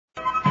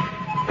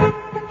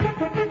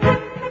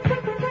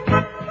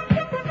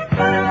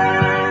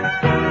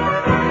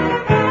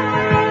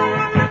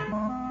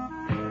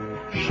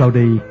Sau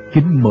đây,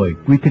 kính mời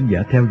quý khán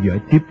giả theo dõi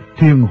tiếp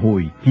Thuyên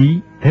hồi chí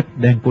Thép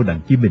đen của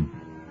Đặng Chí Bình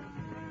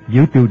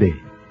với tiêu đề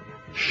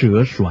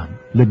Sửa soạn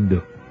lên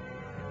được.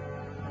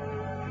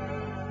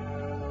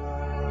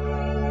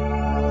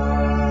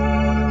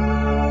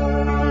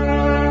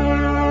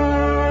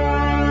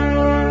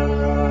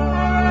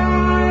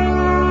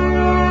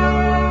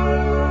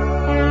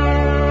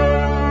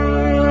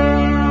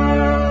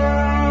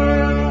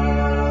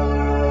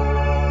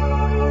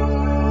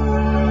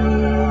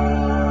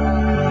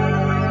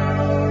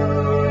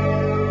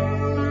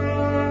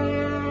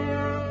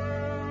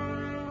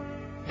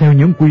 Theo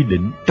những quy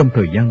định trong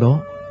thời gian đó,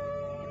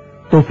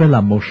 tôi phải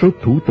làm một số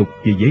thủ tục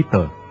về giấy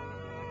tờ.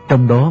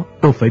 Trong đó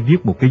tôi phải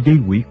viết một cái giấy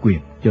ủy quyền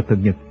cho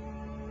thân nhân.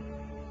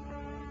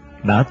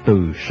 Đã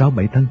từ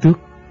 6-7 tháng trước,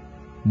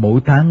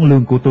 mỗi tháng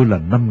lương của tôi là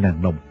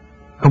 5.000 đồng,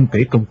 không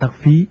kể công tác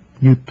phí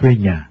như thuê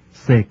nhà,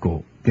 xe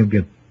cộ, vân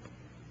vân.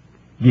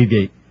 Vì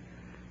vậy,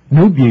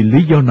 nếu vì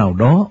lý do nào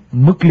đó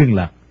mất liên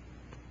lạc,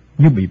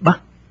 như bị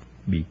bắt,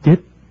 bị chết,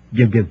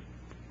 vân vân,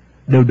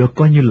 đều được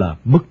coi như là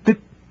mất tích.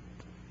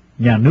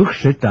 Nhà nước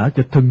sẽ trả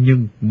cho thân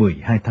nhân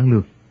 12 tháng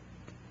lương.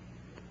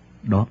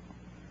 Đó,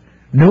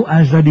 nếu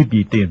ai ra đi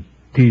vì tiền,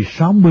 thì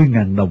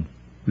 60.000 đồng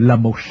là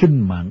một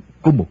sinh mạng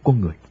của một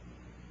con người.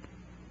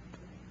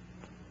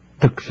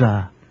 Thực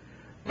ra,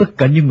 tất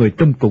cả những người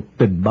trong Cục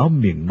Tình báo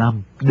miền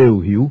Nam đều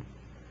hiểu,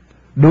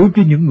 đối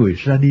với những người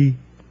ra đi,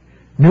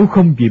 nếu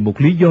không vì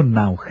một lý do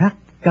nào khác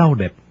cao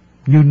đẹp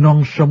như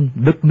non sông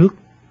đất nước,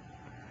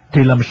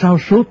 thì làm sao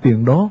số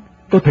tiền đó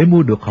có thể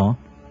mua được họ?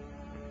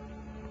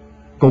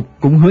 Cục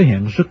cũng hứa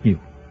hẹn rất nhiều.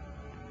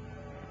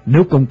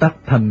 Nếu công tác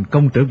thành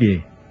công trở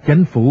về,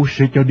 chính phủ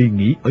sẽ cho đi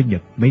nghỉ ở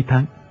Nhật mấy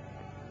tháng.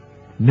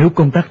 Nếu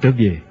công tác trở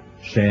về,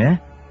 sẽ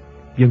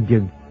vân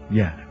vân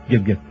và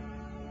vân vân.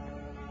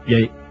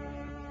 Vậy,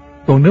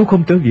 còn nếu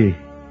không trở về,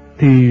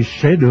 thì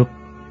sẽ được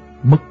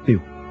mất tiêu.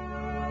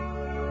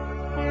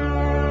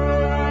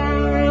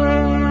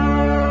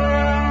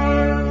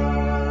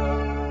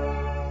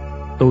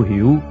 Tôi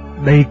hiểu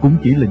đây cũng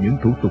chỉ là những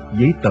thủ tục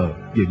giấy tờ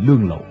về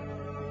lương lậu.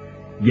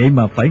 Vậy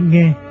mà phải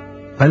nghe,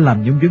 phải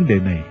làm những vấn đề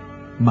này,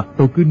 mặt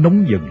tôi cứ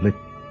nóng dần lên.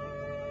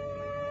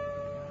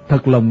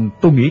 Thật lòng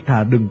tôi nghĩ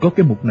thà đừng có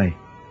cái mục này,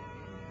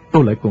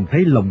 tôi lại còn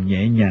thấy lòng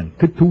nhẹ nhàng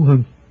thích thú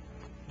hơn.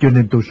 Cho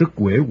nên tôi rất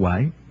uể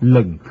oải,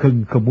 lần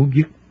khân không muốn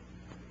viết.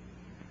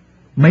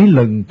 Mấy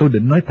lần tôi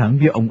định nói thẳng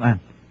với ông An,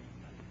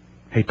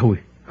 hay thôi,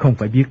 không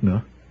phải viết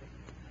nữa.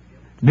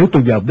 Nếu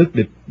tôi vào đất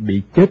địch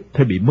bị chết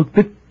hay bị mất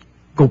tích,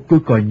 cục cứ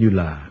coi như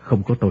là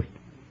không có tôi.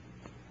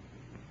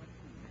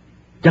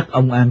 Chắc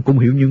ông An cũng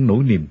hiểu những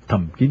nỗi niềm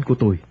thầm kín của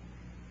tôi,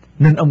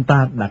 nên ông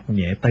ta đặt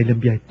nhẹ tay lên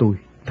vai tôi,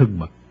 thân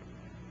mật.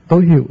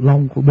 Tôi hiểu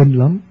lòng của Bình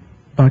lắm,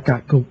 và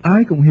cả cục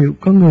ai cũng hiểu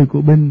con người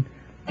của Bình,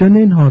 cho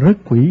nên họ rất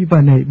quý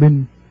và nể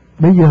Bình.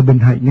 Bây giờ Bình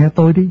hãy nghe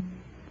tôi đi.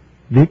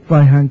 Viết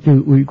vài hàng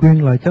chữ ủy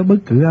quyền lại cho bất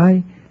cứ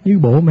ai, như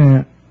bố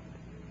mẹ,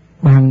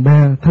 bạn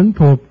bè, thân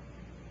thuộc.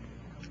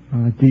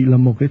 Chỉ là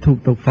một cái thủ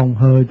tục phòng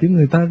hờ, chứ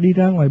người ta đi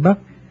ra ngoài Bắc,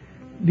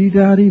 đi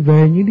ra đi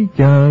về như đi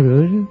chờ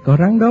rồi có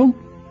rắn đâu.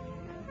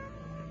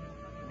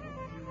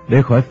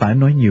 Để khỏi phải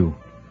nói nhiều,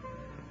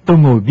 tôi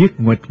ngồi viết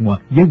nguệch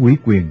ngoạc giấy ủy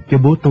quyền cho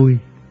bố tôi,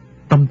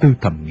 tâm tư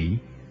thầm nghĩ.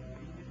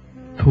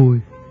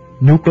 Thôi,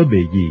 nếu có bề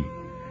gì,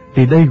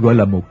 thì đây gọi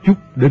là một chút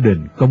để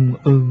đền công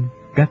ơn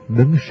các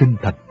đấng sinh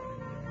thành.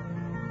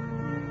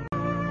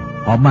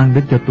 Họ mang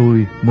đến cho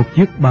tôi một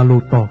chiếc ba lô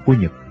to của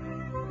Nhật,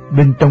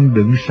 bên trong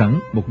đựng sẵn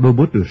một đôi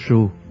bốt de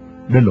sô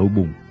để lộ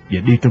bùn và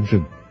đi trong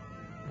rừng,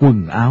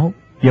 quần áo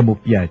và một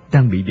vài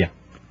trang bị giặt,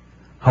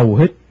 hầu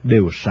hết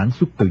đều sản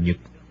xuất từ Nhật.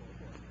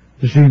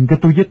 Riêng cái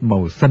túi vest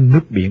màu xanh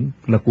nước biển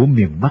là của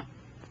miền Bắc.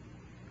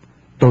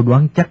 Tôi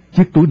đoán chắc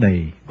chiếc túi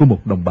này của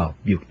một đồng bào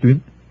vượt tuyến.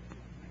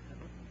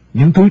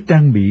 Những túi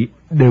trang bị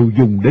đều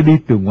dùng để đi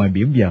từ ngoài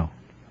biển vào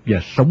và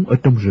sống ở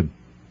trong rừng.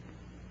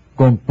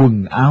 Còn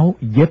quần áo,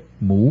 dép,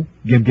 mũ,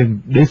 vân vân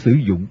để sử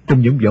dụng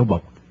trong những vỏ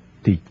bọc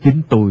thì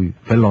chính tôi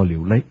phải lo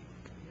liệu lấy.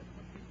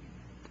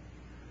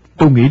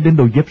 Tôi nghĩ đến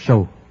đôi dép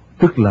sâu,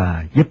 tức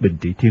là dép Bình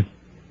Trị Thiên.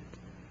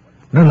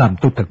 Nó làm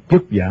tôi thật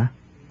vất vả.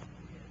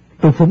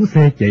 Tôi phóng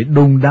xe chạy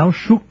đôn đáo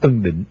suốt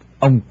Tân Định,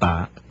 ông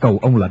Tạ, cầu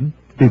ông Lãnh,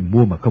 tìm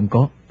mua mà không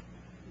có.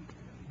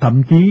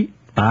 Thậm chí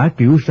Tả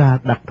kiểu ra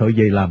đặt thợ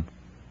giày làm,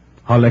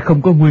 họ lại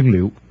không có nguyên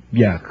liệu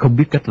và không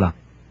biết cách làm.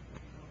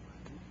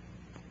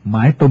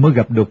 Mãi tôi mới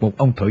gặp được một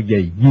ông thợ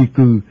giày di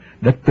cư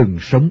đã từng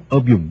sống ở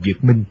vùng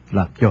Việt Minh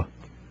làm cho.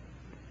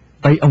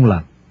 Tay ông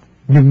làm,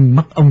 nhưng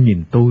mắt ông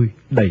nhìn tôi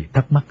đầy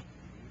thắc mắc.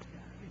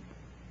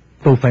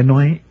 Tôi phải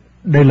nói,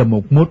 đây là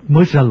một mốt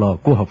mới ra lò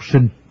của học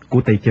sinh,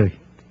 của Tây chơi.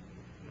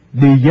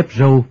 Đi dép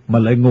râu mà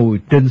lại ngồi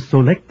trên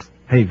Solex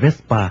hay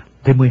Vespa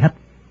thế mới hách.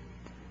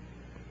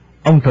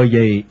 Ông thợ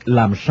giày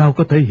làm sao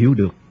có thể hiểu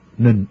được,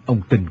 nên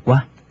ông tin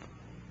quá.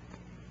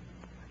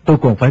 Tôi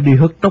còn phải đi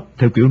hớt tóc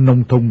theo kiểu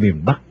nông thôn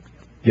miền Bắc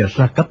và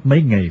ra cấp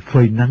mấy ngày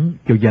phơi nắng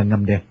cho da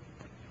ngăm đen.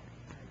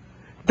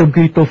 Trong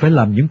khi tôi phải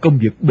làm những công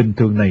việc bình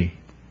thường này,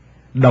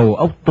 đầu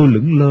óc tôi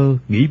lững lơ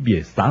nghĩ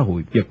về xã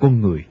hội và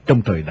con người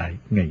trong thời đại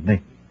ngày nay.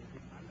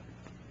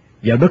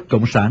 Vào đất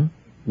Cộng sản,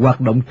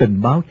 hoạt động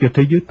tình báo cho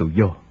thế giới tự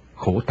do,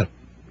 khổ thật.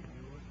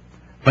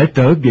 Phải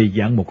trở về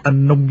dạng một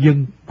anh nông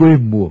dân quê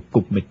mùa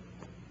cục mịch.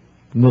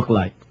 Ngược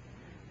lại,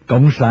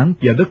 cộng sản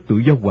và đất tự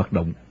do hoạt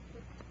động,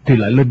 thì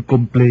lại lên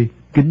comple,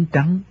 kính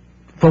trắng,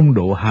 phong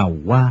độ hào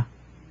hoa.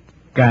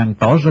 Càng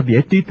tỏ ra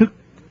vẻ trí thức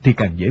thì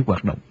càng dễ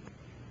hoạt động.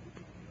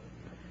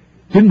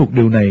 Chính một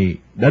điều này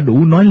đã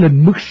đủ nói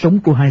lên mức sống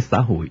của hai xã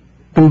hội,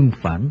 tương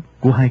phản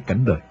của hai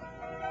cảnh đời.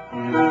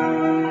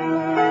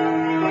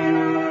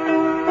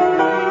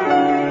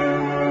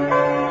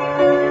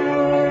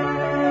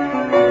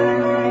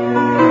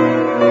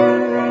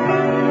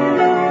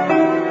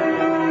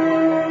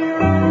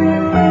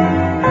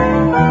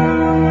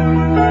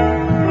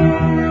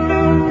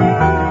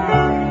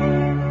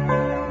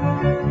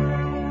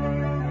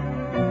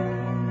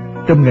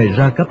 Trong ngày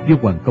ra cấp với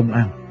Hoàng Công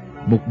An,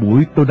 một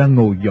buổi tôi đang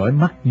ngồi dõi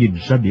mắt nhìn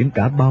ra biển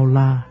cả bao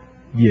la,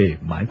 về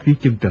mãi phía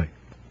chân trời.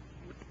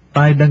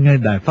 Tai đang nghe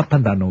đài phát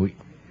thanh Hà Nội,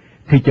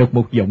 thì chợt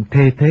một giọng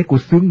thê thế của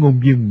xướng ngôn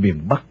viên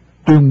miền Bắc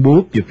tuyên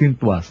bố về phiên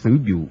tòa xử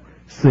vụ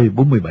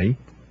C-47.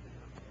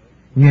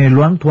 Nghe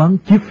loáng thoáng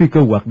chiếc phi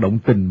cơ hoạt động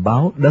tình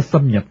báo đã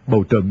xâm nhập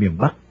bầu trời miền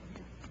Bắc,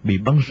 bị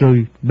bắn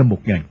rơi năm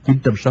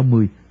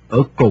 1960 ở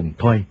Cồn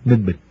Thoi,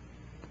 Ninh Bình.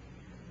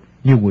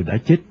 Nhiều người đã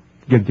chết,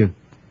 vân vân.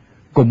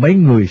 Còn mấy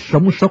người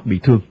sống sót bị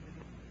thương.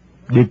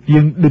 Điệp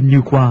viên Đinh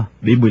Như Khoa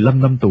bị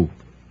 15 năm tù.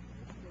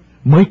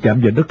 Mới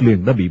chạm vào đất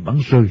liền đã bị bắn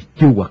rơi,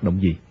 chưa hoạt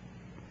động gì.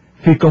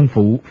 Phi công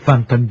phụ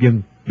Phan Thanh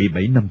Vân bị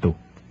 7 năm tù.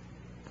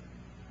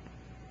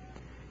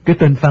 Cái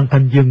tên Phan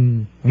Thanh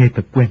Vân nghe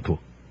thật quen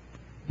thuộc,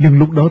 nhưng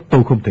lúc đó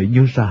tôi không thể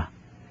nhớ ra,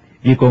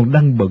 vì còn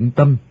đang bận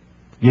tâm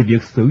về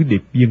việc xử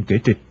điệp viên kể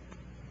trên.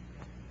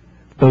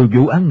 Từ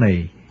vụ án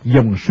này,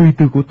 dòng suy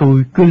tư của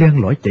tôi cứ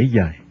len lỏi chảy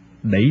dài,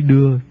 đẩy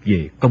đưa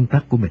về công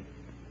tác của mình.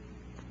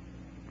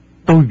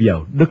 Tôi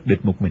vào đất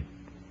địch một mình.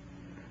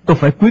 Tôi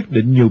phải quyết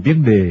định nhiều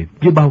vấn đề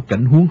với bao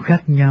cảnh huống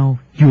khác nhau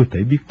chưa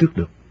thể biết trước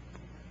được.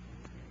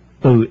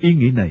 Từ ý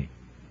nghĩ này,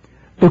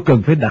 tôi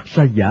cần phải đặt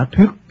ra giả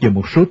thuyết về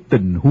một số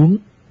tình huống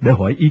để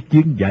hỏi ý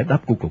kiến giải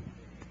đáp của cục.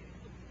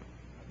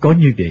 Có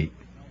như vậy,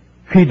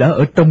 khi đã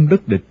ở trong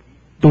đất địch,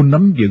 tôi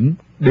nắm vững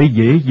để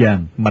dễ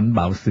dàng mạnh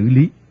bạo xử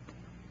lý.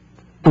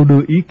 Tôi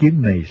đưa ý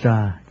kiến này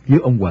ra với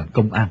ông Hoàng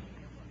Công An.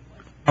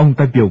 Ông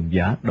ta dồn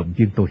dã động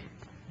viên tôi.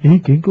 Ý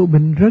kiến của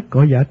Bình rất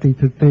có giá trị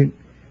thực tiễn.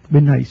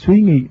 Bình hãy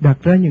suy nghĩ đặt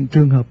ra những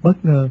trường hợp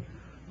bất ngờ.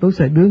 Tôi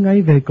sẽ đưa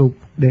ngay về cục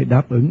để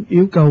đáp ứng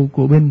yêu cầu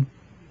của Bình.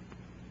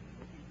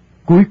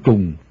 Cuối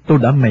cùng, tôi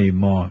đã mày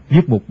mò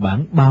viết một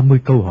bản 30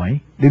 câu hỏi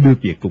để đưa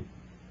về cục.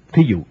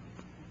 Thí dụ,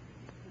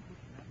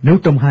 nếu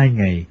trong 2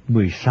 ngày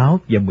 16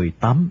 và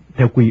 18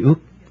 theo quy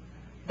ước,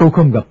 tôi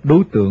không gặp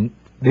đối tượng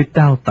để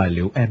trao tài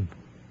liệu em,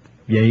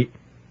 vậy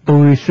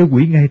tôi sẽ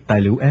hủy ngay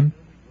tài liệu em.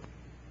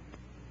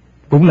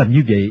 Cũng làm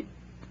như vậy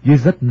với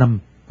Z5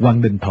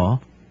 Hoàng Đình Thọ.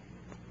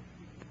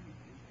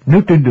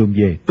 Nếu trên đường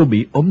về tôi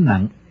bị ốm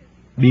nặng,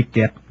 bị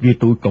kẹt vì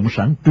tụi cộng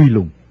sản truy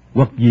lùng,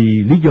 hoặc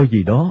vì lý do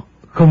gì đó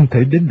không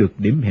thể đến được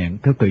điểm hẹn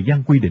theo thời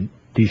gian quy định,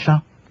 thì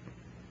sao?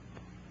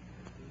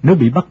 Nếu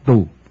bị bắt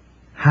tù,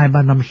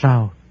 2-3 năm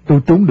sau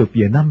tôi trốn được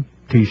về năm,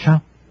 thì sao?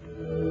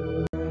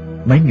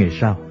 Mấy ngày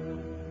sau,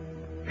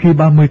 khi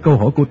 30 câu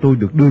hỏi của tôi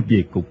được đưa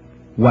về cục,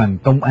 Hoàng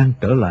Công An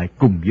trở lại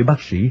cùng với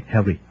bác sĩ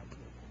Harry.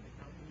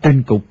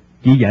 Trên cục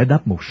chỉ giải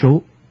đáp một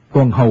số,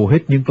 còn hầu hết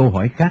những câu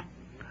hỏi khác,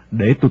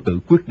 để tôi tự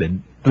quyết định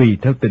tùy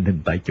theo tình hình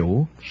tại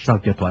chỗ, sao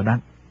cho thỏa đáng.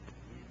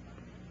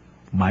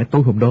 Mãi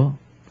tối hôm đó,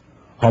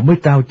 họ mới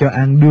trao cho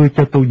An đưa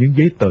cho tôi những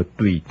giấy tờ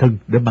tùy thân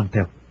để mang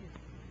theo.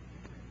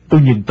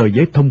 Tôi nhìn tờ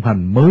giấy thông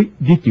hành mới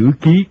với chữ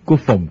ký của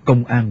phòng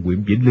công an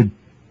huyện Vĩnh Linh,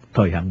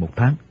 thời hạn 1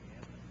 tháng.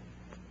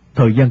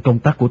 Thời gian công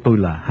tác của tôi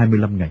là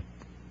 25 ngày.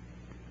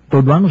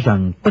 Tôi đoán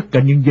rằng tất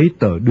cả những giấy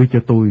tờ đưa cho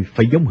tôi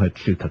phải giống hệt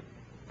sự thật.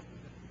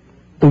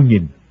 Tôi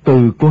nhìn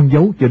từ con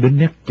dấu cho đến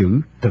nét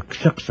chữ thật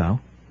sắc sảo.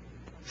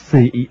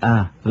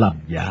 CIA làm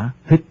giả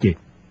hết chê.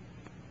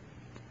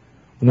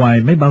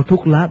 Ngoài mấy bao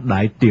thuốc lá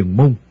Đại Tiền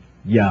Môn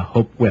và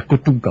hộp quẹt của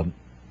Trung Cộng,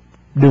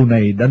 điều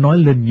này đã nói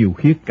lên nhiều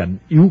khía cạnh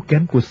yếu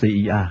kém của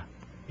CIA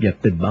và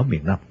tình báo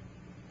miền Nam.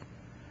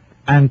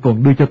 An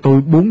còn đưa cho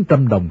tôi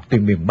 400 đồng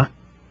tiền miền Bắc,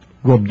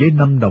 gồm giấy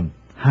 5 đồng,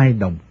 2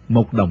 đồng,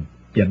 1 đồng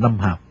và 5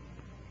 hào.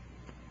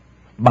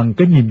 Bằng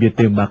cái nhìn về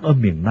tiền bạc ở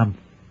miền Nam,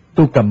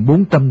 tôi cầm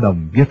 400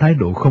 đồng với thái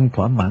độ không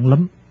thỏa mãn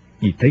lắm,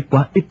 vì thấy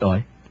quá ít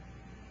ỏi.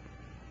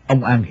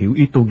 Ông An hiểu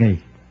ý tôi ngay,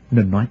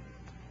 nên nói: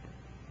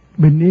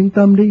 Bình yên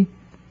tâm đi,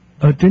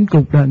 ở trên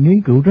cục đã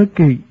nghiên cứu rất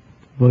kỹ.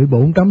 Với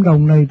 400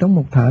 đồng này trong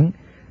 1 tháng,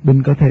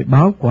 Bình có thể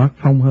báo quát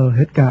phòng hờ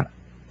hết cả.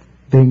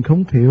 Tiền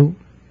không thiếu,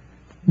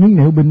 nhưng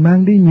nếu Bình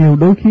mang đi nhiều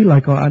đôi khi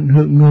lại có ảnh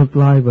hưởng ngược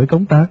lại với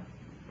công tác.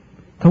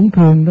 Thông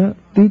thường đó,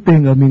 tiêu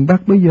tiền ở miền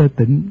Bắc bây giờ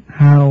tỉnh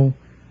hào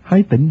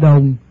hay tỉnh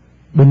đồng.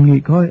 Bình nghĩ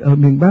coi, ở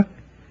miền Bắc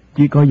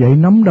chỉ có giấy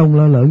 5 đồng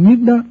là lớn nhất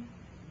đó.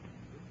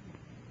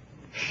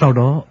 Sau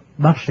đó,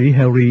 bác sĩ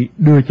Harry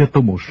đưa cho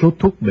tôi một số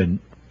thuốc bệnh,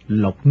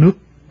 lọc nước,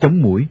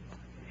 chống muỗi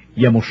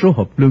và một số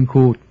hộp lương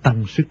khô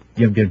tăng sức,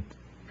 vân vân,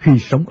 khi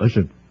sống ở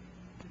rừng.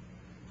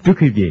 Trước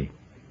khi về,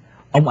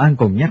 ông An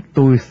còn nhắc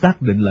tôi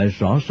xác định lại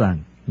rõ ràng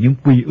những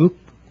quy ước,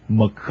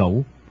 mật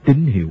khẩu,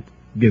 tín hiệu,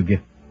 v.v.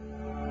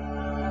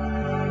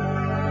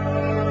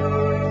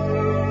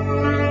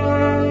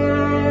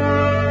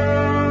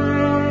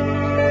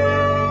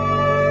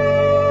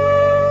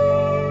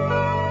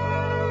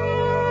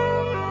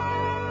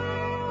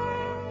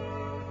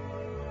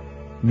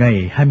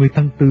 Ngày 20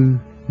 tháng 4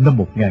 năm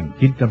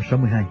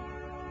 1962,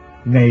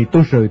 ngày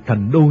tôi rời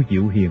thành đô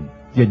dịu hiền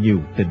và nhiều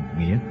tình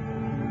nghĩa.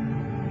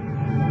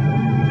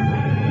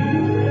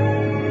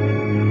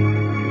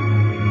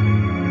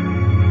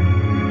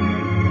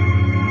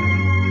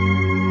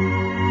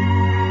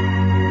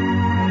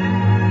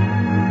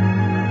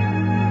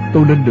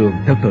 Tôi lên đường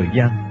theo thời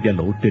gian và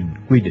lộ trình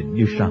quy định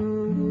như sau.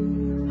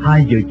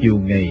 2 giờ chiều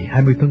ngày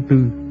 20 tháng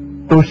 4,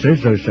 tôi sẽ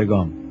rời Sài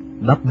Gòn,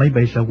 đáp máy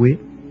bay ra Huế.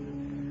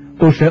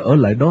 Tôi sẽ ở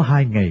lại đó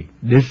 2 ngày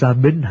để ra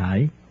Bến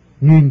Hải,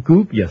 nghiên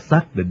cứu và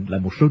xác định lại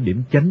một số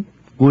điểm chánh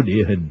của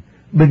địa hình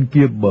bên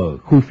kia bờ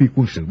khu phi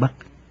quân sự Bắc.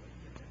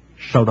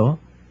 Sau đó,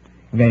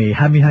 ngày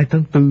 22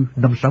 tháng 4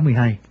 năm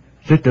 62,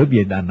 sẽ trở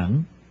về Đà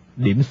Nẵng,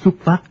 điểm xuất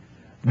phát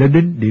để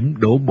đến điểm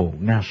đổ bộ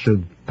Nga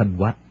Sơn, Thanh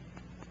Hóa.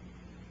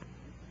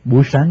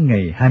 Buổi sáng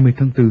ngày 20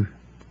 tháng 4,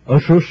 ở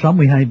số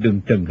 62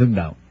 đường Trần Hưng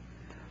Đạo,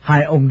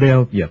 hai ông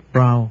Đeo và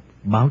Brown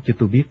báo cho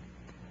tôi biết,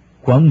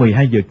 khoảng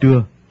 12 giờ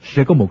trưa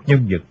sẽ có một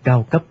nhân vật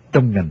cao cấp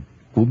trong ngành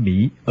của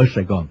Mỹ ở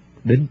Sài Gòn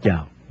đến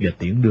chào và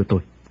tiễn đưa tôi.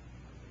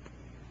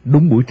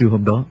 Đúng buổi trưa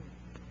hôm đó,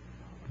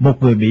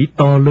 một người Mỹ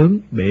to lớn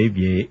bệ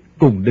vệ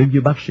cùng đến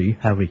với bác sĩ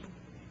Harry.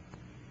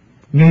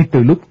 Ngay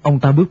từ lúc ông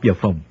ta bước vào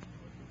phòng,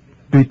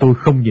 tuy tôi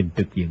không nhìn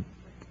trực diện,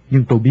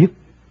 nhưng tôi biết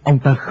ông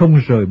ta không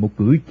rời một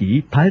cử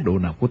chỉ thái độ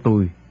nào của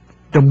tôi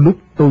trong lúc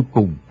tôi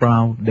cùng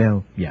Brown, Dell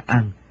và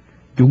An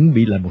chuẩn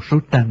bị lại một số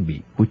trang bị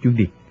của chuyến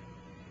đi.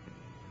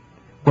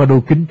 Qua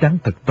đôi kính trắng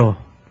thật to,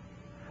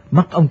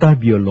 mắt ông ta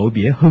vừa lộ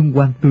vẻ hân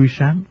hoan tươi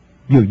sáng,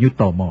 vừa như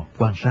tò mò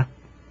quan sát.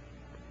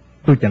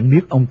 Tôi chẳng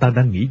biết ông ta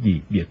đang nghĩ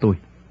gì về tôi,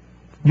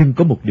 nhưng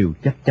có một điều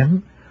chắc chắn,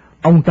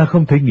 ông ta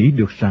không thể nghĩ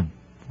được rằng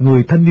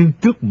người thanh niên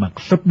trước mặt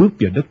sắp bước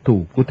vào đất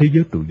thù của thế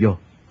giới tự do,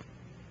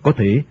 có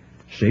thể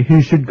sẽ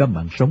hy sinh cả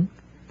mạng sống,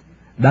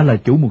 đã là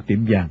chủ một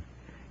tiệm vàng,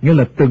 nghĩa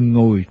là từng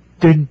ngồi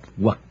trên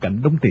hoặc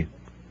cạnh đống tiền.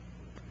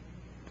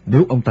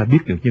 Nếu ông ta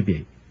biết được như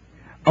vậy,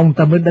 ông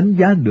ta mới đánh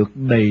giá được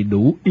đầy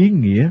đủ ý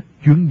nghĩa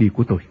chuyến đi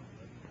của tôi.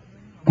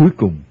 Cuối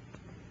cùng,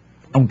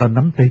 ông ta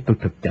nắm tay tôi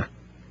thật chặt,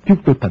 chúc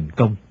tôi thành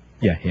công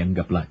và hẹn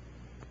gặp lại.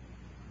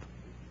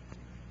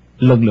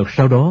 Lần lượt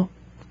sau đó,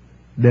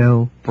 Dell,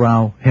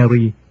 Brown,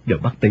 Harry đều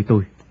bắt tay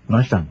tôi,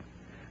 nói rằng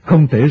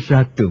không thể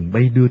ra trường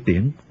bay đưa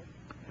tiễn,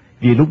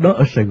 vì lúc đó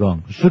ở Sài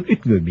Gòn rất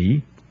ít người Mỹ,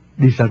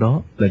 đi ra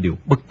đó là điều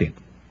bất tiện.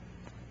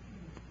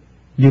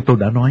 Như tôi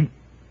đã nói,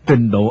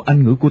 trình độ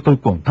Anh ngữ của tôi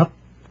còn thấp,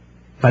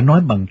 phải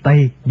nói bằng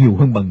tay nhiều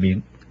hơn bằng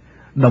miệng.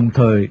 Đồng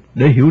thời,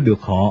 để hiểu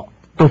được họ,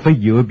 tôi phải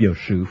dựa vào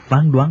sự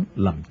phán đoán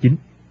làm chính.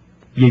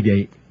 Vì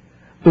vậy,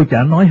 tôi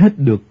chả nói hết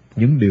được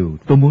những điều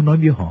tôi muốn nói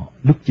với họ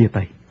lúc chia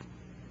tay.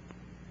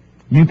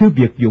 Những thứ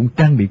việc dụng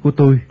trang bị của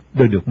tôi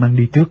đều được mang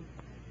đi trước.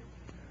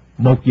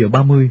 1 giờ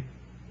 30,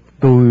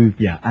 tôi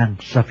và An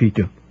ra phi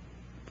trường.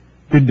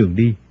 Trên đường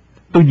đi,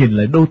 tôi nhìn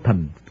lại đô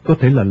thành có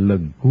thể là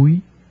lần cuối,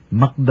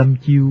 mắt đăm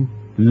chiêu,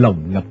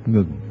 lòng ngập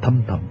ngừng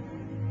thâm thẳm.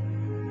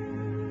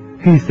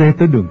 Khi xe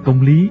tới đường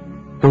Công Lý,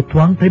 tôi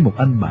thoáng thấy một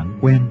anh bạn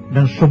quen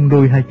đang xông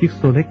đôi 2 chiếc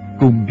Solex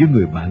cùng với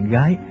người bạn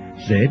gái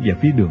rẽ vào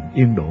phía đường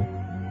Yên Đỗ.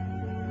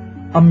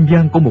 Âm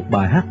vang của một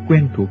bài hát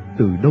quen thuộc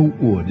từ đâu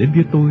ùa đến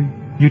với tôi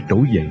như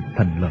trỗi dậy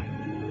thành lời.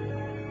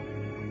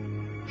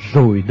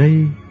 Rồi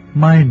đây,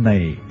 mai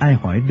này ai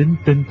hỏi đến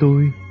tên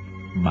tôi,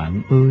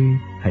 bạn ơi,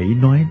 hãy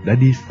nói đã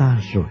đi xa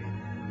rồi.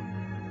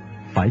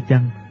 Phải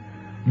chăng,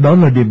 đó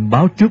là điềm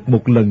báo trước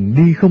một lần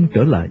đi không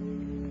trở lại?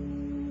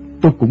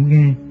 Tôi cũng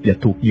nghe và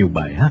thuộc nhiều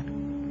bài hát,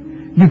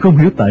 nhưng không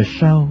hiểu tại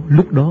sao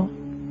lúc đó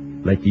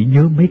lại chỉ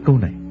nhớ mấy câu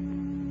này.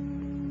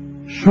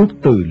 Suốt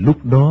từ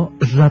lúc đó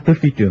ra tới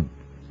phi trường,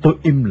 tôi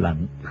im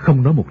lặng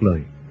không nói một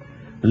lời.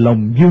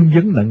 Lòng vương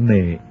vấn nặng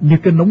nề như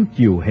cái nóng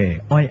chiều hè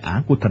oai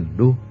ả của thành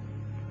đô.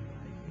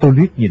 Tôi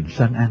liếc nhìn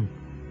sang An,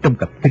 trong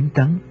cặp kính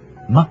trắng,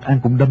 mắt An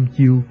cũng đăm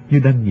chiêu như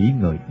đang nghĩ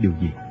ngợi điều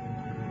gì.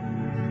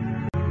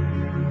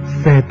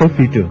 Xe tới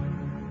phi trường,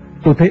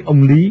 tôi thấy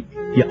ông Lý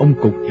và ông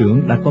cục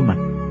trưởng đã có mặt.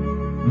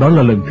 Đó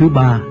là lần thứ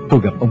 3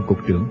 tôi gặp ông cục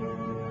trưởng.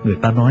 Người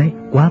ta nói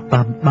quá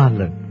tam 3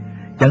 lần,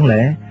 chẳng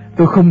lẽ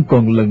tôi không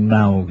còn lần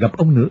nào gặp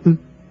ông nữa ư?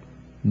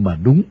 Mà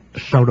đúng,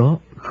 sau đó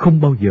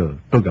không bao giờ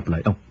tôi gặp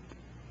lại ông.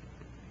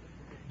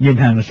 Nhìn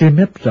hàng xe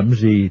mép rậm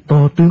rì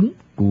to tướng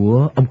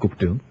của ông cục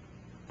trưởng,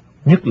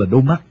 nhất là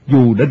đôi mắt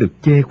dù đã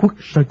được che khuất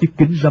sau chiếc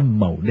kính râm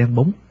màu đen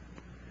bóng,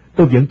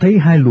 tôi vẫn thấy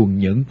 2 luồng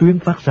nhẫn tuyến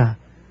phát ra.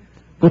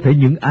 Có thể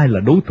những ai là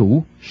đối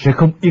thủ sẽ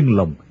không yên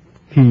lòng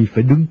khi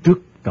phải đứng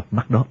trước cặp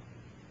mắt đó.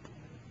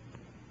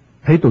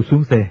 Thấy tôi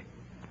xuống xe,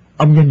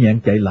 ông nhanh nhẹn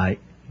chạy lại,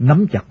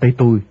 nắm chặt tay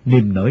tôi,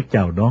 niềm nở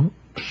chào đón.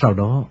 Sau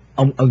đó,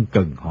 ông ân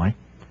cần hỏi: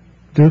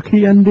 Trước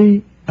khi anh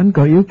đi, anh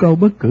có yêu cầu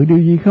bất cứ điều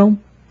gì không?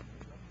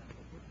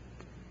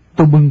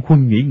 Tôi bâng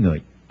khuâng nghĩ ngợi.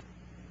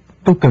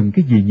 Tôi cần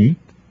cái gì nhỉ?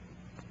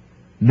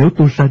 Nếu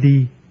tôi ra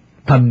đi,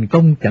 Thành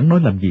công chẳng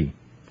nói làm gì,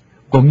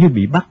 còn như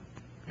bị bắt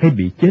hay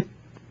bị chết,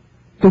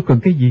 tôi cần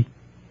cái gì?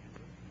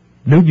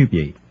 Nếu như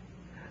vậy,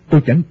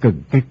 tôi chẳng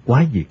cần cái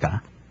quái gì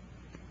cả.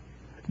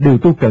 Điều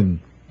tôi cần,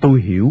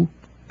 tôi hiểu,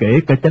 kể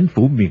cả chính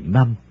phủ miền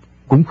Nam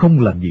cũng không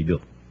làm gì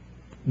được.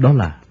 Đó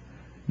là,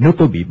 nếu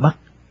tôi bị bắt,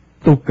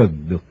 tôi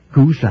cần được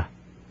cứu ra.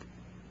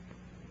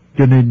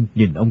 Cho nên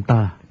nhìn ông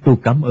ta, tôi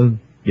cảm ơn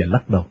và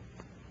lắc đầu.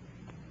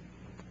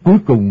 Cuối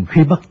cùng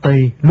khi bắt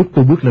tay, lúc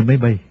tôi bước lên máy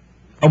bay,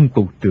 ông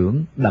cục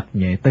trưởng đặt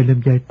nhẹ tay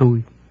lên vai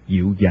tôi,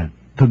 dịu dàng,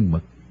 thân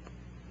mật.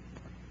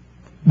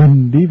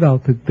 Bình đi vào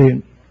thực tiễn.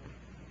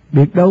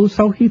 Biết đâu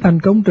sau khi thành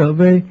công trở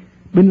về,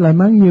 Bình lại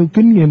mang nhiều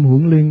kinh nghiệm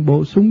huấn luyện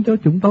bổ sung cho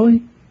chúng tôi.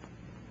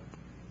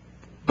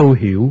 Tôi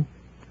hiểu,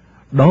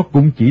 đó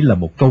cũng chỉ là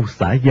một câu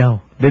xã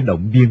giao để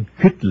động viên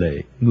khích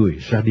lệ người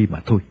ra đi mà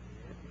thôi.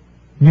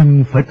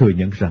 Nhưng phải thừa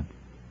nhận rằng,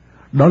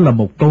 đó là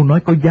một câu nói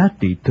có giá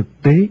trị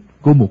thực tế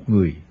của một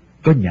người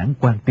có nhãn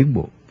quan tiến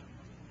bộ.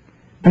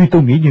 Tuy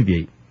tôi nghĩ như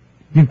vậy,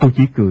 nhưng tôi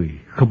chỉ cười,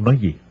 không nói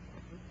gì.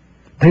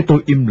 Thấy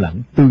tôi im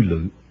lặng tư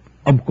lự,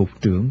 ông cục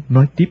trưởng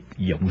nói tiếp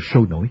giọng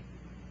sôi nổi.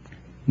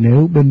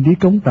 Nếu Bình đi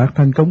công tác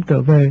thành công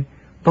trở về,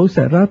 tôi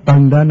sẽ ra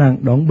tận Đà Nẵng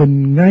đón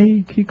Bình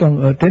ngay khi còn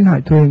ở trên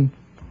hải thuyền.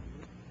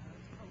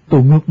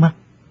 Tôi ngước mắt,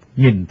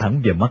 nhìn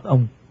thẳng vào mắt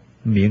ông,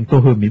 miệng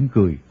tôi hơi mỉm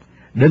cười,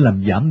 để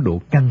làm giảm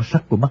độ căng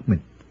sắc của mắt mình.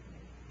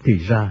 Thì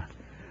ra,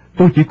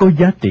 tôi chỉ có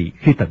giá trị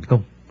khi thành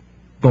công,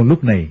 còn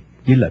lúc này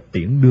chỉ là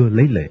tiễn đưa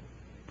lấy lệ.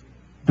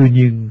 Tuy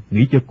nhiên,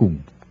 nghĩ cho cùng,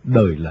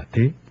 đời là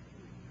thế.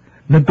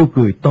 Nên tôi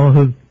cười to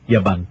hơn, và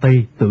bàn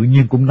tay tự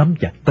nhiên cũng nắm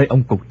chặt tay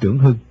ông cục trưởng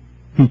hơn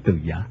khi từ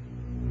giã.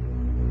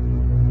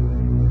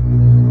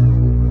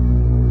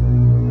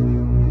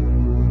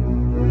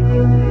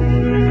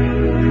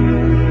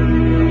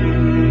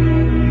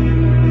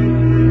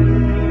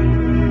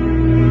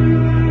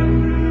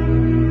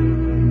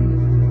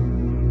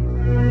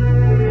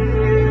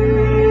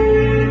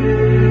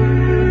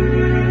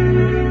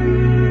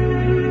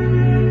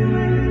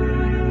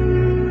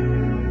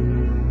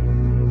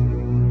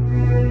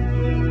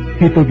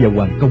 Khi tôi và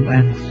Hoàng Công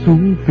An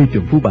xuống phi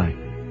trường Phú Bài,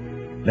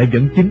 lại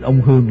vẫn chính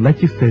ông Hương lái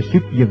chiếc xe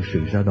ship dân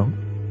sự ra đón.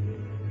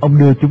 Ông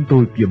đưa chúng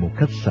tôi về một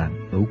khách sạn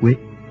ở Huế.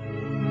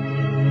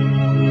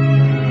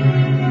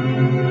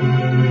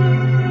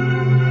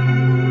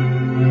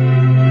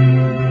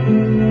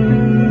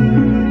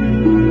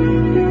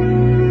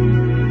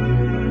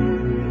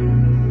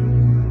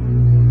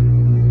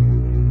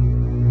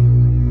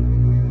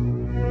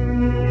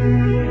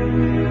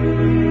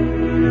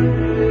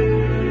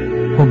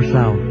 Hôm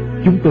sau,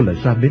 chúng tôi lại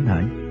ra Bến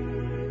Hải,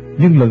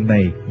 nhưng lần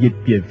này dịch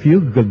về phía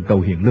gần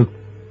cầu Hiền Lương.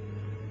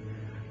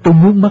 Tôi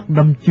muốn mắt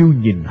đăm chiêu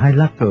nhìn hai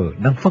lá cờ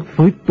đang phất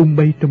phới tung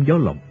bay trong gió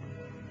lộng.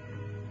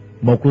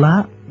 Một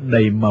lá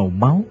đầy màu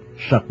máu,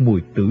 sặc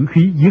mùi tử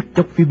khí giết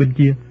chóc phía bên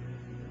kia,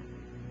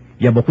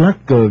 và một lá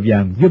cờ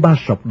vàng với ba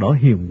sọc đỏ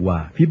hiền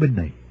hòa phía bên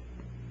này.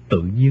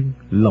 Tự nhiên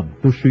lòng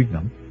tôi suy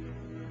ngẫm,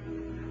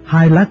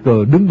 hai lá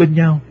cờ đứng bên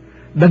nhau,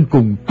 đang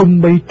cùng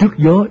tung bay trước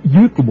gió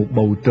dưới cùng một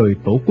bầu trời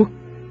tổ quốc.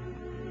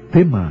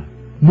 Thế mà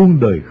muôn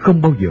đời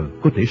không bao giờ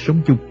có thể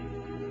sống chung,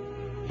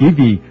 chỉ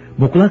vì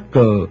một lá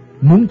cờ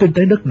muốn trên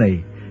trái đất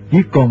này chỉ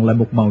còn lại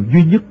một màu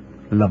duy nhất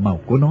là màu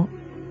của nó.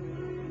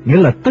 Nghĩa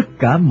là tất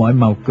cả mọi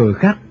màu cờ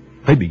khác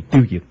phải bị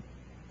tiêu diệt.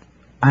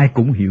 Ai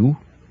cũng hiểu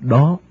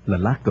đó là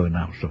lá cờ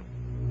nào rồi.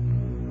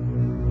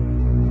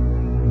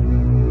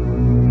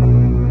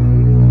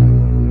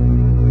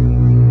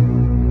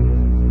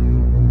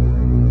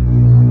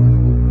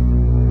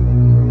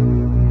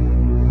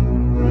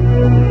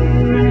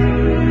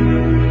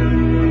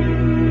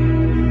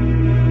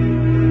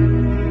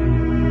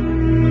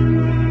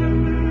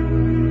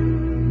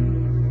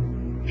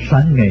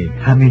 Sáng ngày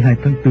 22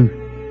 tháng 4,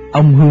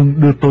 ông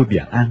Hương đưa tôi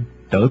và An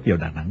trở vào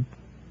Đà Nẵng.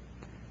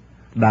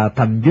 Đà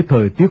Thành với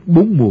thời tiết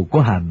bốn mùa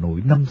của Hà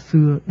Nội năm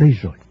xưa đây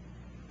rồi.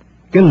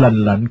 Cái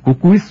lạnh lạnh của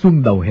cuối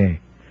xuân đầu hè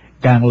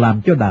càng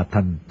làm cho Đà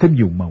Thành thêm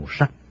nhiều màu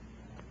sắc.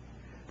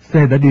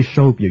 Xe đã đi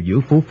sâu vào giữa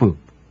phố phường.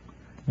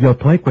 Do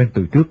thói quen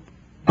từ trước,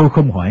 tôi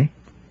không hỏi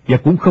và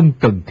cũng không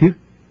cần thiết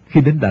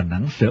khi đến Đà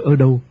Nẵng sẽ ở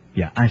đâu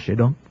và ai sẽ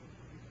đón.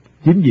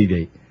 Chính vì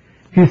vậy,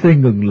 khi xe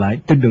ngừng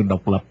lại trên đường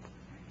Độc Lập,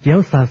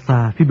 chéo xa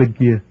xa phía bên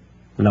kia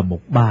là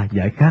một ba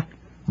dải khác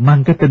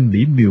mang cái tên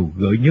mỹ miều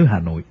gợi nhớ Hà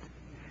Nội.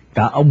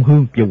 Cả ông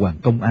Hương và Hoàng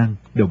Công An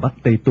đều bắt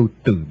tay tôi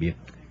từ biệt.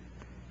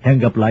 Hẹn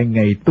gặp lại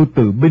ngày tôi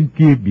từ bên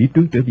kia bỉ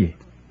trướng trở về.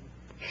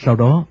 Sau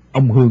đó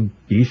ông Hương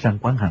chỉ sang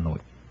quán Hà Nội.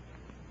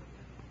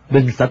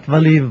 Bình xách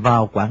vali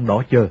vào quán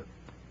đó chờ,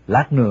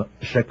 lát nữa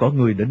sẽ có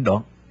người đến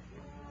đón.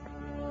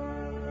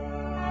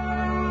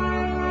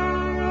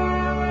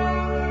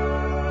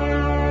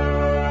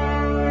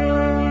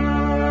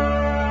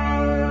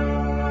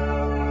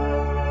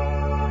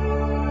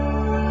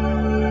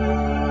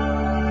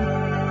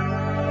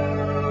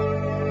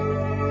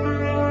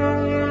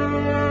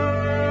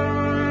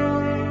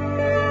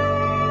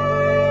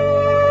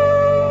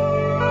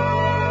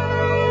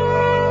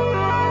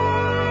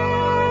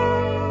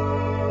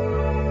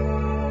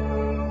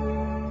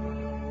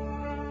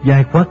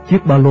 Vai khoác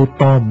chiếc ba lô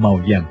to màu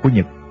vàng của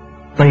Nhật,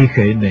 Tay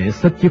khệ nệ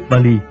xách chiếc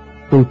vali,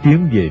 tôi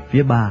tiến về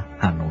phía 3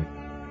 Hà Nội.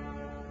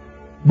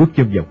 Bước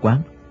chân vào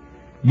quán,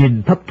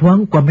 nhìn thấp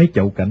thoáng qua mấy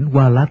chậu cảnh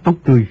hoa lá tốt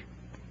tươi.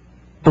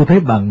 Tôi thấy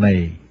bàn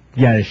này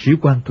vài sĩ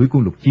quan thủy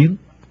quân lục chiến,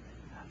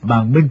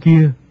 bàn bên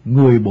kia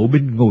người bộ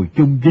binh ngồi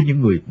chung với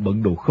những người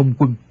bận đồ không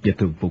quân và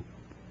thường phục.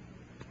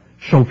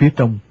 Sau phía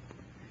trong,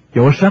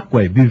 chỗ sát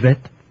quầy buffet,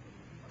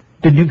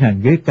 trên những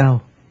hàng ghế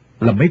cao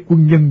là mấy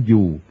quân nhân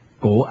dù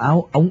cổ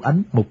áo óng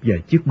ánh một vài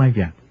chiếc mai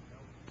vàng.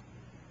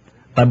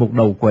 Tại một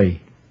đầu quầy,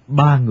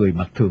 3 người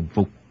mặc thường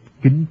phục,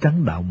 kính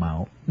trắng đạo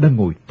mạo đang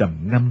ngồi trầm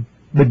ngâm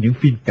bên những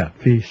phiên cà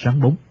phê sáng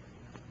bóng.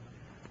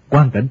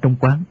 Quang cảnh trong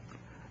quán,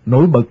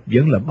 nổi bật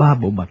vẫn là 3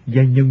 bộ mặt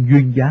giai nhân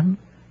duyên dáng,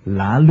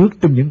 lả lướt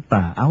trong những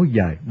tà áo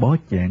dài bó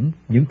chẽn,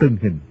 những thân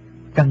hình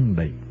căng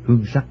đầy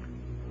hương sắc.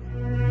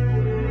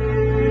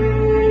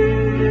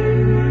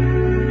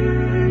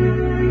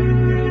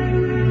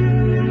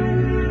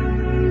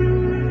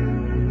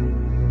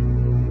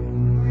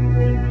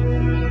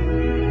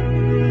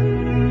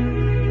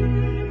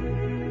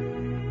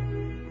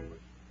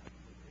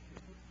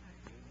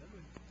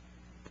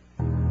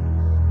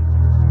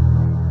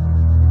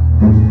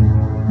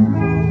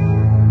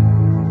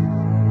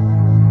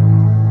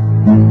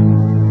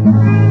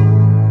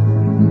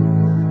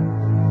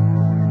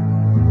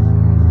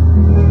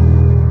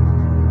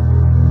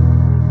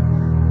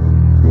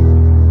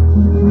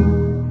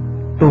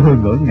 Tôi hơi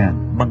ngỡ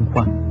ngàng, băn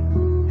khoăn,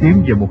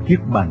 tiến vào một chiếc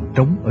bàn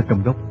trống ở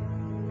trong góc.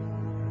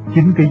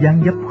 Chính cái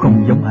dáng dấp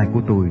không giống ai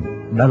của tôi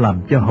đã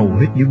làm cho hầu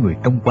hết những người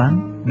trong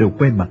quán đều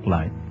quay mặt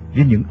lại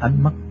với những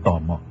ánh mắt tò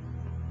mò.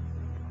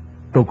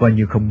 Tôi coi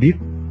như không biết,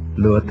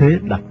 lựa thế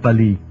đặt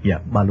vali và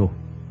ba lô.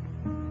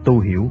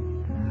 Tôi hiểu,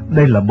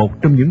 đây là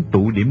một trong những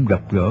tụ điểm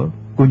gặp gỡ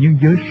của những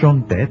giới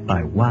son trẻ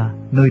tài hoa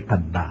nơi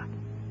thành Đà.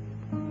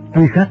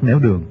 Tuy khác nẻo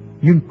đường,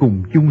 nhưng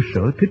cùng chung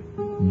sở thích,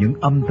 những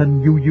âm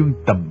thanh du dương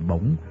trầm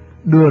bổng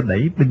đưa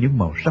đẩy bên những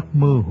màu sắc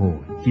mơ hồ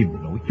chìm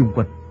nổi chung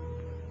quanh.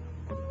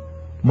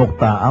 Một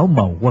tà áo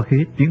màu hoa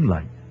khế tiến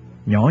lại,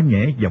 nhỏ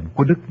nhẹ giọng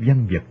của đất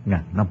văn vật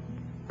ngàn năm.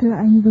 Thưa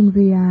anh dùng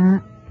gì ạ?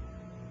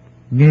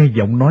 Nghe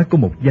giọng nói của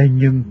một giai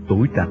nhân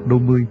tuổi trạc đôi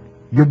mươi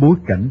với bối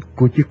cảnh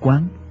của chiếc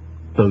quán,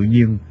 tự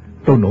nhiên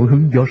tôi nổi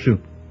hứng gió sương.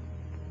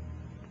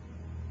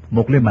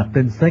 Một ly mặt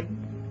tên sách,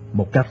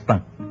 một cáp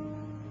tăng.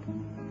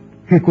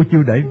 Khi cô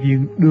chiêu đãi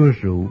viên đưa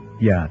rượu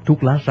và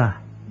thuốc lá ra,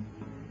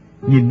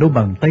 nhìn đôi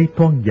bàn tay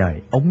thon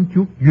dài ống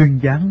chuốt duyên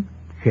dáng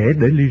khẽ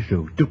để ly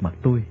rượu trước mặt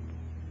tôi,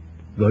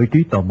 gợi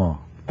trí tò mò,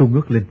 tôi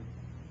ngước lên.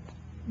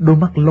 Đôi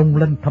mắt long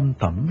lanh thâm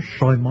thẳm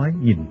soi mói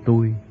nhìn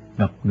tôi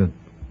ngập ngừng.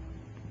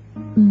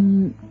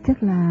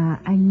 Chắc là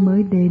anh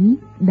mới đến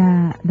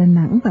Đà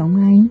Nẵng phải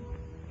không anh?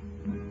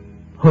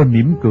 Hơi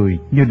mỉm cười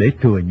như để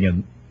thừa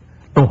nhận,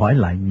 tôi hỏi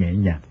lại nhẹ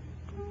nhàng.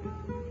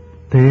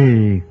 Thế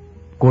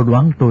cô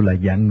đoán tôi là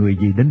dạng người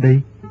gì đến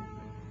đây?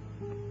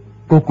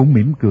 Cô cũng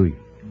mỉm cười,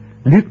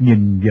 liếc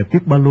nhìn vào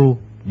chiếc ba lô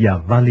và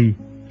vali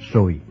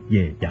rồi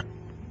dè dặt.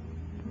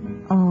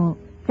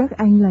 Chắc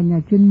anh là nhà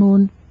chuyên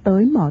môn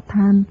tới mỏ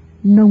than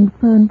Nông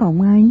Sơn phải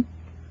không anh?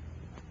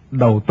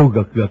 Đầu tôi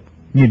gật gật,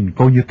 nhìn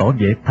cô như tỏ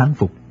vẻ thán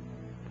phục.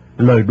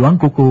 Lời đoán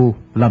của cô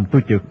làm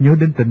tôi chợt nhớ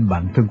đến tên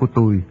bạn thân của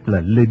tôi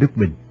là Lê Đức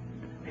Bình,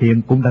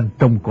 hiện cũng đang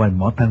trông coi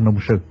mỏ than Nông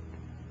Sơn.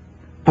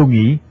 Tôi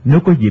nghĩ nếu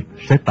có dịp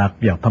sẽ tạt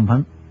vào thăm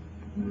hắn.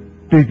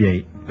 Tuy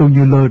vậy, tôi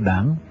như lơ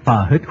đãng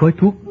phà hết khói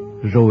thuốc,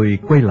 rồi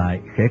quay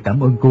lại khẽ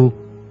cảm ơn cô,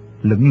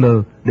 lững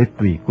lơ để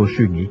tùy cô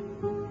suy nghĩ.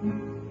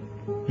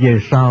 Về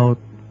sau,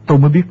 tôi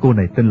mới biết cô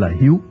này tên là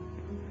Hiếu.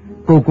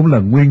 Cô cũng là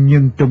nguyên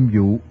nhân trong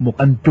vụ một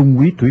anh trung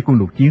úy thủy quân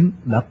lục chiến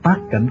đã phát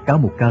cảnh cáo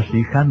một ca sĩ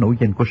khá nổi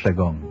danh của Sài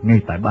Gòn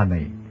ngay tại Ba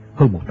này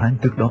hơn 1 tháng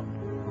trước đó.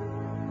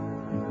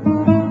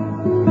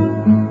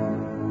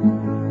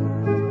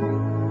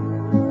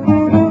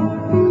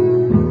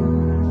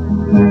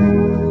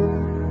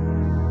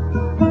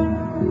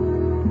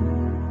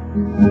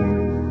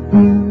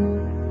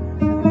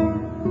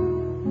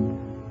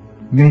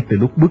 Ngay từ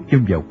lúc bước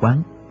chân vào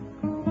quán,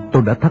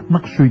 tôi đã thắc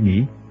mắc suy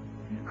nghĩ,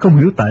 không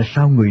hiểu tại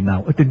sao người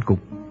nào ở trên cục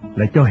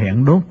lại cho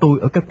hẹn đón tôi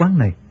ở cái quán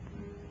này.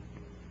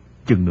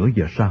 Chừng nửa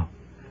giờ sau,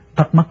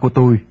 thắc mắc của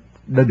tôi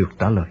đã được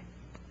trả lời.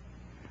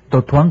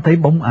 Tôi thoáng thấy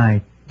bóng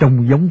ai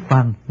trông giống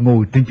Phan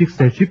ngồi trên chiếc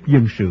xe jeep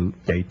dân sự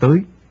chạy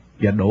tới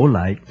và đổ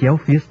lại chéo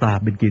phía xa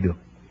bên kia đường.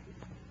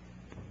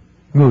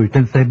 Người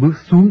trên xe bước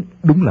xuống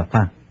đúng là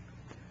Phan.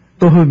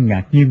 Tôi hơi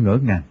ngạc nhiên ngỡ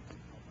ngàng.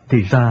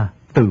 Thì ra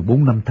từ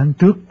 4-5 tháng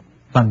trước,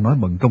 Phan nói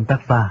bận công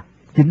tác xa,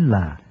 chính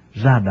là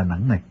ra Đà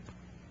Nẵng này.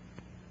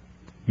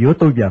 Giữa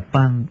tôi và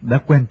Phan đã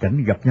quen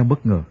cảnh gặp nhau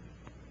bất ngờ.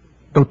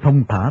 Tôi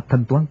thông thả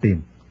thanh toán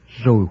tiền,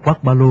 rồi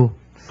khoác ba lô,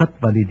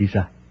 xách vali đi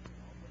ra.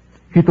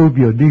 Khi tôi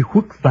vừa đi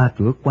khuất xa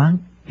cửa quán,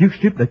 chiếc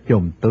jeep đã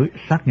chồm tới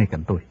sát ngay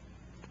cạnh tôi.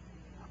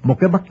 Một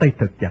cái bắt tay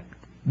thật chặt,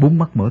 4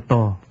 mắt mở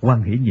to,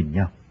 hoan hỉ nhìn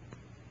nhau.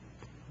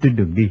 Trên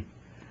đường đi,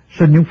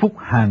 sau những phút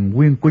hàn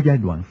huyên của giai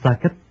đoạn xa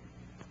cách,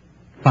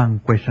 Phan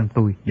quay sang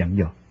tôi dặn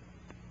dò.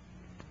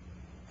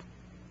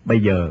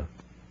 Bây giờ,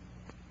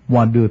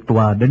 Moa đưa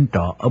Toa đến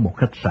trọ ở một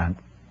khách sạn.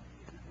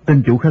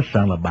 Tên chủ khách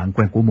sạn là bạn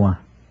quen của Moa.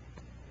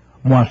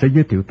 Moa sẽ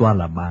giới thiệu Toa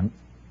là bạn,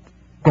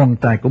 con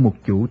trai của một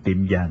chủ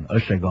tiệm vàng ở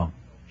Sài Gòn,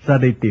 ra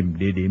đây tìm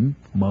địa điểm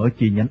mở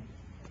chi nhánh.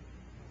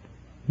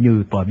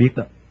 Như Toa biết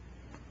đó,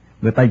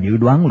 người ta dự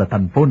đoán là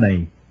thành phố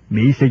này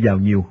Mỹ sẽ giàu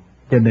nhiều,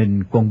 cho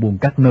nên con buôn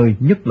các nơi,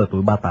 nhất là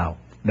tụi Ba Tàu,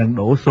 đang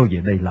đổ xô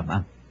về đây làm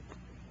ăn.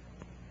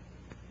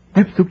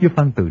 Tiếp xúc với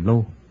Phan từ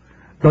lâu,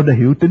 tôi đã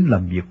hiểu tính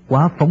làm việc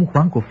quá phóng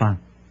khoáng của Phan,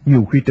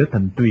 nhiều khi trở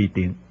thành tùy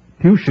tiện,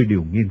 thiếu sự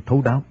điều nghiên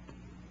thấu đáo.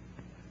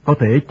 Có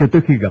thể cho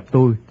tới khi gặp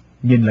tôi,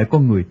 nhìn lại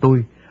con người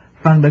tôi,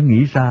 Phan đã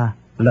nghĩ ra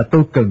là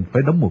tôi cần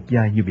phải đóng một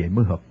vai như vậy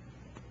mới hợp.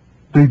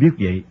 Tuy biết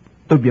vậy,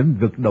 tôi vẫn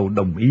gật đầu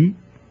đồng ý,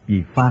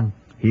 vì Phan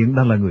hiện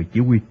đang là người chỉ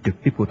huy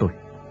trực tiếp của tôi.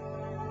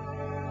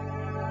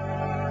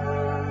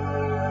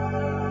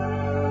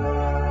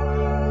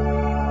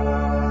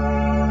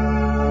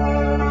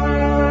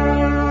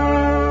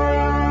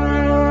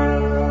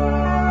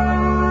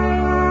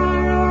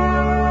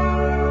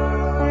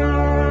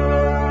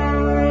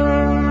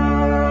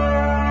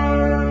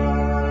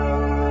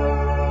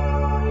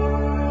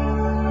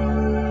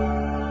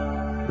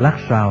 Lát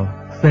sau,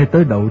 xe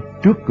tới đậu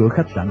trước cửa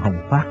khách sạn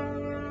Hồng Phát,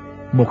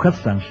 một khách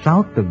sạn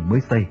 6 tầng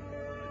mới xây.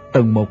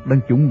 Tầng 1 đang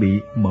chuẩn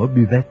bị mở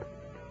buvette.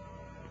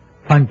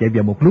 Phan chạy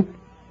vào một lúc,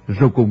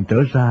 rồi cùng trở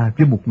ra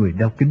với một người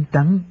đeo kính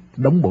trắng,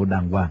 đóng bộ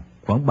đàng hoàng,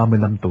 khoảng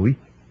 35 tuổi.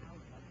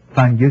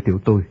 Phan giới thiệu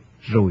tôi,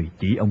 rồi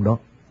chỉ ông đó.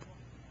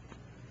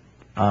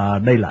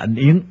 Đây là anh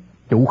Yến,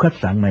 chủ khách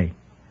sạn này.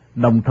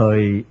 Đồng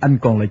thời anh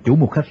còn là chủ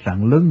một khách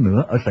sạn lớn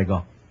nữa ở Sài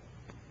Gòn.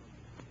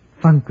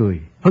 Phan cười,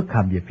 hất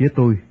hàm về phía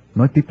tôi,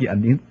 nói tiếp với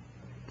anh Yến.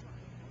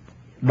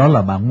 Đó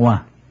là bạn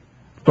Moa,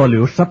 tôi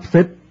liệu sắp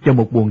xếp cho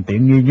một buồng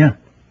tiện nghi nha.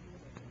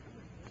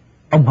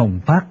 Ông Hồng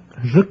Phát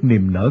rất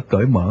niềm nở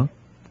cởi mở.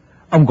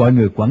 Ông gọi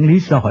người quản lý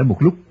ra hỏi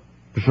một lúc,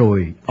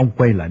 rồi ông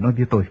quay lại nói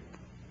với tôi.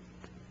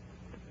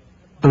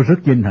 Tôi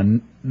rất vinh hạnh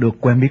được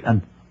quen biết anh.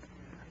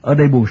 Ở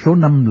đây buồng số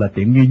 5 là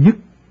tiện nghi nhất.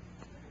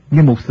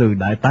 Nhưng một sự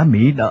đại tá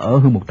Mỹ đã ở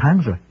hơn 1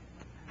 tháng rồi.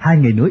 2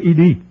 ngày nữa y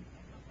đi,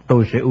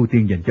 tôi sẽ ưu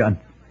tiên dành cho anh.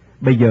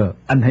 Bây giờ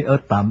anh hãy ở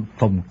tạm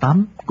phòng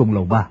 8 cùng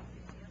lầu 3.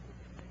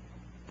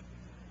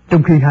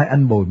 Trong khi hai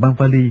anh bồi mang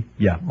vali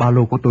và ba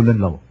lô của tôi lên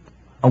lầu,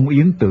 ông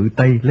Yến tự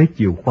tay lấy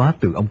chìa khóa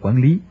từ ông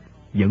quản lý,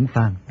 dẫn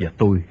Phan và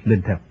tôi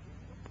lên theo.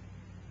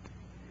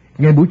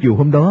 Ngay buổi chiều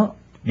hôm đó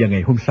và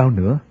ngày hôm sau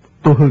nữa,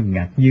 tôi hơi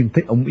ngạc nhiên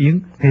thấy ông Yến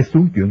hay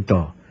xuống chuyện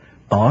trò,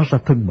 tỏ ra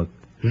thân mật,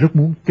 rất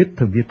muốn kết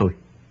thân với tôi.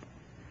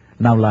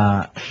 Nào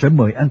là sẽ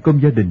mời ăn cơm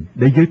gia đình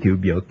để giới thiệu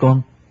vợ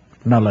con,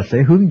 nào là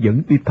sẽ hướng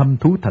dẫn đi thăm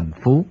thú thành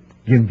phố,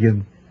 vân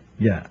vân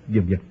và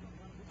vân vân.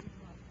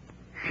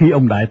 Khi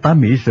ông đại tá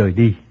Mỹ rời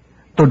đi,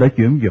 tôi đã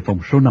chuyển về phòng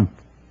số 5.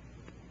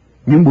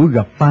 Những buổi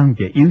gặp Phan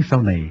và Yến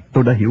sau này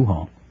tôi đã hiểu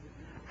họ.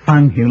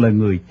 Phan hiện là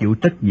người chịu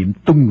trách nhiệm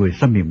tung người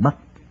ra miền Bắc,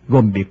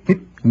 gồm biệt kích,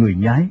 người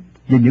nhái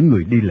và những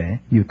người đi lẻ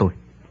như tôi.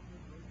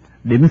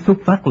 Điểm xuất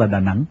phát là Đà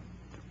Nẵng.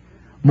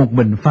 Một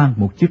mình Phan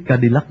một chiếc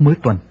Cadillac mới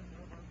toanh.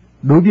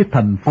 Đối với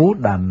thành phố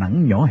Đà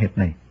Nẵng nhỏ hẹp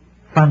này,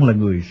 Phan là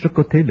người rất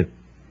có thế lực.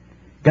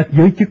 Các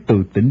giới chức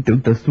từ tỉnh trưởng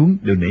trở xuống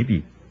đều nể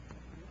việc.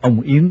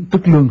 Ông Yến,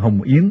 tức Lương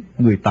Hồng Yến,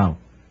 người Tàu,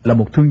 là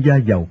một thương gia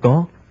giàu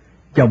có,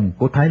 chồng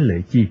của Thái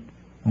Lệ Chi,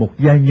 một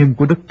gia nhân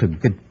của đất Thần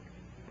Kinh.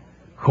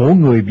 Khổ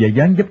người và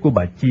dáng dấp của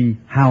bà Chi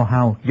hao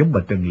hao giống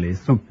bà Trần Lệ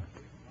Xuân.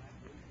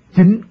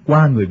 Chính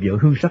qua người vợ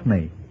hương sắc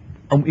này,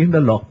 ông Yến đã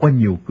lọt qua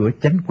nhiều cửa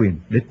chánh quyền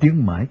để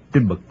tiến mãi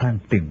trên bậc thang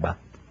tiền bạc.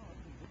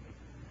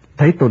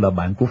 Thấy tôi là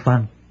bạn của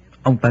Phan,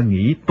 ông ta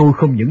nghĩ tôi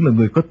không những là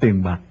người có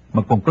tiền bạc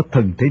mà còn có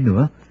thần thế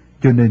nữa,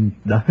 cho nên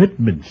đã hết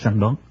mình săn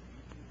đón.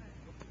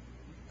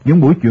 Những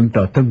buổi chuyện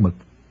trò thân mật,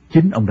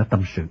 chính ông đã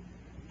tâm sự.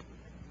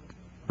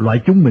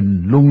 Loại chúng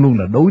mình luôn luôn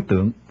là đối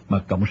tượng mà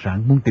Cộng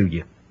sản muốn tiêu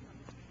diệt.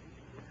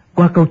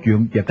 Qua câu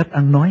chuyện và cách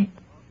ăn nói,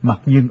 mặc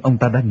nhiên ông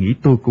ta đã nghĩ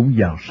tôi cũng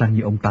giàu sang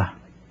như ông ta.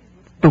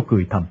 Tôi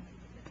cười thầm.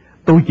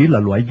 Tôi chỉ là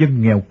loại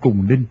dân nghèo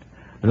cùng đinh,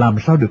 làm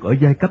sao được ở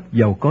giai cấp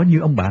giàu có như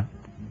ông bạn.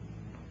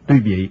 Tuy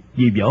vậy,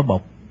 vì vỏ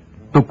bọc,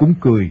 tôi cũng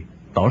cười,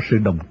 tỏ sự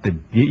đồng tình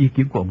với ý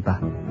kiến của ông ta.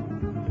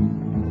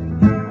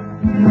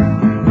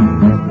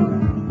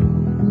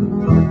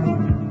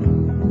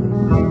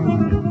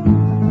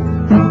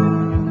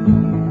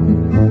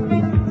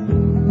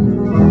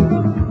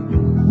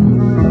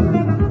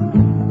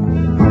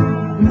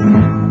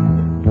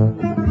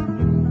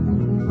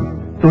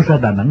 Tôi ra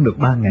Đà Nẵng được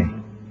 3 ngày.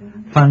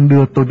 Phan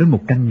đưa tôi đến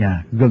một căn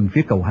nhà gần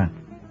phía cầu Hàng.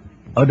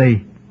 Ở đây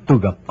tôi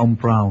gặp ông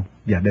Brown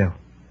và Dale.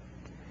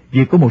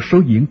 Vì có một số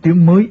diễn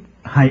tiến mới,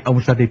 hai ông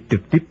ra đây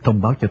trực tiếp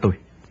thông báo cho tôi.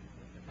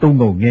 Tôi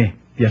ngồi nghe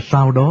và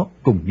sau đó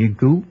cùng nghiên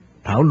cứu,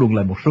 thảo luận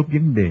lại một số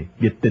vấn đề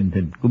về tình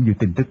hình cũng như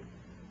tin tức.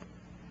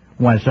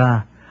 Ngoài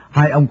ra,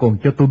 hai ông còn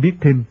cho tôi biết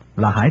thêm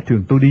là hải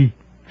thuyền tôi đi,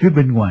 phía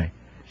bên ngoài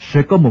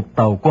sẽ có một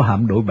tàu có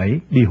hạm đội 7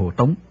 đi hộ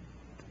tống,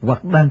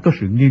 hoặc đang có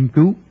sự nghiên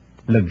cứu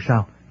lần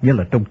sau, nghĩa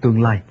là trong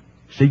tương lai,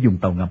 sẽ dùng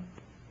tàu ngầm.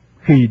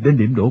 Khi đến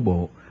điểm đổ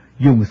bộ,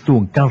 dùng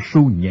xuồng cao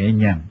su nhẹ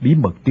nhàng bí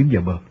mật tiến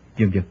vào bờ,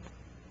 vân vân.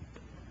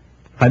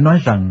 Phải nói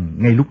rằng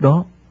ngay lúc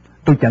đó,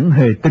 tôi chẳng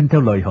hề tin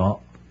theo lời họ.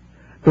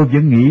 Tôi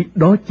vẫn nghĩ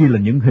đó chỉ là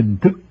những hình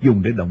thức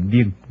dùng để động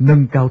viên,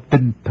 nâng cao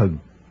tinh thần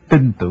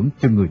tin tưởng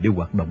cho người đi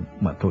hoạt động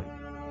mà thôi.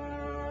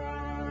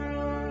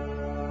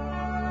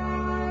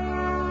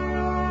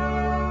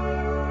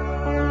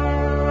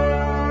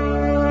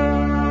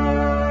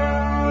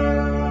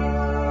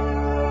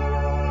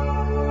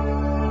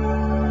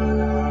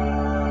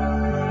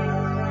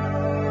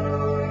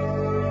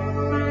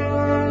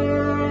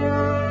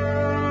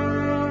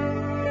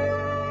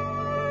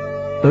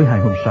 Tới 2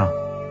 hôm sau,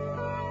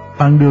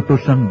 Phan đưa tôi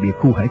sang biệt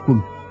khu hải quân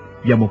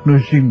và một nơi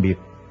riêng biệt,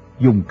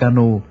 dùng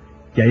cano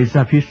chạy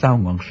ra phía sau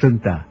ngọn sơn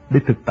trà để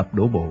thực tập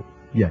đổ bộ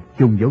và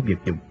chôn giấu vật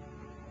dụng.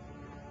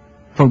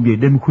 Phần về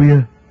đêm khuya,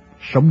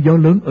 sóng gió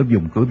lớn ở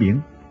vùng cửa biển.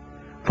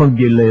 Phần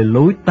về lề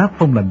lối tác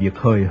phong làm việc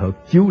hời hợt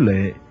chiếu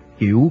lệ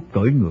kiểu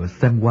cởi ngựa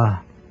xem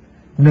qua.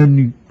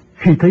 Nên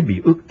khi thấy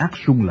bị ướt át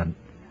sung lạnh,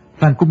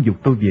 Phan cũng giục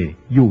tôi về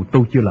dù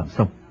tôi chưa làm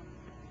xong.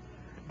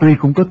 Tuy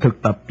cũng có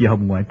thực tập và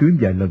hồng ngoại tuyến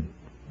vài lần,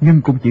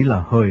 nhưng cũng chỉ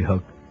là hời hợt,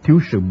 thiếu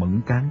sự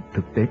mẫn cán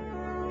thực tế.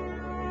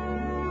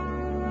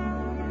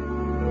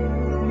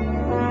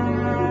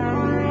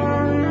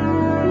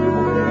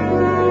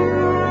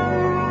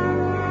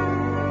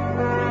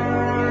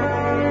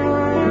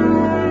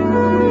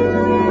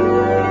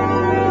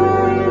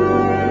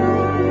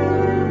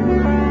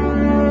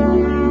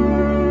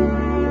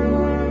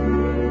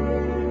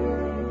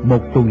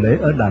 Một tuần lễ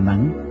ở Đà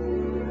Nẵng,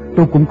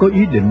 tôi cũng có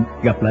ý định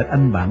gặp lại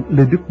anh bạn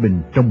Lê Đức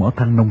Bình trong mỏ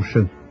than Nông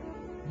Sơn.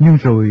 Nhưng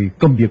rồi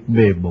công việc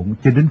bề bộn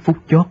cho đến phút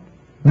chót,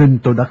 nên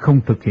tôi đã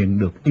không thực hiện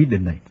được ý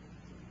định này.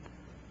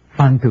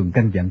 Phan thường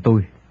căn dặn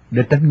tôi,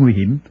 để tránh nguy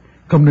hiểm,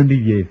 không nên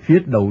đi về phía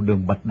đầu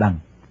đường Bạch Đằng,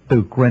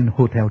 từ Grand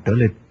Hotel trở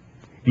lên.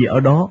 Vì ở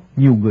đó,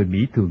 nhiều người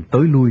Mỹ thường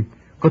tới lui,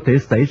 có thể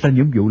xảy ra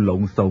những vụ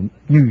lộn xộn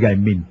như gài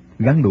mìn,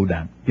 gắn lựu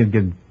đạn, vân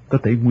vân, có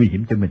thể nguy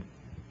hiểm cho mình.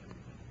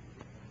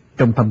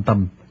 Trong thâm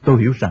tâm,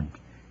 tôi hiểu rằng,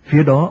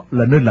 phía đó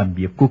là nơi làm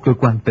việc của cơ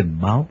quan tình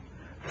báo.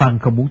 Phan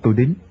không muốn tôi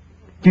đến,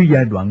 chứ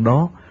giai đoạn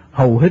đó,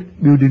 hầu hết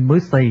building mới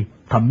xây,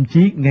 thậm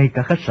chí ngay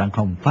cả khách sạn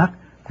Hồng Phát,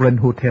 Grand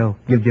Hotel,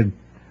 vân vân,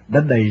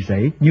 đã đầy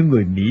rẫy những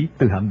người Mỹ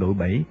từ hạm đội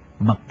 7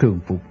 mặc thường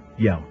phục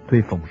vào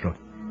thuê phòng rồi.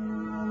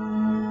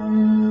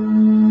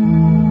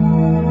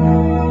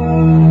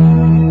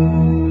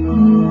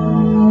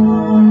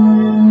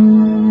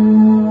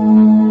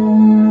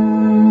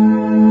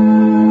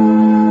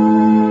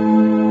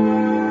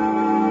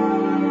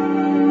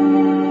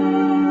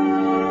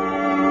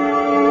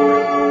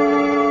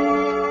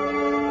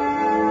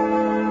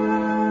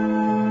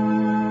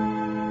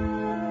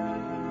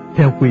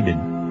 Theo quy định,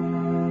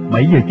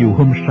 7 giờ chiều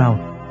hôm sau,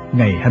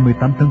 ngày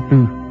 28 tháng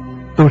 4,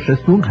 tôi sẽ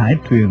xuống hải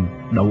thuyền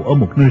đậu ở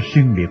một nơi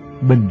riêng biệt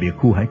bên biệt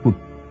khu hải quân.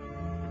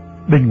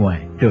 Bên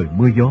ngoài trời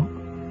mưa gió,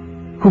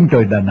 khung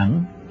trời Đà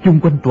Nẵng chung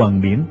quanh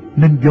toàn biển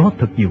nên gió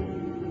thật nhiều.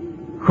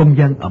 Không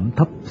gian ẩm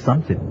thấp xám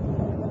xịt.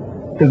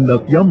 Từng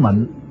đợt gió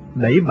mạnh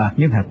đẩy bạt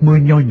những hạt mưa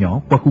nho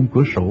nhỏ qua khung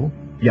cửa sổ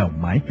vào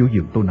mái chỗ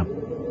giường tôi nằm.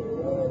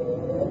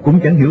 Cũng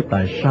chẳng hiểu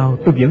tại sao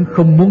tôi vẫn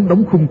không muốn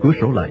đóng khung cửa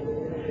sổ lại,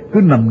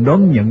 cứ nằm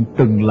đón nhận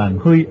từng làn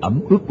hơi ẩm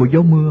ướt của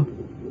gió mưa,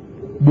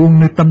 buông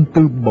nơi tâm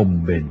tư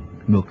bồng bềnh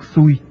ngược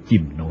xuôi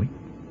chìm nổi.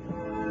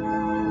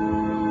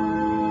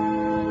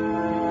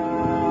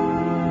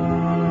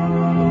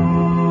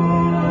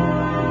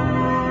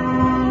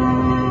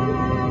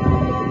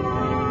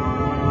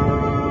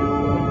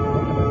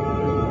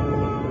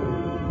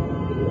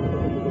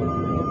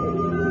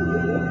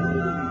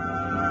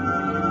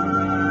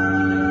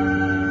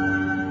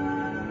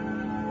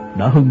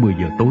 Đã hơn 10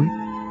 giờ tối,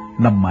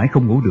 nằm mãi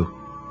không ngủ được,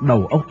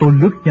 đầu óc tôi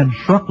lướt nhanh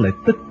soát lại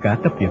tất cả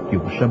các vật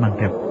dụng sẽ mang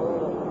theo.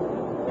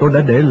 Tôi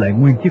đã để lại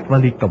nguyên chiếc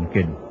vali cồng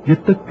kềnh với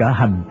tất cả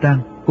hành trang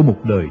của một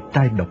đời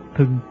trai độc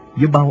thân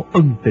với bao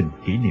ân tình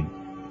kỷ niệm.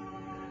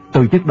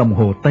 Từ chiếc đồng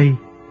hồ Tây,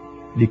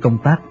 đi công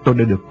tác tôi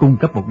đã được cung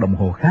cấp một đồng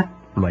hồ khác,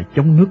 loại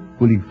chống nước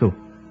của Liên Xô.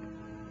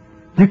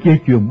 Chiếc dây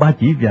chuyền 3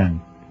 chỉ vàng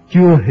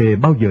chưa hề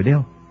bao giờ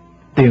đeo,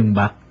 tiền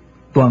bạc,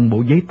 toàn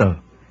bộ giấy tờ,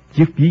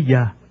 chiếc ví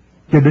da,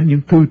 cho đến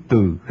những thư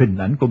từ hình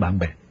ảnh của bạn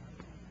bè.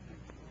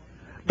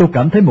 Tôi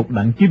cảm thấy một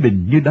Đặng Chí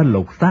Bình như đã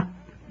lột xác,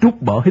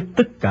 trút bỏ hết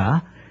tất cả,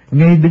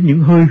 ngay đến những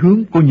hơi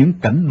hướng của những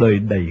cảnh đời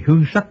đầy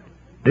hương sắc,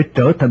 để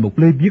trở thành một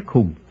Lê Viết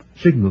Hùng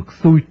sẽ ngược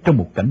xuôi trong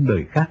một cảnh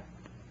đời khác.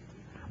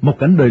 Một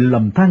cảnh đời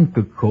lầm than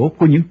cực khổ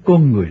của những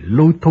con người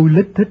lôi thôi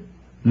lết thích,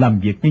 làm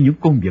việc như những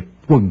con vật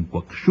quần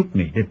quật suốt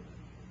ngày đêm.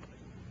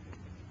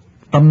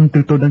 Tâm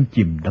tư tôi đang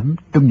chìm đắm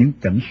trong những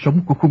cảnh sống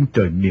của khung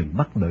trời miền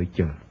Bắc đợi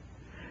chờ.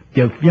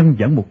 Chợt văng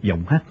vẳng một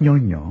giọng hát nho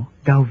nhỏ,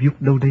 cao vút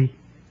đâu đây.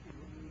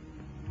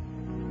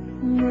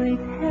 Người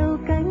theo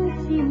cánh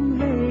chim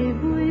về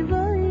vui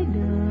với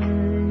đời,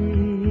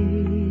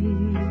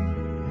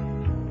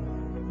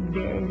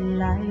 để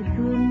lại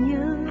thương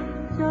nhớ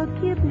cho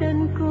kiếp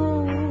đơn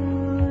côi.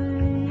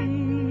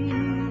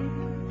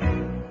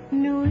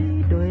 Núi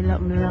đồi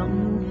lặng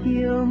lặng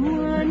chiều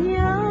mưa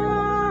nhái,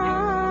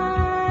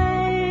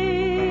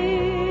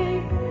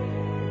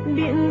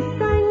 biển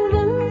xanh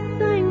vẫn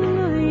xanh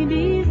người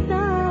đi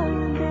xa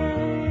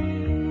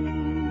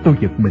đây. Tôi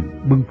giật mình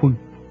bâng khuâng.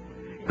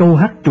 Câu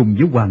hát trùng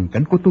với hoàn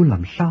cảnh của tôi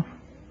làm sao?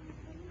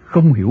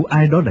 Không hiểu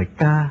ai đó lại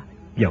ca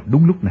vào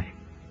đúng lúc này.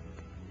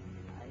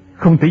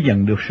 Không thể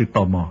dằn được sự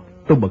tò mò,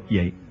 tôi bật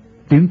dậy,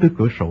 tiến tới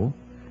cửa sổ,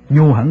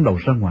 nhô hẳn đầu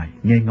ra ngoài,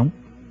 nghe ngóng.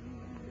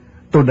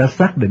 Tôi đã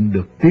xác định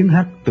được tiếng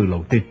hát từ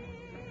lầu trên.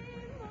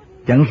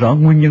 Chẳng rõ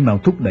nguyên nhân nào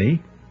thúc đẩy,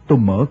 tôi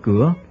mở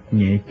cửa,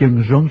 nhẹ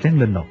chân rón rén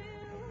lên lầu.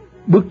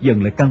 Bước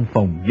dần lại căn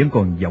phòng vẫn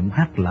còn giọng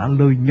hát lả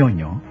lơi nho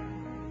nhỏ.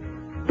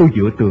 Tôi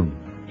dựa tường,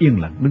 yên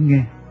lặng đứng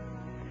nghe.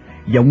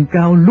 Giọng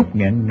cao lúc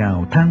nghẹn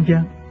ngào than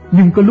vang,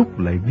 nhưng có lúc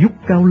lại vút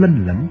cao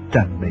lanh lảnh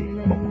tràn đầy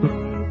mộng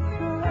ước.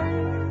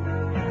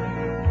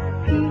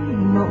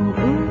 Mộng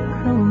ước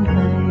không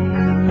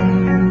thành,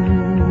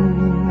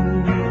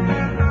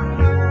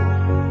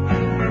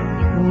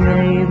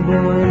 ngày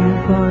buồn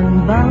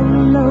còn bao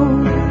lâu,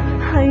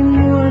 hay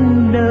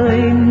muôn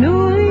đời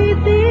nuối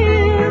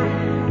tiếc,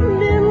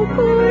 đêm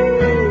cuối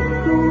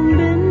cùng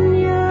bên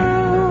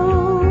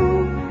nhau.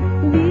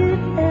 Biết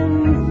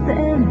em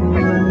sẽ buồn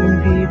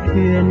vì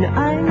thuyền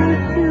anh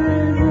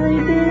chưa rời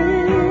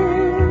bến,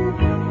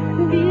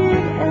 biết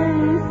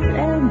em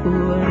sẽ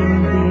buồn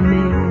vì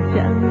mình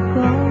chẳng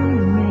có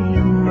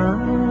ngày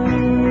mai.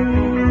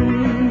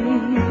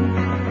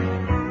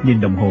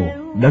 Nhìn đồng hồ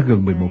đã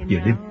gần 11 giờ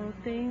đêm.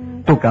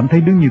 Tôi cảm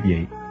thấy đứng như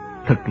vậy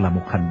thật là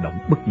một hành động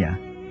bất nhã.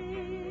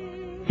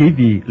 Chỉ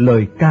vì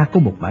lời ca có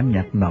một bản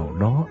nhạc nào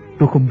đó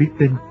tôi không biết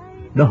tên,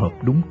 đã hợp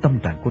đúng tâm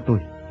trạng của tôi.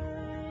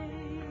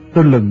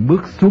 Tôi lần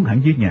bước xuống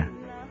hẳn dưới nhà.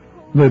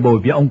 Người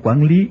bồi và ông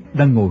quản lý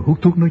đang ngồi hút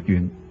thuốc nói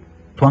chuyện.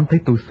 Thoáng thấy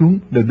tôi xuống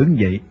đều đứng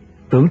dậy,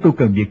 tưởng tôi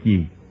cần việc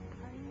gì.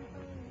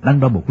 Đắn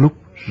đo một lúc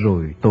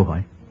rồi tôi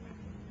hỏi: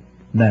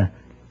 Nè,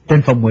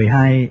 trên phòng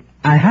 12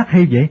 ai hát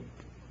hay vậy?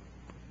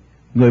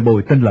 Người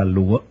bồi tên là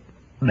Lụa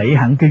đẩy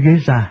hẳn cái ghế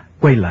ra,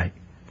 quay lại,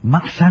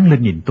 mắt sáng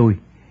lên nhìn tôi,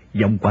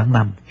 giọng Quảng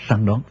Nam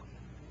săn đón: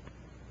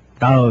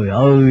 Trời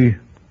ơi,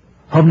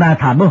 hôm nay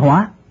Thà mới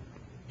hỏa.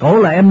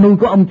 Cổ là em nuôi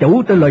của ông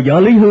chủ tên là vợ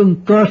Lý Hương,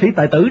 cơ sĩ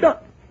tài tử đó.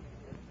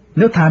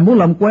 Nếu Thà muốn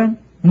làm quen,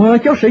 mời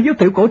cháu sẽ giới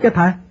thiệu cổ cho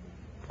Thà.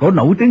 Cổ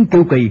nổi tiếng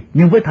kiêu kỳ,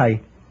 nhưng với thầy,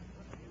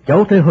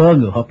 cháu thấy hơ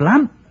người hợp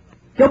lắm.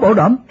 Cháu bảo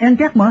đảm, ăn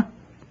chắc mà.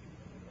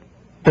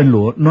 Tên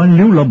Lụa nói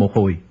líu lo một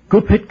hồi,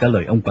 cướp hết cả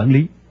lời ông quản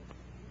lý.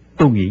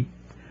 Tôi nghĩ,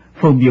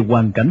 phần vì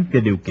hoàn cảnh và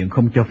điều kiện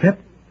không cho phép,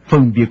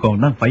 phần vì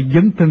còn đang phải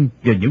dấn thân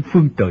vào những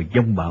phương trời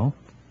giông bão,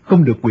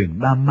 không được quyền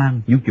đa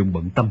mang những chuyện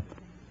bận tâm,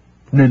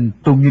 nên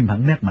tôi nghiêm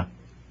hẳn nét mặt,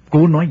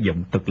 cố nói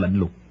giọng thật lạnh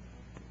lùng: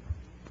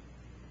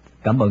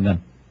 Cảm ơn anh.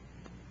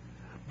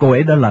 Cô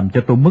ấy đã làm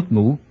cho tôi mất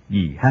ngủ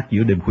vì hát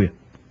giữa đêm khuya.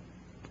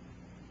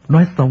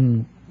 Nói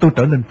xong, tôi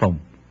trở lên phòng,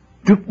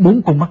 trước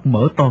 4 con mắt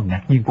mở to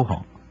ngạc nhiên của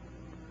họ.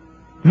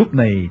 Lúc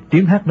này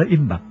tiếng hát đã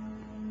im bặt,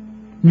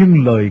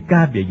 nhưng lời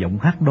ca và giọng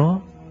hát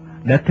đó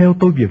đã theo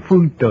tôi về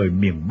phương trời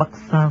miền Bắc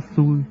xa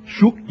xôi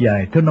suốt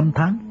dài theo năm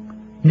tháng,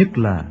 nhất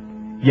là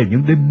vào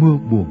những đêm mưa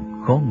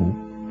buồn khó ngủ.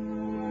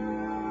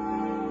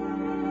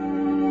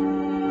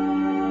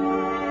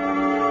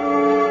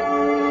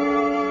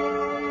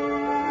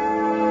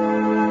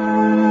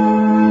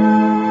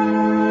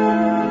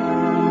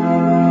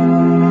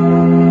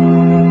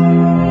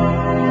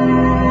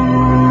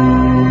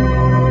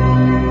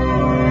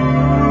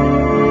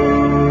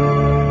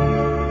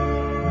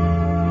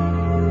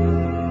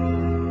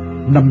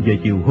 Năm giờ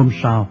chiều hôm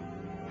sau,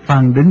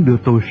 Phan đến đưa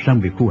tôi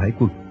sang biệt khu hải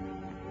quân.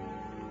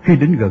 Khi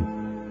đến gần,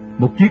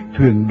 một chiếc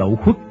thuyền đậu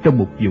khuất trong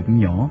một vũng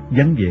nhỏ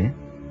vắng vẻ.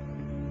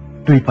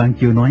 Tuy Phan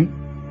chưa nói,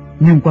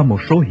 nhưng qua một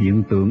số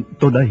hiện tượng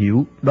tôi đã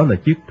hiểu đó là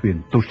chiếc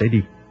thuyền tôi sẽ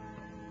đi.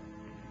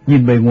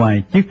 Nhìn bề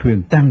ngoài, chiếc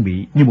thuyền trang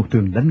bị như một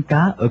thuyền đánh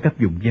cá ở các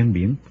vùng ven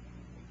biển.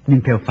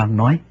 Nhưng theo Phan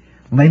nói,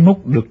 máy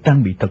móc được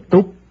trang bị thật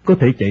tốt, có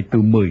thể chạy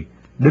từ 10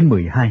 đến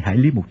 12 hải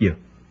lý một giờ.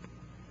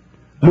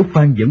 Lúc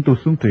Phan dẫn tôi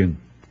xuống thuyền,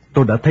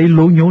 tôi đã thấy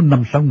lố nhố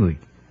 5-6 người,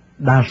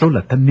 đa số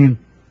là thanh niên,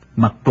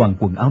 mặc toàn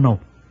quần áo nâu.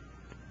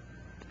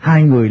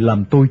 2 người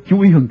làm tôi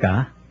chú ý hơn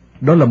cả,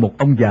 đó là một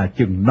ông già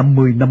chừng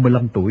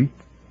 50-55 tuổi,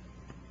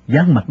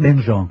 dáng mặt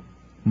đen ròn,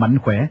 mạnh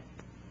khỏe,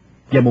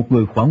 và một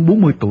người khoảng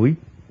 40 tuổi,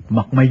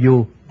 mặc may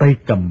vô, tay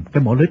cầm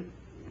cái mỏ lít.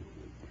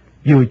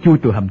 Vừa chui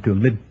từ hầm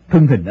thuyền lên,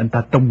 thân hình anh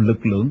ta trông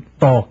lực lưỡng,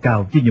 to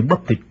cao với những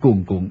bắp thịt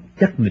cuồn cuộn,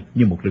 chắc nịch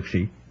như một lực sĩ.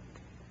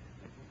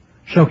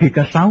 Sau khi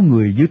cả 6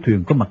 người dưới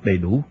thuyền có mặt đầy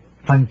đủ,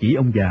 Phan chỉ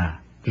ông già,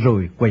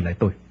 rồi quay lại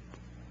tôi: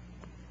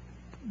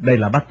 Đây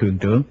là bác thuyền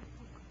trưởng.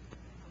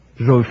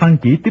 Rồi Phan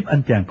chỉ tiếp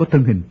anh chàng có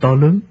thân hình to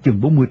lớn,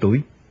 chừng 40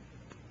 tuổi.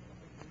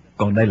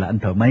 Còn đây là anh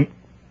thợ máy.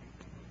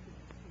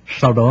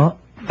 Sau đó,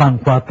 Phan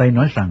khoa tay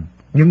nói rằng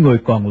những người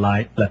còn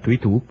lại là thủy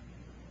thủ.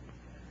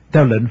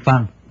 Theo lệnh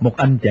Phan, một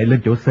anh chạy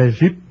lên chỗ xe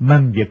jeep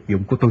mang vật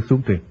dụng của tôi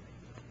xuống thuyền.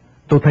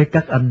 Tôi thấy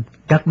các anh,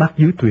 các bác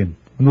dưới thuyền,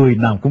 người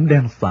nào cũng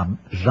đen sạm,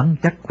 rắn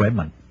chắc khỏe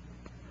mạnh.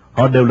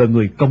 Họ đều là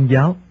người Công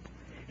giáo,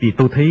 vì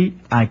tôi thấy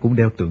ai cũng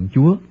đeo tượng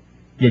Chúa,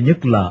 và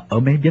nhất là ở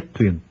mấy vách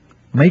thuyền,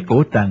 mấy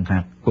cổ tràng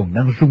hạt còn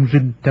đang rung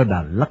rinh theo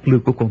đà lắc lư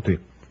của con thuyền.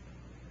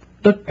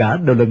 Tất cả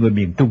đều là người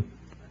miền Trung.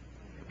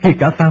 Khi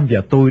cả Phan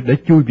và tôi đã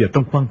chui vào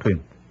trong khoang thuyền,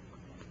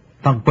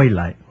 Phan quay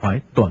lại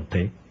hỏi toàn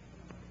thể: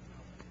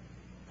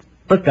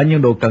 Tất cả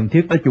những đồ cần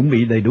thiết đã chuẩn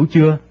bị đầy đủ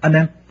chưa, anh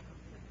em?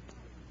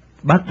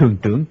 Bác thuyền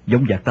trưởng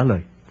dõng dạc trả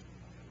lời: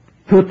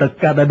 Thưa, tất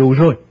cả đã đủ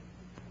rồi.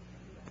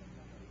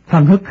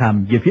 Phan hất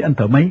hàm về phía anh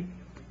thợ máy.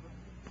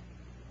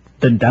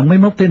 Tình trạng máy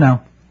móc thế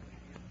nào?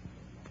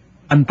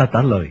 Anh ta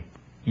trả lời,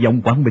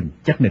 giọng Quảng Bình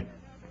chắc nịch.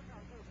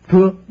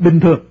 Thưa, bình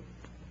thường.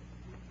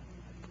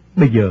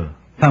 Bây giờ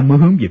Phan mới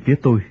hướng về phía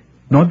tôi,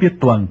 nói với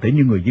toàn thể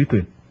những người dưới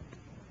thuyền.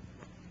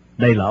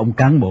 Đây là ông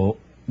cán bộ,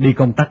 đi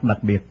công tác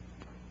đặc biệt.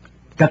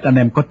 Các anh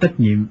em có trách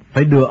nhiệm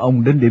phải đưa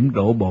ông đến điểm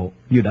đổ bộ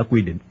như đã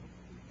quy định.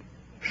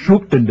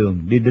 Suốt trên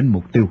đường đi đến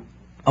mục tiêu,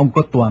 ông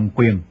có toàn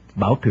quyền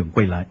bảo thuyền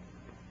quay lại.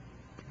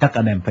 Các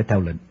anh em phải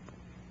theo lệnh.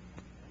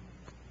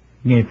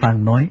 Nghe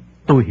Phan nói,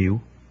 tôi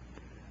hiểu.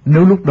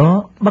 Nếu lúc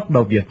đó bắt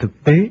đầu về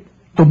thực tế,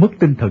 tôi mất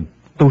tinh thần,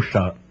 tôi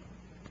sợ.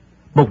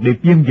 Một điệp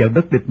viên vào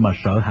đất địch mà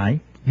sợ hãi,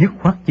 dứt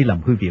khoát chỉ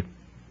làm hư việc,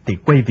 thì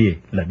quay về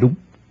là đúng.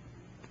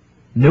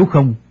 Nếu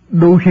không,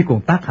 đôi khi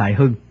còn tác hại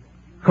hơn,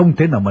 không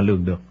thể nào mà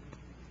lường được.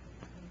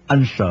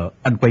 Anh sợ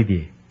anh quay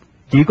về,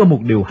 chỉ có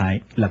một điều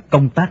hại là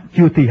công tác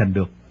chưa thi hành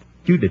được,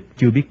 chứ địch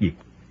chưa biết gì.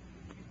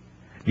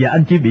 Và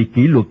anh chỉ bị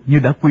kỷ luật như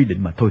đã quy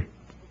định mà thôi.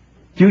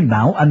 Chứ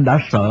não anh đã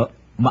sợ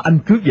mà anh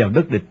cướp vào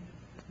đất địch,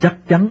 chắc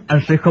chắn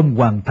anh sẽ không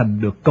hoàn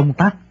thành được công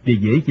tác vì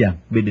dễ dàng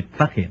bị địch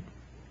phát hiện.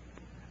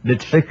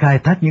 Địch sẽ khai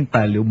thác những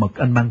tài liệu mật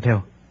anh mang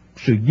theo,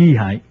 sự di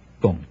hại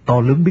còn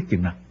to lớn biết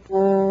chừng nào.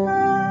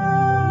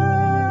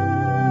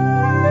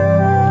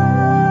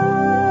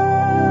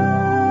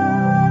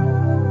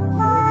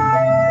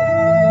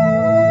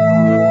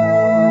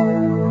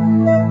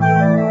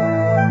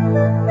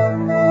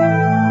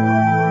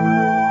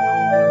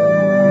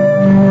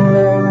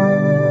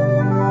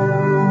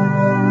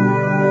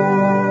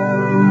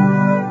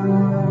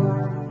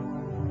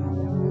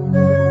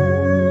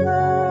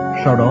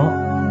 Sau đó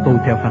tôi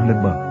theo Phan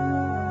lên bờ.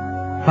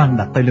 Phan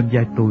đặt tay lên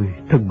vai tôi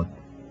thân mật.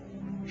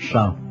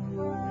 Sao?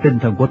 Tinh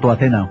thần của Toa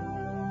thế nào?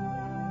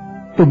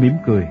 Tôi mỉm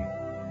cười,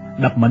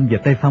 đập mạnh vào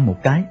tay Phan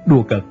một cái,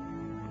 đùa cợt.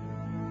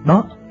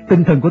 Đó,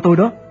 tinh thần của tôi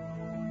đó.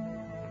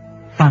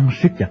 Phan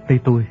siết chặt tay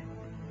tôi.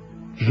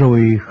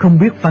 Rồi không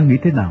biết Phan nghĩ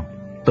thế nào,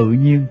 tự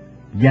nhiên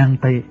giang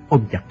tay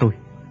ôm chặt tôi.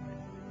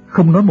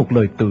 Không nói một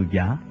lời từ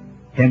giã,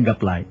 hẹn gặp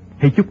lại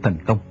hay chúc thành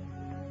công.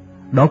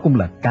 Đó cũng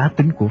là cá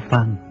tính của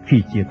Phan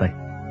khi chia tay.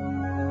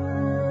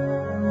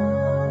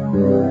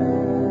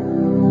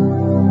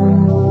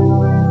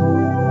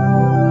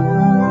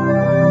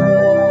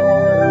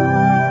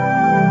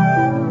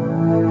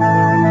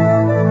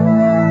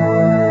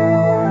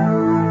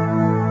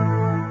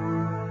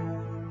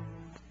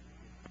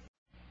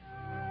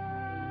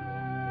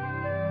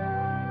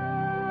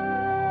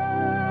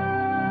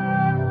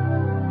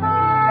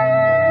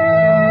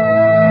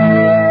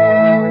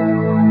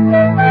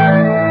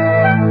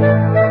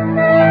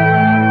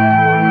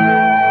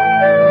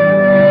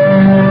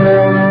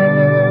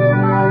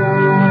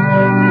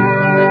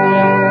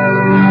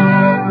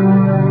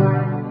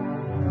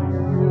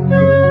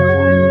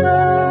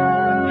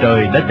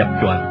 Trời đã chập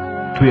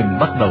choạng, thuyền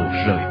bắt đầu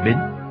rời bến.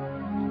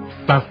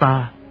 Xa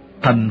xa,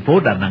 thành phố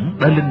Đà Nẵng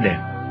đã lên đèn.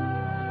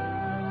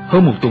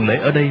 Hơn một tuần lễ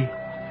ở đây,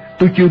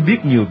 tôi chưa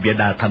biết nhiều về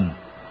Đà Thành,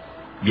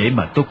 vậy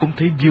mà tôi cũng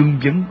thấy vương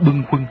vấn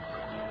bâng khuâng.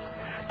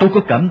 Tôi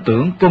có cảm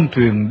tưởng con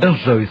thuyền đang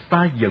rời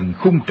xa dần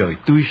khung trời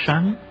tươi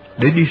sáng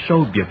để đi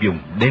sâu vào vùng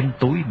đen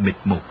tối mịt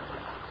mù.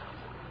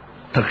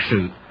 Thật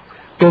sự,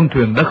 con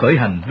thuyền đã khởi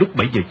hành lúc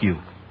 7 giờ chiều,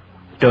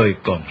 trời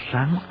còn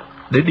sáng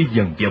để đi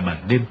dần vào màn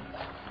đêm,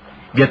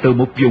 và từ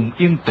một vùng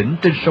yên tĩnh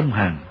trên sông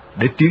Hàn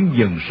để tiến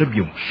dần sang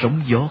vùng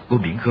sóng gió của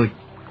biển khơi.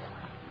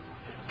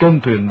 Con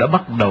thuyền đã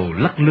bắt đầu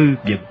lắc lư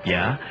vật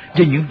vã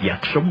với những vạt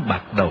sóng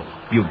bạc đầu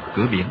vùng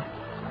cửa biển.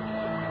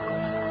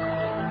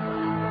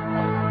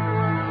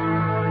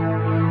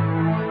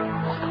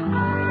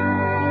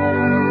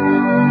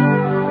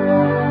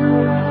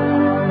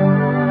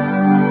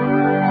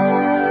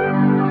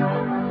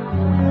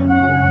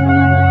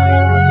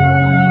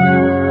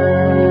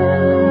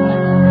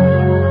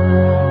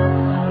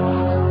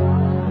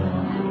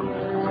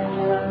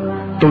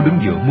 Tôi đứng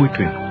giữa mui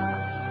thuyền.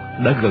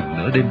 Đã gần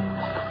nửa đêm,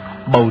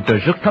 bầu trời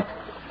rất thấp,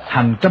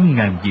 hàng trăm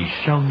ngàn vì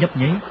sao nhấp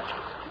nháy.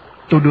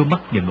 Tôi đưa mắt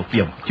nhìn một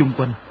vòng chung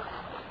quanh.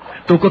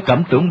 Tôi có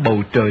cảm tưởng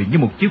bầu trời như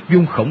một chiếc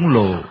vuông khổng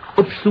lồ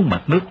úp xuống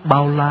mặt nước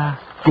bao la,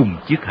 cùng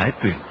chiếc hải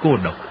thuyền cô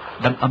độc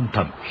đang âm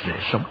thầm rẽ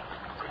sóng.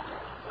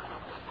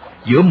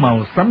 Giữa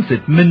màu xám xịt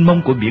mênh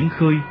mông của biển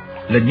khơi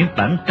là những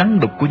tảng trắng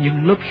đục của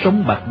những lớp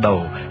sóng bạc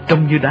đầu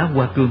trông như đá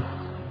hoa cương.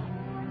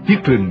 Chiếc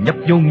thuyền nhấp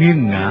nhô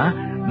nghiêng ngã,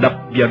 đập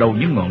vào đầu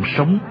những ngọn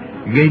sóng,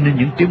 gây nên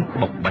những tiếng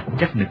bộc bạch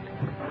chắc nịch,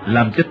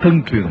 làm cho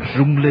thân thuyền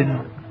rung lên,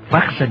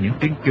 phát ra những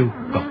tiếng kêu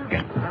cọt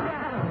kẹt.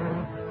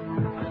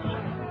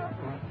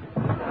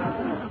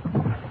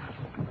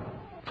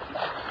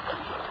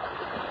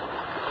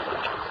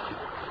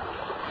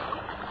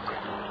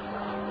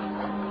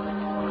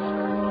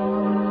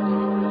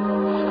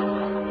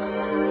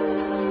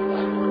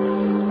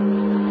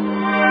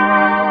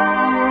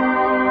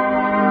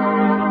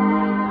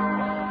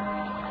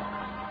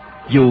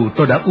 Dù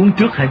tôi đã uống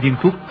trước 2 viên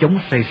thuốc chống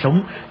say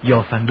sóng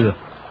do Phan đưa,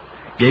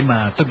 vậy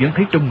mà tôi vẫn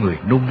thấy trong người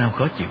nôn nao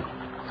khó chịu.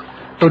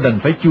 Tôi đành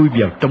phải chui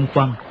vào trong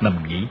khoang nằm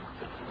nghỉ.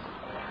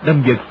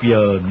 Đang vật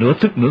giờ nửa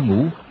thức nửa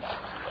ngủ,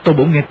 tôi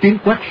bỗng nghe tiếng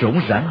quát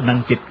rỗng rãng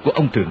nặng trịch của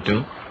ông thuyền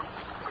trưởng.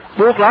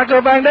 Buộc lại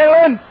cờ vàng đen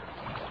lên!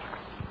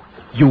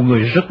 Dù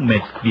người rất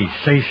mệt vì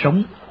say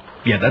sóng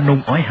và đã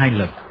nôn ói 2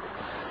 lần,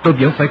 tôi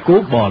vẫn phải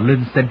cố bò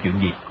lên xem chuyện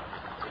gì.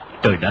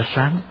 Trời đã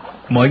sáng,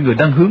 mọi người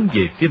đang hướng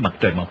về phía mặt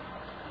trời mọc.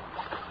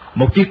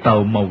 Một chiếc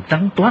tàu màu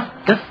trắng toát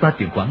cách xa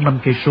chừng khoảng 5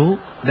 cây số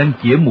đang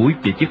chĩa mũi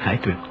về chiếc hải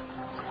thuyền.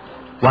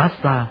 Quá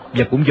xa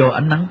và cũng do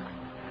ánh nắng,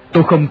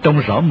 tôi không trông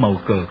rõ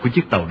màu cờ của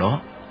chiếc tàu đó.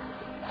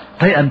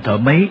 Thấy anh thợ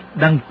máy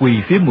đang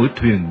quỳ phía mũi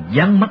thuyền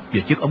dán mắt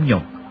vào chiếc ống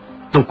nhòm,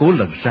 tôi cố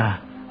lần ra,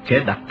 khẽ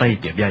đặt tay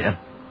vào vai anh.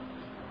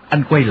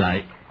 Anh quay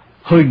lại,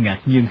 hơi ngạc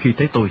nhiên khi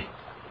thấy tôi.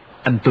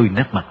 Anh tươi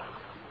nét mặt.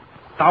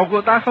 Tàu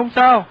của ta không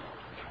sao.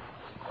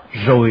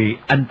 Rồi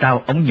anh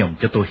trao ống nhòm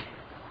cho tôi.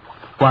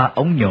 Qua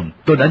ống nhòm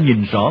tôi đã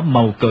nhìn rõ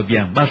màu cờ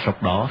vàng 3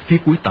 sọc đỏ phía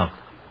cuối tàu.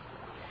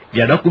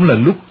 Và đó cũng là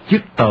lúc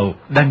chiếc tàu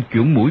đang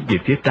chuyển mũi về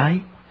phía trái,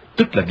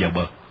 tức là vào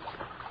bờ.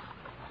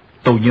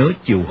 Tôi nhớ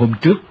chiều hôm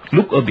trước,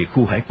 lúc ở biệt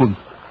khu hải quân,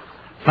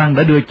 Phan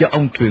đã đưa cho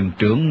ông thuyền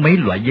trưởng mấy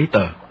loại giấy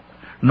tờ,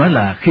 nói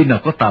là khi nào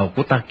có tàu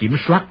của ta kiểm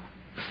soát,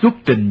 xuất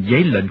trình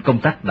giấy lệnh công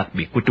tác đặc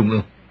biệt của Trung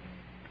ương.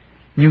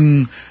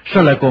 Nhưng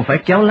sao lại còn phải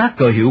kéo lá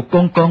cờ hiệu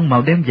con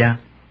màu đen vàng?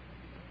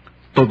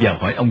 Tôi vào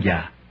hỏi ông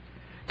già,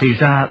 thì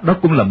ra đó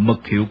cũng là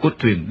mật hiệu của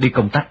thuyền đi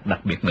công tác đặc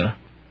biệt nữa.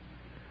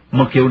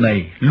 Mật hiệu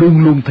này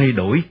luôn luôn thay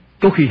đổi,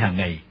 có khi hàng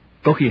ngày,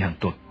 có khi hàng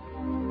tuần.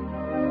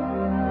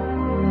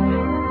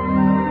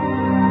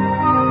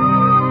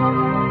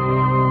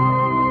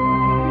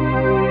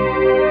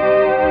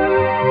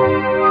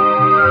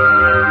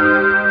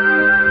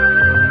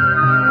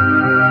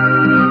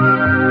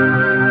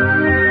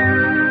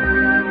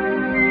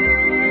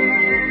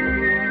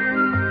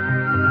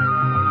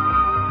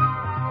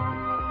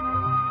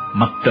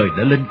 Mặt trời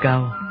đã lên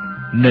cao,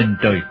 nền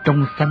trời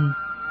trong xanh,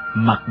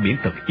 mặt biển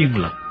thật yên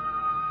lặng.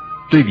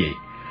 Tuy vậy,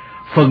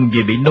 phần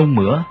vì bị nôn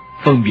mửa,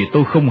 phần vì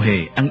tôi không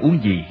hề ăn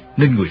uống gì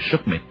nên người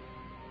rất mệt.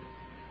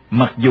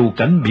 Mặc dù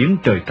cảnh biển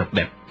trời thật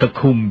đẹp, thật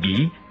hùng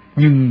vĩ,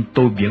 nhưng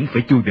tôi vẫn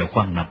phải chui vào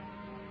khoang nằm.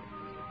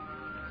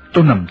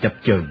 Tôi nằm chập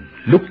chờn,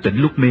 lúc tỉnh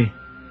lúc mê,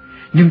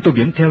 nhưng tôi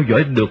vẫn theo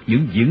dõi được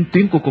những diễn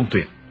tiến của con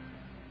thuyền.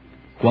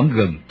 Khoảng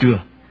gần trưa,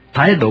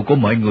 thái độ của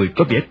mọi người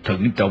có vẻ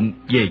thận trọng,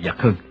 dè dặt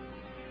hơn.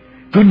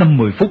 Cứ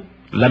 5-10 phút,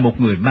 lại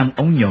một người mang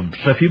ống nhòm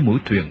ra phía mũi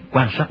thuyền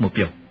quan sát một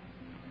vòng.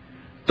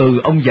 Từ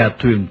ông già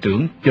thuyền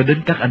trưởng cho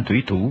đến các anh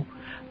thủy thủ,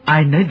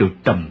 ai nấy đều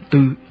trầm tư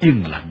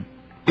yên lặng,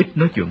 ít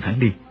nói chuyện hẳn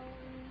đi.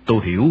 Tôi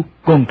hiểu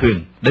con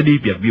thuyền đã đi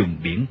vào vùng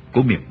biển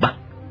của miền Bắc.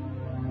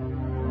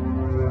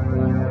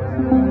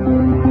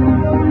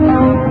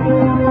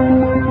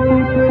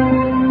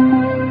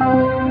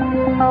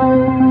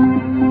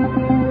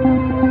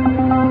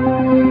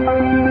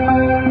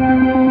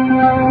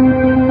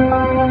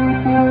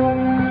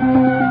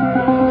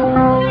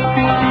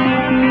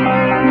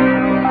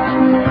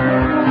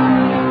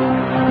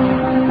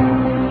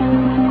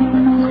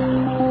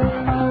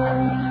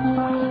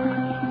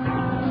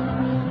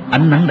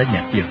 Ánh nắng đã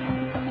nhạt dần.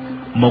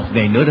 Một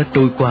ngày nữa đã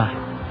trôi qua.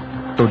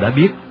 Tôi đã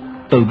biết,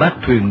 từ bác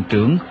thuyền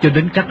trưởng cho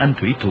đến các anh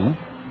thủy thủ,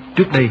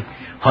 trước đây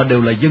họ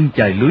đều là dân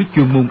chài lưới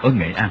chuyên môn ở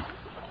Nghệ An.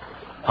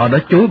 Họ đã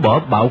chối bỏ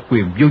bạo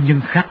quyền vô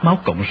nhân khát máu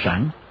cộng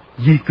sản,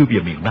 di cư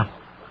vào miền Nam.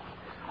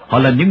 Họ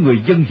là những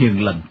người dân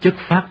hiền lành chất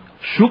phác,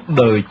 suốt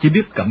đời chỉ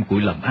biết cặm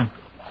cụi làm ăn.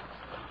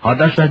 Họ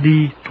đã ra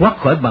đi thoát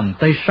khỏi bàn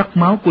tay sắc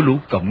máu của lũ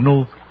cộng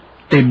nô,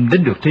 tìm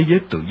đến được thế giới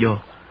tự do.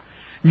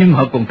 Nhưng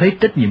họ còn thấy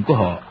trách nhiệm của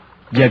họ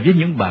và với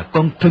những bà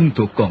con thân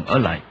thuộc còn ở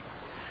lại,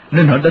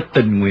 nên họ đã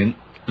tình nguyện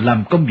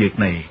làm công việc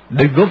này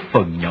để góp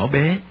phần nhỏ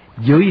bé,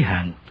 giới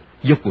hạn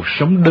do cuộc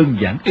sống đơn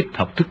giản ít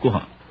học thức của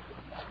họ.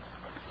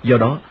 Do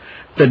đó,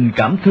 tình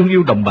cảm thương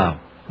yêu đồng bào,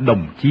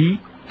 đồng chí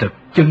thật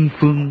chân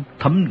phương,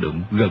 thấm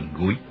đượm, gần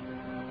gũi.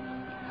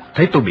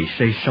 Thấy tôi bị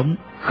say sóng,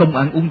 không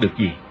ăn uống được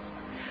gì,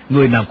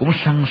 người nào cũng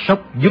săn sóc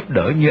giúp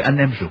đỡ như anh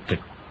em ruột thịt.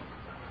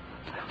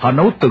 Họ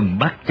nấu từng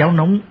bát cháo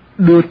nóng,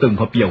 đưa từng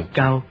hộp dầu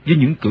cao với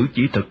những cử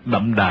chỉ thật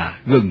đậm đà,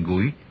 gần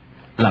gũi,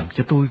 làm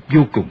cho tôi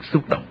vô cùng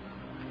xúc động.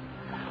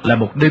 Là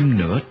một đêm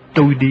nữa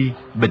trôi đi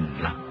bình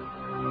lặng.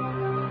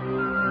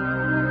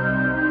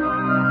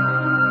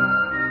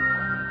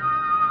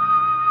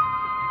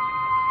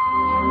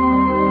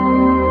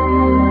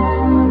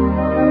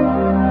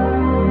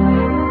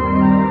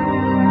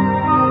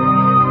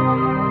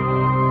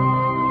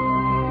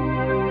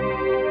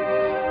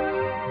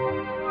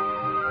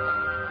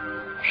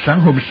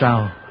 Sáng hôm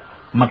sau,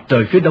 mặt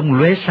trời phía đông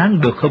lóe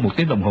sáng được hơn 1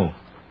 tiếng đồng hồ,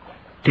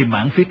 thì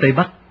mạn phía tây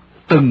bắc,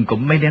 từng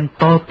cụm mây đen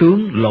to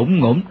tướng lổn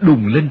ngổn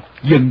đùng lên,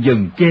 dần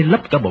dần che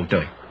lấp cả bầu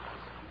trời.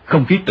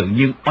 Không khí tự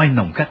nhiên oai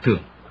nồng khác thường,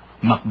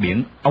 mặt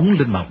biển óng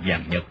lên màu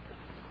vàng nhật.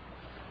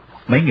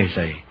 Mấy ngày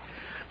rày,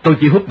 tôi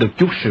chỉ hút được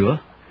chút sữa,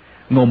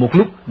 ngồi một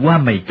lúc qua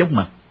mày chóng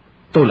mặt,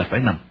 tôi lại phải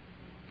nằm.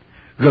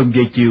 Gần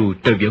về chiều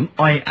trời vẫn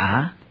oai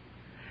ả,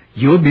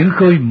 giữa biển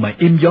khơi mà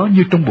im gió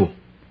như trong buồng.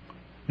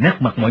 Nét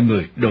mặt mọi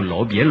người đều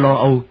lộ vẻ lo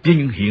âu với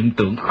những hiện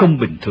tượng không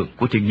bình thường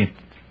của thiên nhiên.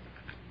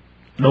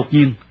 Đột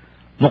nhiên,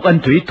 một anh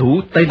thủy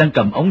thủ tay đang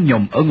cầm ống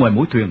nhòm ở ngoài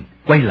mũi thuyền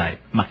quay lại,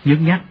 mặt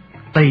nhớn nhác,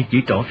 tay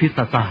chỉ trỏ phía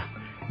xa xa,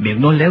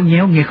 miệng nói léo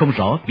nhéo nghe không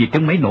rõ vì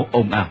tiếng máy nổ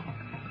ồn ào.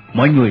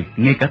 Mọi người,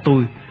 ngay cả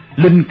tôi,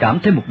 linh cảm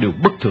thấy một điều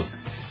bất thường.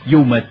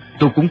 Dù mệt,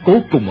 tôi cũng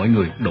cố cùng mọi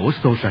người đổ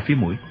xô ra phía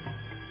mũi.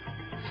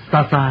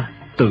 Xa xa,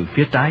 từ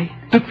phía trái,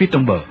 tức phía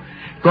trong bờ,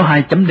 có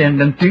 2 chấm đen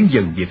đang tiến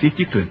dần về phía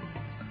chiếc thuyền.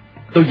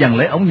 Tôi giằng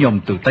lấy ống nhòm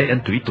từ tay anh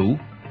thủy thủ.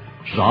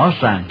 Rõ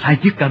ràng 2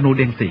 chiếc cano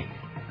đen xì.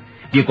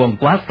 Vì còn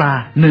quá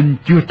xa nên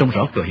chưa trông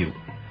rõ cờ hiệu,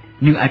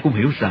 nhưng ai cũng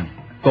hiểu rằng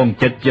còn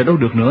chệch vào đâu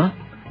được nữa.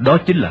 Đó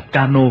chính là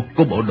cano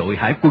của bộ đội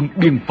hải quân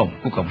biên phòng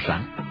của Cộng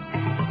sản.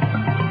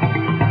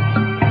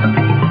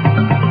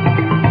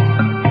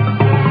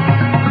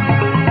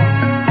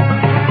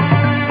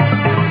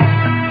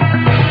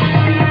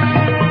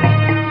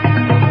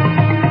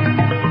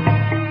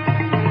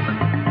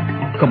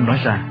 Không nói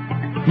ra,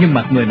 nhưng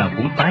mặt người nào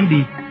cũng tái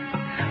đi.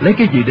 Lấy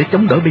cái gì để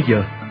chống đỡ bây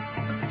giờ?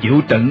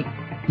 Chịu trận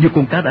như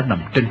con cá đã nằm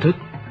trên thức.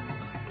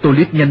 Tôi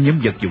liếc nhanh những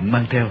vật dụng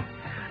mang theo.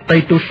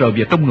 Tay tôi sờ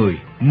vào trong người,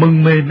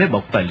 mân mê mấy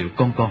bọc tài liệu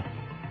con.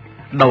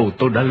 Đầu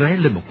tôi đã lóe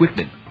lên một quyết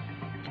định.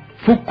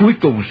 Phút cuối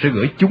cùng sẽ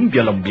gửi chúng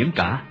vào lòng biển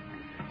cả,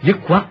 dứt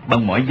khoát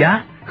bằng mọi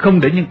giá, không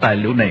để những tài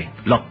liệu này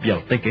lọt vào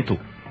tay kẻ thù.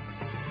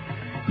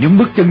 Những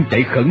bước chân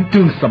chạy khẩn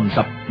trương sầm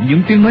sập,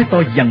 những tiếng nói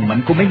to dằn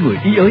mạnh của mấy người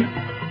ý ới.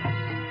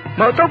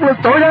 Mở tốc lực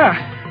trội ra,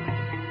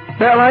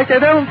 đè lại chạy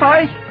theo không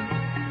phải,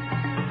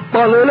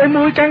 bò lửa lên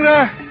mũi căng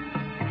ra.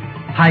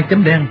 2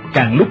 chấm đen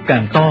càng lúc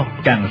càng to,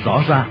 càng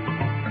rõ ra.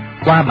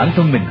 Qua bản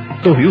thân mình,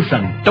 tôi hiểu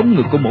rằng trống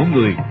ngực của mỗi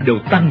người đều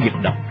tăng nhịp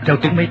đập theo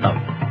tiếng máy tàu.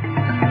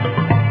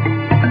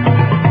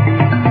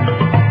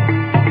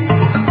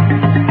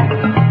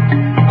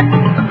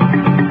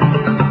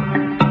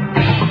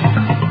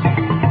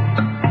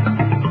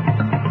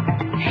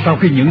 Sau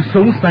khi những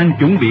xốn xang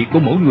chuẩn bị của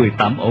mỗi người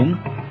tạm ổn,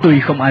 tuy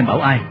không ai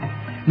bảo ai,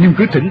 nhưng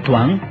cứ thỉnh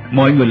thoảng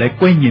mọi người lại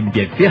quay nhìn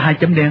về phía 2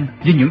 chấm đen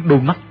với những đôi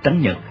mắt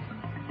trắng nhợt.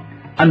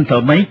 Anh thợ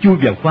máy chui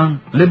vào khoang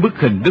lên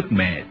bức hình Đức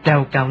Mẹ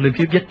treo cao lên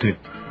phía vách thuyền.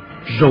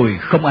 Rồi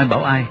không ai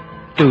bảo ai,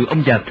 trừ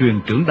ông già thuyền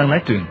trưởng đang lái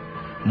thuyền.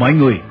 Mọi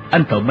người,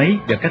 anh thợ máy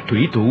và các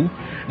thủy thủ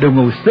đều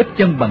ngồi xếp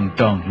chân bằng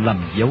tròn làm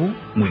dấu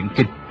nguyện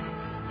kinh.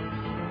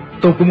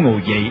 Tôi cũng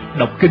ngồi dậy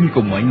đọc kinh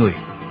cùng mọi người.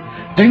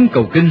 Tiếng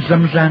cầu kinh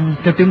râm ran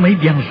theo tiếng máy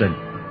vang rền.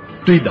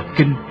 Tuy đọc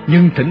kinh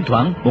nhưng thỉnh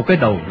thoảng một cái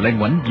đầu lại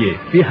ngoảnh về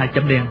phía 2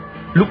 chấm đen,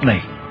 lúc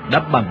này đã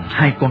bằng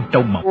 2 con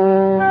trâu mập.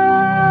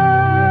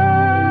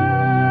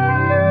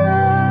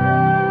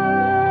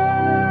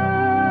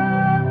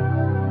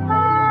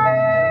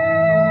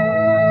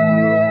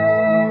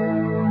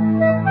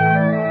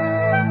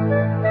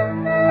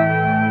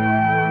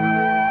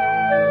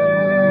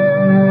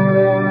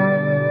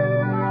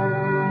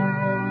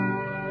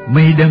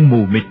 Mây đang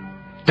mù mịt,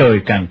 trời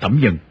càng thẫm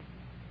dần.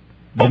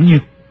 Bỗng nhiên,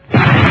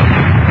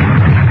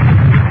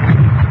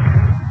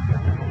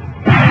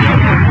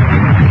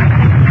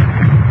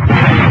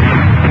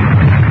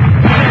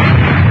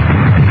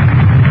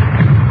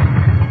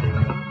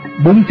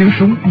 bốn tiếng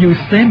súng như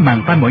xé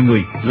màng tai mọi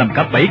người, làm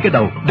cả 7 cái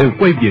đầu đều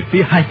quay về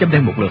phía 2 chấm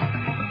đen một lượt.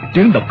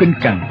 Tiếng đọc kinh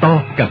càng to,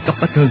 càng cấp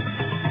bách hơn.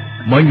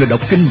 Mọi người đọc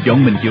kinh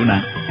dọn mình chịu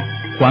nạn.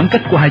 Khoảng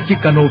cách của 2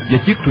 chiếc cano và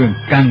chiếc thuyền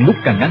càng lúc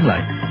càng ngắn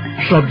lại.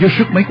 So với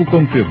sức máy của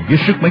con thuyền với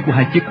sức máy của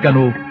 2 chiếc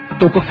cano,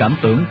 tôi có cảm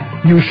tưởng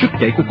như sức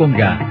chạy của con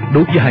gà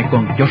đối với 2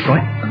 con chó sói.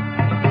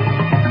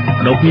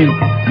 Đột nhiên,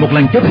 một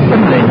làn chớp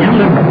xanh lè nhán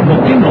lên,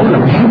 một tiếng nổ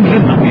làm rung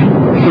lên mặt biển,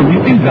 rồi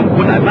những tiếng gầm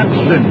của đại bác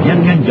rền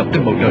vang ngang dọc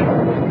trên bầu trời.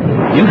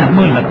 Những hạt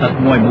mưa lạch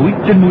tạch ngoài mũi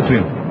trên mui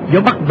thuyền,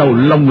 gió bắt đầu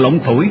lồng lộng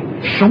thổi,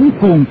 sóng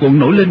cuồn cuộn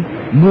nổi lên,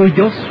 mưa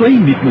gió xoáy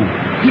mịt mù,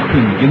 chiếc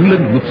thuyền dựng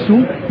lên ngược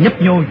xuống,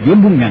 nhấp nhô giữa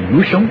muôn ngàn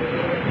núi sóng.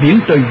 Biển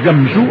trời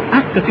gầm rú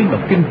át cả tiếng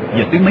đọc kinh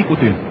và tiếng máy của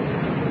thuyền.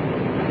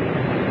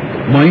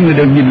 Mọi người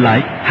đều nhìn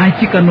lại, 2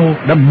 chiếc cano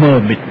đã mờ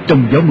mịt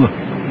trong gió mưa.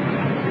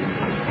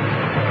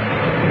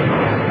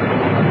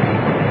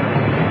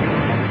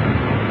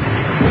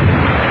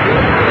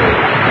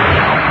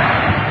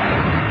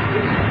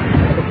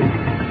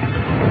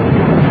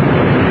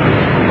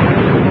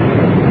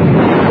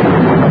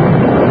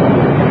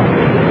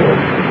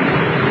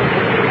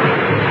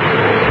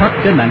 Thoát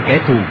cái nạn kẻ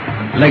thù,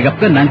 lại gặp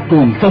cái nạn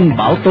cuồng phong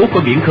bão tố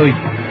của biển khơi.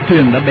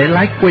 Thuyền đã bẻ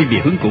lái quay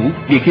về hướng cũ,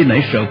 vì khi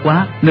nãy sợ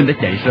quá nên đã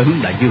chạy ra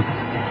hướng đại dương.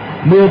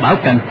 Mưa bão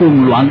càng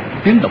cuồng loạn,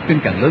 tiếng đọc kinh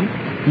càng lớn.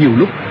 Nhiều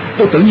lúc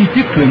tôi tưởng như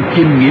chiếc thuyền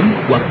chìm nghiễm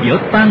hoặc vỡ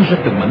tan ra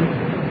từng mảnh.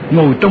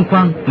 Ngồi trong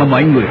khoang mà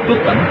mọi người tuốt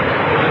tẩm,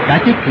 cả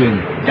chiếc thuyền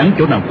chẳng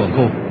chỗ nào còn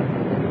khô.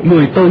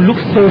 Người tôi lúc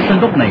xô sang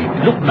góc này,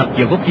 lúc đập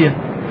vào góc kia.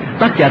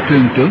 Tác giả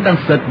thuyền trưởng đang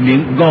sệt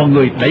miệng gò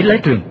người đẩy lái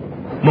thuyền.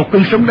 Một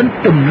cơn sóng đánh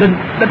trùm lên,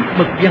 đánh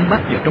bật Giang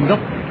Bác vào trong góc.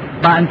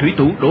 3 anh thủy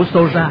thủ đổ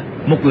xô ra,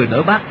 một người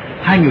đỡ bác,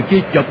 2 người kia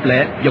chộp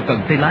lẹ vào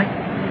cần tay lái.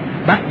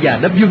 Bác già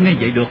đã vươn ngay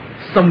dậy được,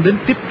 xông đến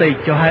tiếp tay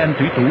cho 2 anh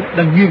thủy thủ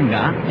đang nghiêng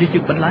ngã dưới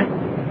chân bánh lái.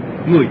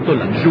 Người tôi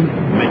lạnh run,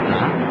 mệt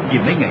lả vì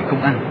mấy ngày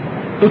không ăn.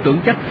 Tôi tưởng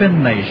chắc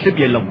phen này sẽ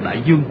về lòng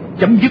đại dương,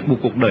 chấm dứt một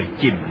cuộc đời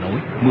chìm nổi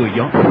mưa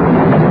gió.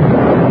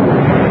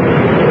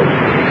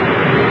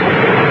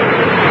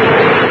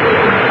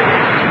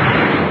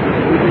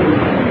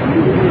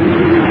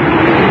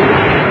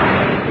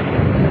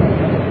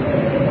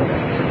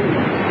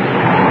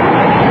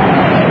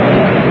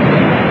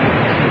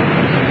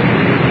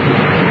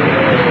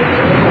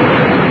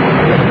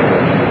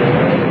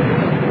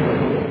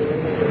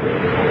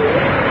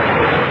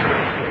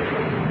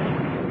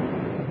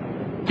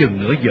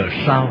 chừng nửa giờ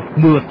sau,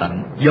 mưa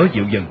tạnh, gió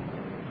dịu dần,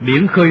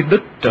 biển khơi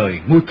đất trời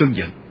nguôi cơn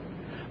giận.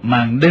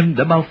 Màn đêm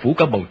đã bao phủ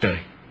cả bầu trời.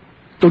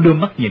 Tôi đưa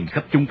mắt nhìn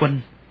khắp chung quanh,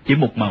 chỉ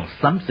một màu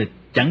xám xịt,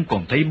 chẳng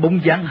còn thấy bóng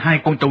dáng hai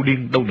con trâu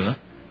điên đâu nữa.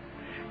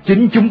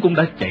 Chính chúng cũng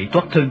đã chạy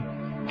thoát thân,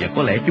 và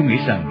có lẽ chúng nghĩ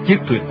rằng chiếc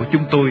thuyền của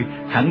chúng tôi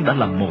hẳn đã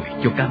làm mồi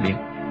cho cá biển.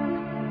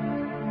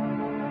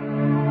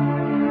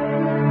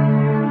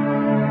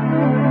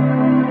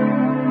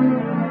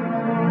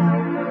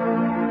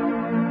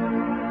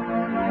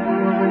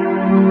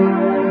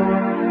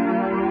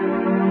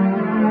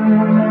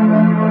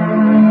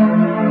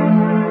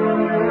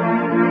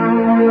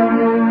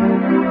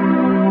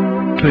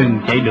 Thuyền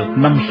chạy được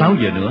 5-6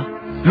 giờ nữa,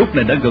 lúc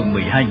này đã gần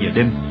 12 giờ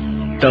đêm.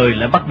 Trời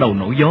lại bắt đầu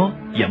nổi gió,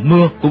 và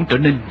mưa cũng trở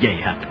nên dày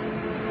hạt.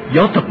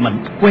 Gió thật mạnh,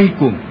 quay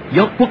cuồng,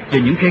 gió quất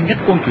vào những khe ngách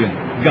con thuyền,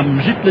 gầm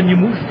rít lên như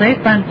muốn xé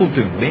tan con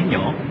thuyền bé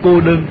nhỏ,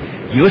 cô đơn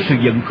giữa sự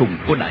giận khùng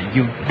của đại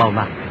dương bao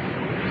la.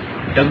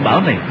 Trận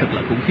bão này thật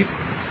là khủng khiếp,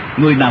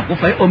 người nào cũng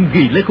phải ôm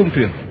ghì lấy khung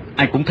thuyền.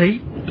 Ai cũng thấy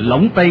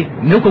lỏng tay,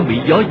 nếu không bị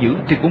gió dữ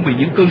thì cũng bị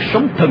những cơn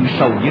sóng thần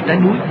sầu như trái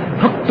núi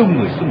hất tung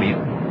người xuống biển.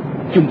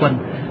 Chung quanh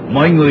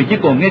mọi người chỉ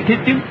còn nghe thấy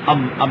tiếng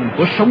ầm ầm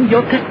của sóng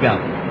gió thét gào,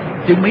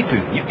 tiếng mấy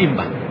thuyền như im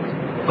bặt.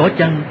 Có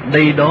chăng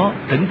đây đó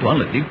thỉnh thoảng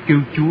là tiếng kêu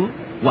Chúa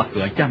hoặc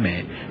gọi cha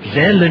mẹ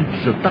rẽ lên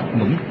rồi tắt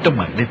ngủm trong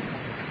màn đêm.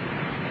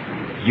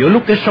 Giữa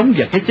lúc cái sống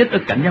và cái chết ở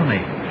cạnh nhau này,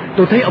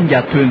 tôi thấy ông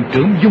già thuyền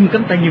trưởng vung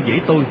cánh tay như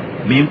vậy tôi,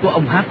 miệng của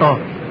ông há to.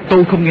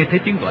 Tôi không nghe thấy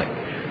tiếng gọi.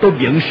 Tôi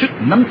vận sức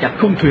nắm chặt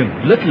khung thuyền,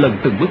 lết lần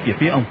từng bước về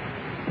phía ông.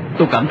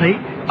 Tôi cảm thấy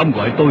ông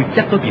gọi tôi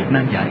chắc có việc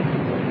nan giải.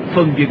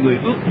 Phần vì người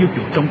ướt như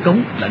chuột trong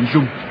cống lạnh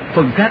run,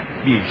 phần khác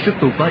vì sức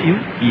tôi quá yếu,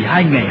 vì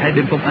 2 ngày 2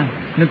 đêm không ăn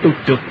nên tôi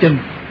trượt chân,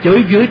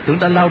 chới dưới tưởng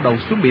đã lao đầu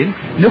xuống biển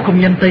nếu không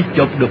nhanh tay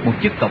chộp được một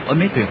chiếc cọc ở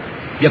mé thuyền.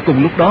 Và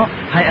cùng lúc đó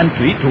 2 anh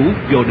thủy thủ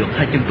vồ được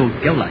 2 chân tôi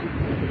kéo lại.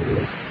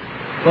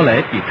 Có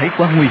lẽ vì thấy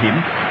quá nguy hiểm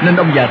nên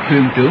ông già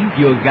thuyền trưởng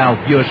vừa gào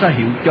vừa ra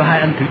hiệu cho 2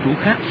 anh thủy thủ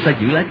khác ra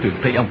giữ lái thuyền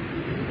thay ông.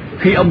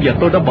 Khi ông và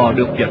tôi đã bò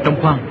được vào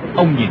trong khoang,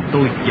 ông nhìn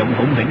tôi giọng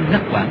hỗn hển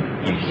ngắt quãng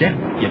vì rét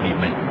và bị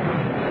mệt.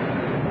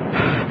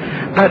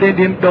 Ta đến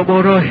điểm đổ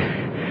bộ rồi.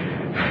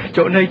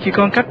 Chỗ này chỉ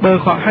còn cách bờ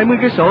khoảng 20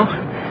 cây số.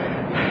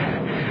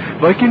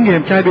 Với kinh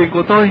nghiệm chài biển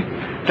của tôi,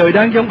 trời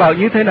đang giông bão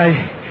như thế này,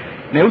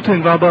 nếu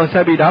thuyền vào bờ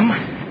sẽ bị đắm.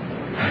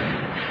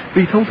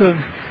 Vì thông thường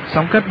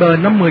sóng cách bờ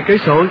 5-10 cây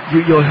số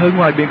dữ dội hơn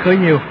ngoài biển khơi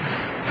nhiều.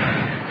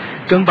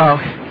 Cơn bão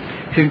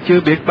hiện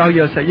chưa biết bao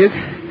giờ sẽ dứt.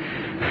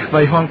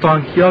 Vậy hoàn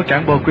toàn do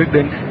cán bộ quyết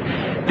định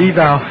đi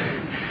vào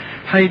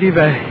hay đi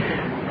về.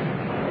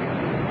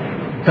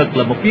 Thật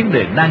là một vấn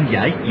đề nan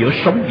giải giữa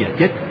sống và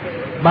chết.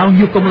 Bao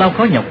nhiêu công lao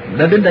khó nhọc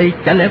đã đến đây,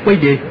 chả lẽ quay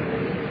về?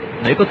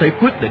 Để có thể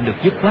quyết định được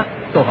dứt khoát,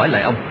 tôi hỏi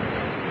lại ông: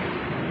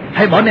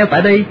 hay bỏ neo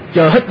tại đây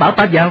chờ hết bão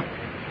ta vào?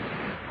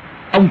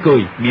 Ông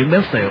cười miệng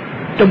méo xẹo,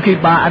 trong khi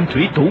 3 anh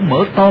thủy thủ mở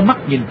to mắt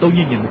nhìn tôi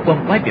như nhìn một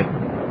con quái vật.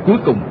 Cuối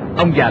cùng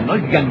ông già nói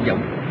gằn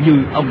giọng như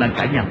ông đang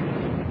cãi nhau: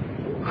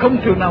 không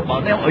thuyền nào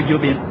bỏ neo ở giữa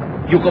biển,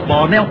 dù có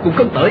bò neo cũng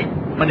không tới.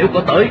 Mà nếu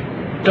có tới,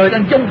 trời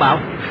đang giông bão,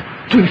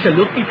 thuyền sẽ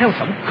lướt đi theo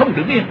sóng, không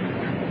đứng yên.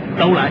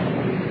 Đâu lại,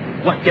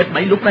 hoặc chết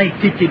bẫy lúc này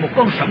thì chỉ một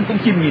con sóng cũng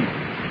chim nhìn.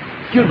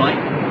 Chưa nói,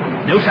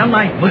 nếu sáng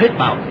mai mới hết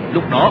bão,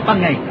 lúc đó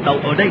ban ngày đậu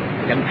ở đây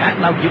chẳng khác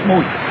nào giết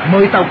mồi,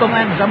 mời tàu công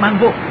an ra mang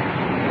vô.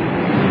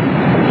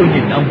 Tôi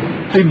nhìn ông,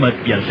 tuy mệt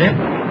và rét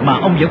mà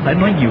ông vẫn phải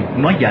nói nhiều,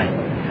 nói dài.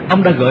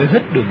 Ông đã gợi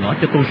hết đường ngõ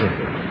cho tôi rồi.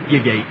 Vì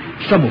vậy,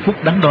 sau một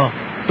phút đắn đo,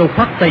 tôi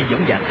khoát tay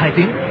dõng dạc 2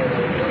 tiếng: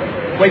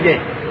 quay về.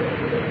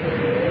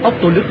 Óc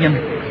tôi lướt nhanh.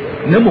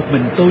 Nếu một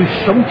mình tôi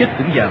sống chết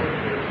cũng vào,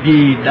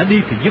 vì đã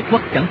đi thì dứt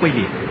khoát chẳng quay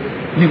về.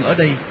 Nhưng ở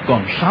đây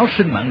còn 6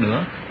 sinh mạng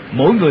nữa,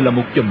 mỗi người là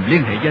một chùm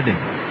liên hệ gia đình,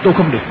 tôi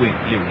không được quyền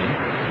liều lĩnh.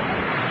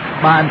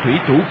 3 anh thủy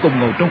thủ cùng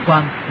ngồi trong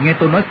khoang, nghe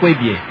tôi nói quay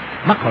về,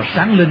 mắt họ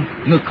sáng lên,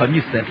 ngực họ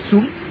như xẹp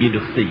xuống vì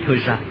được xì hơi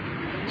ra.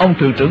 Ông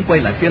thuyền trưởng quay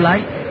lại phía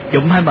lái,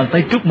 chụm 2 bàn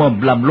tay trước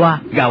mồm làm loa,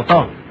 gào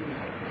to: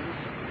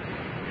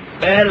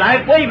 bè lại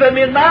quay về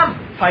miền Nam,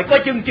 phải có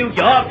chân chiêu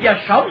võ và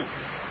sống.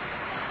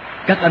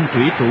 Các anh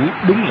thủy thủ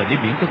đúng là đi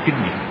biển có kinh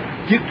nghiệm.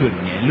 Chiếc thuyền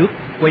nhẹ lướt,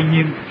 quay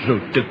nghiêng rồi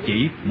trực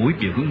chỉ mũi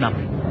về hướng Nam.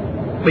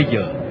 Bây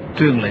giờ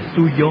thuyền lại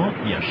xuôi gió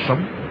và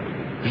sóng.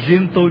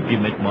 Riêng tôi vì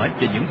mệt mỏi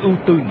và những ưu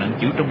tư nặng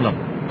chịu trong lòng,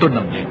 tôi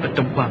nằm lặng ở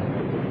trong khoang,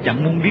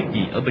 chẳng muốn biết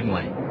gì ở bên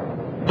ngoài.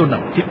 Tôi nằm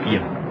thiếp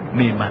dần,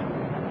 mê man.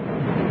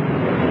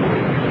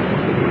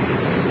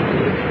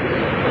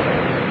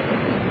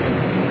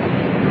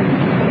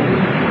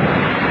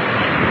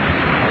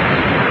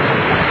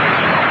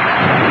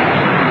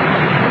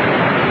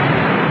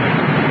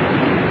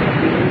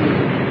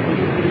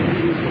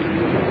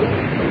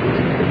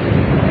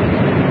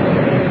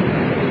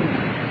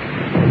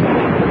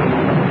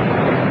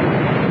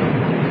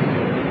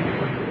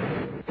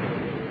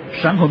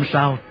 Sáng hôm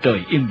sau,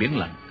 trời yên biển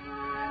lặng.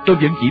 Tôi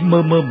vẫn chỉ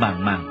mơ mơ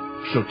màng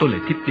màng, rồi tôi lại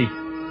thiếp đi.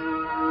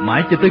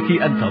 Mãi cho tới khi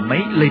anh thợ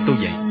máy lay tôi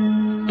dậy.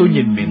 Tôi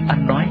nhìn miệng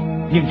anh nói,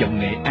 nhưng giọng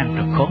nghệ an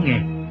thật khó nghe.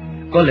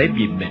 Có lẽ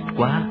vì mệt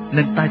quá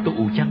nên tai tôi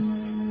ù chăng.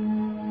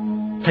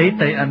 Thấy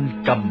tay anh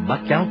cầm bát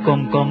cháo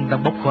con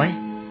đang bốc khói,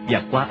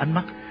 và qua ánh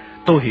mắt,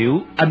 tôi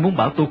hiểu anh muốn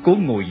bảo tôi cố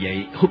ngồi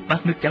dậy húp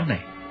bát nước cháo này.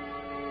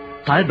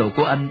 thái độ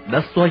của anh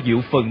đã xoa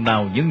dịu phần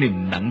nào những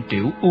niềm nặng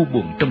trĩu u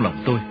buồn trong lòng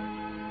tôi.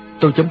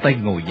 Tôi chống tay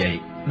ngồi dậy,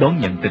 đón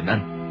nhận tình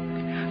anh.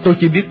 Tôi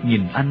chỉ biết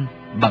nhìn anh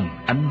bằng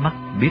ánh mắt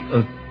biết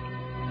ơn.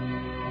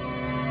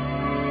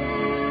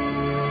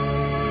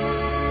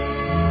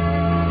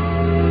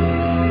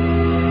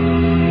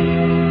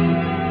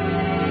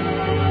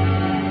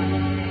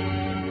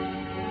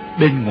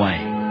 Bên ngoài,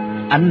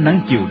 ánh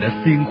nắng chiều đã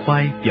xiên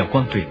khoai vào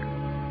khoang thuyền.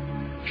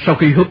 Sau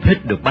khi húp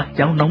hết được bát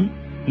cháo nóng,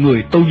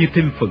 người tôi như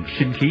thêm phần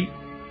sinh khí.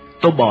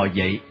 Tôi bò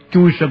dậy,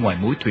 chui ra ngoài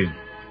mũi thuyền,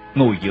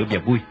 ngồi dựa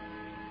vào bui.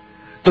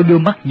 Tôi đưa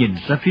mắt nhìn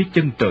ra phía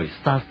chân trời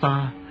xa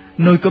xa,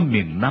 nơi có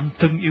miền Nam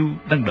thân yêu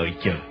đang đợi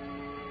chờ.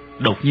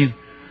 Đột nhiên,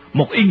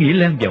 một ý nghĩ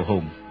len vào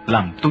hồn,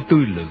 làm tôi tư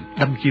lự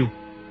đăm chiêu.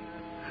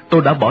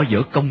 Tôi đã bỏ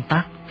dở công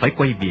tác, phải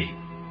quay về.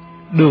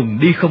 Đường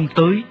đi không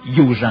tới,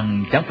 dù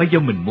rằng chẳng phải do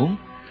mình muốn,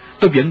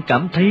 tôi vẫn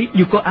cảm thấy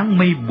như có áng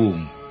mây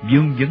buồn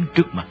vương vấn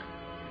trước mặt.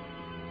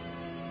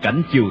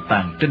 Cảnh chiều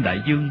tàn trên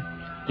đại dương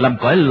làm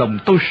cõi lòng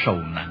tôi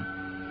sầu nặng.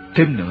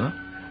 Thêm nữa,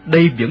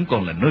 đây vẫn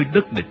còn là nơi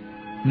đất địch,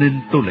 nên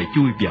tôi lại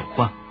chui vào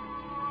khoang.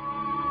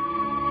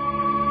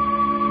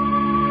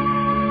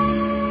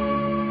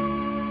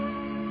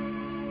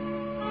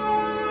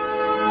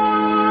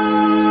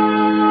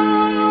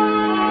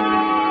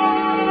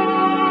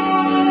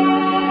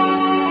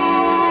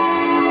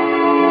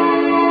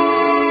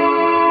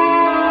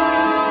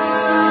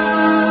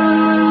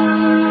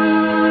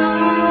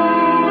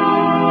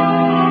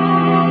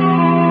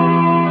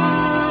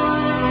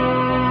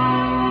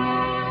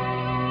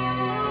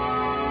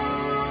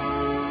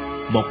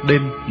 Một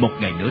đêm, một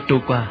ngày nữa trôi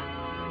qua.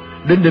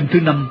 Đến đêm thứ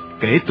 5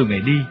 kể từ ngày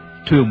đi,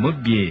 thuyền mới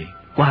về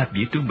qua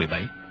vĩ tuyến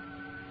 17,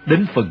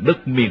 đến phần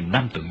đất miền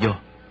Nam tự do.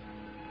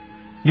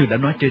 Như đã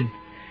nói trên,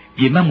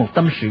 vì mang một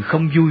tâm sự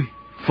không vui,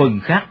 phần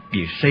khác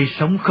vì say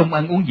sóng không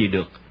ăn uống gì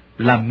được,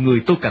 làm người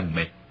tôi càng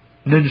mệt,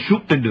 nên suốt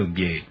trên đường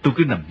về tôi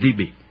cứ nằm li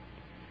bì.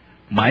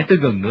 Mãi tới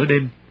gần nửa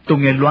đêm, tôi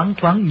nghe loáng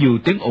thoáng nhiều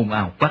tiếng ồn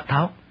ào quát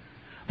tháo.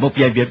 Một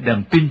vài vệt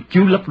đèn pin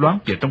chiếu lấp loáng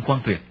vào trong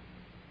khoang thuyền.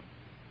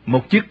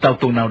 Một chiếc tàu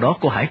tuần nào đó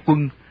của hải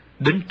quân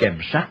đến kèm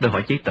sát để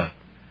hỏi giấy tờ,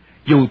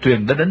 dù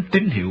thuyền đã đánh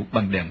tín hiệu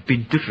bằng đèn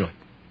pin trước rồi.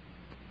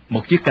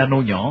 Một chiếc cano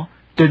nhỏ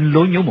trên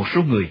lối nhố một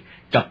số người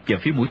cập vào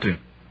phía mũi thuyền.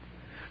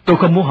 Tôi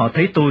không muốn họ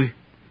thấy tôi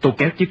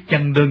kéo chiếc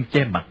chăn đơn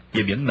che mặt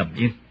và vẫn nằm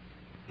yên.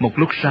 Một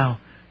lúc sau,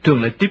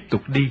 thuyền lại tiếp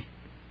tục đi.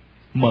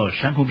 Mờ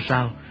sáng hôm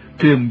sau,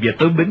 thuyền về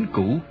tới bến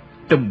cũ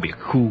trong biệt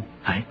khu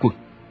hải quân.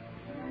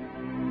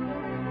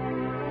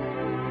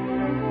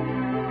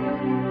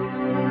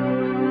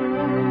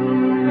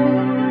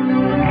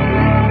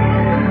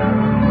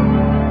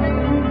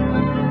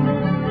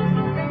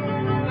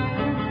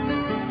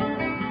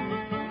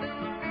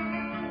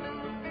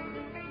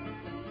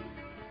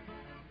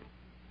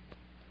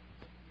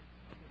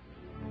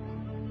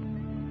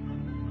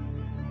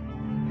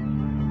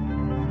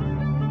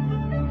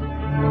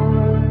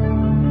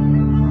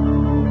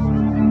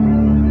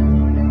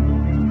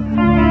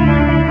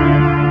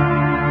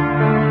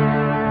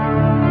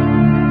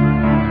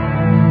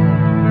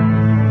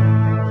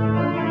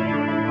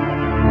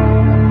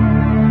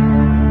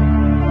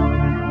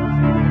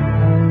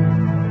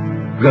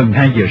 Gần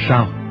 2 giờ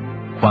sau,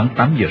 khoảng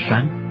 8 giờ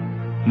sáng,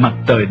 mặt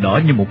trời đỏ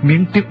như một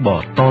miếng tiết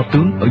bò to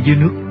tướng ở dưới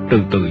nước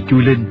từ từ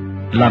chui lên,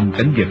 làm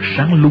cảnh vật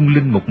sáng lung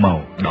linh một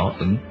màu đỏ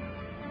ửng.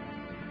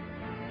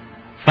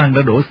 Phan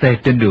đã đổ xe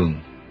trên đường,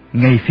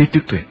 ngay phía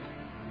trước thuyền.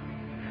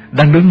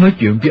 Đang đứng nói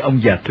chuyện với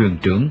ông già thuyền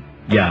trưởng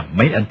và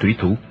mấy anh thủy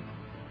thủ.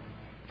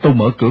 Tôi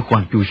mở cửa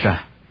khoang chui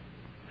ra.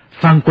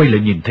 Phan quay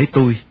lại nhìn thấy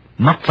tôi,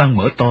 mắt Phan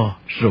mở to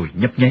rồi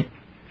nhấp nháy.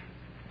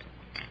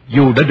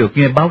 Dù đã được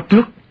nghe báo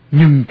trước,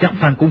 nhưng chắc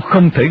Phan cũng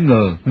không thể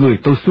ngờ người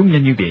tôi xuống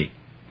nhanh như vậy,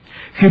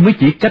 khi mới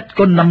chỉ cách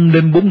có 5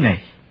 đêm 4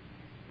 ngày.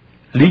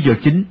 Lý do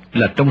chính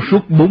là trong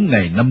suốt 4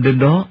 ngày 5 đêm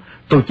đó,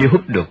 tôi chỉ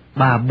húp được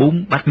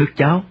 3-4 bát nước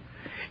cháo,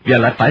 và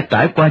lại phải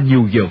trải qua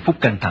nhiều giờ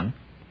phút căng thẳng.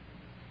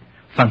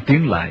 Phan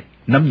tiến lại,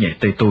 nắm nhẹ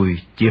tay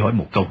tôi, chỉ hỏi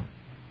một câu: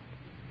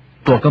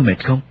 "Tôi có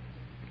mệt không?"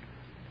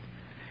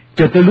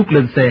 Cho tới lúc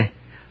lên xe,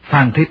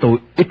 Phan thấy tôi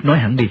ít nói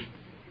hẳn đi.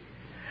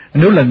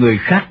 Nếu là người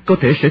khác có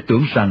thể sẽ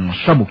tưởng rằng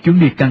sau một chuyến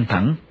đi căng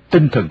thẳng,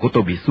 tinh thần của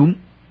tôi bị xuống.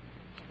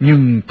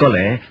 Nhưng có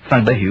lẽ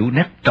Phan đã hiểu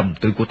nét trầm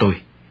tư của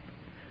tôi,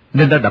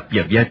 nên đã đập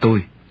vào vai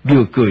tôi,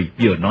 vừa cười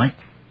vừa nói: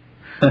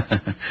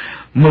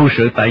 "Mưu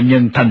sự tại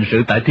nhân, thành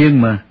sự tại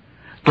thiên mà.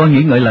 Tôi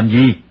nghĩ ngợi làm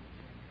gì?"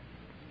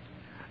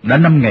 Đã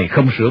 5 ngày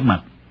không rửa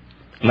mặt,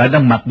 lại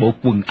đang mặc bộ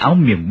quần áo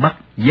miền Bắc,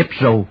 dép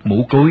râu,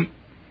 mũ cối,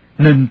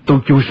 nên tôi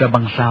chui ra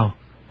băng sau,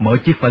 mở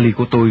chiếc vali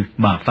của tôi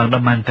mà Phan đã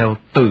mang theo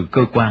từ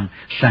cơ quan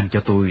sang cho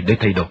tôi để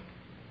thay đồ.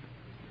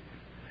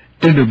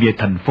 Trên đường về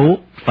thành phố,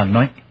 Phan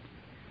nói: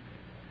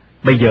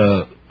 "Bây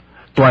giờ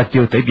Toa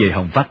chưa thể về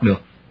Hồng Phát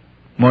được.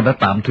 Mo đã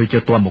tạm thuê cho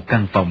Toa một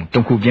căn phòng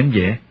trong khu vắng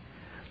vẻ.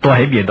 Toa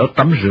hãy về đó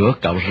tắm rửa,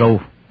 cạo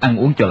râu, ăn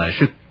uống cho lại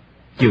sức.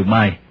 Chiều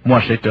mai Mo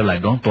sẽ trở lại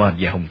đón Toa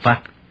về Hồng Phát."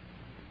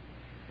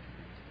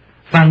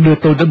 Phan đưa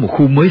tôi đến một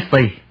khu mới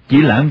xây,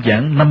 chỉ lãng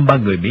vãng 5-3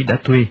 người Mỹ đã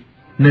thuê,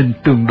 nên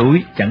tương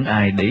đối chẳng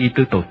ai để ý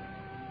tới tôi.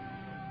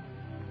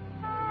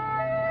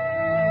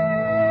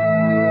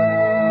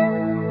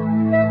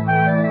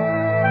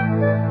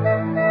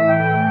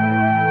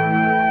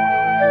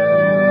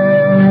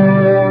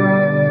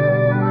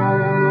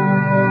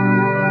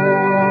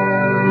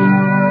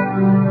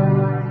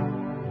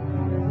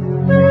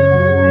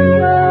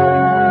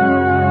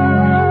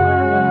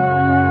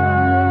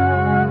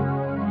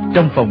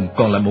 Trong phòng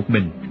còn lại một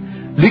mình,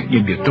 liếc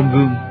nhìn được trong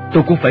gương,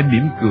 tôi cũng phải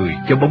mỉm cười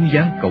cho bóng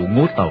dáng cậu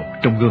ngố tàu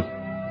trong gương.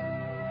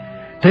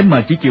 Thế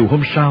mà chỉ chiều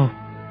hôm sau,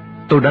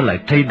 tôi đã lại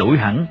thay đổi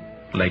hẳn,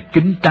 lại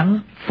kính trắng,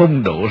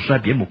 phong độ ra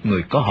vẻ một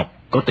người có học,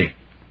 có tiền.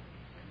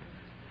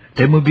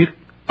 Thế mới biết,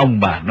 ông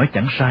bà nói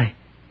chẳng sai,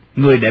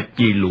 người đẹp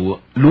vì lụa,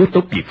 lúa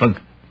tốt vì phân.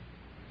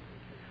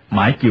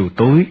 Mãi chiều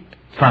tối,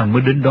 Phan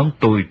mới đến đón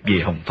tôi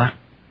về Hồng Phát.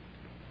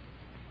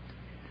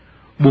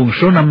 Buồng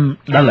số 5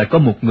 đã lại có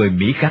một người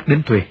Mỹ khác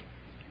đến thuê.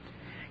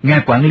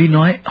 Nghe quản lý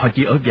nói họ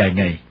chỉ ở vài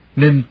ngày,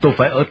 nên tôi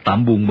phải ở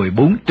tạm buồng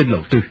 14 trên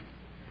lầu 4.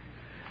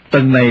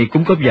 Tầng này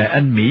cũng có vài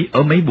anh Mỹ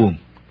ở mấy buồng,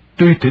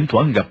 tuy thỉnh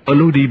thoảng gặp ở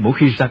lối đi mỗi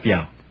khi ra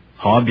vào.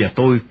 Họ và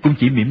tôi cũng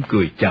chỉ mỉm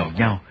cười chào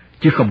nhau,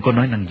 chứ không có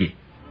nói năng gì.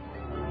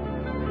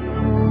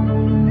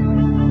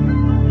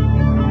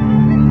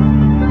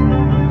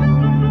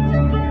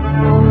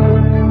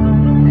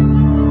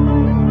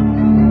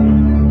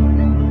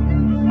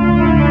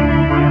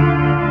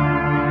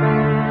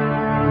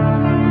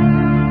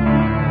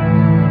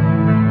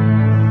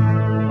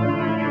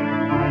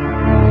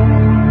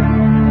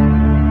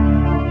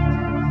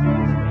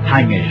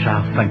 Hai ngày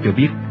sau, Phan cho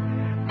biết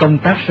công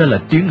tác sẽ là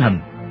tiến hành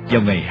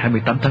vào ngày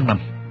 28 tháng 5.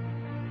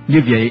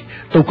 Như vậy,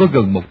 tôi có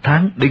gần 1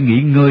 tháng để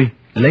nghỉ ngơi,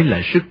 lấy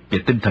lại sức và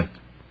tinh thần.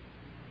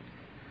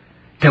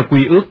 Theo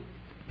quy ước,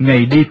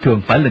 ngày đi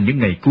thường phải là những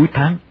ngày cuối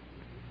tháng.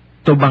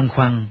 Tôi băn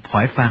khoăn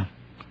hỏi Phan,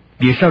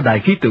 vì sao đài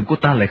khí tượng của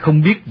ta lại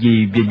không biết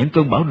gì về những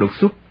cơn bão đột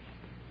xuất?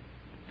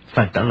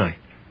 Phan trả lời,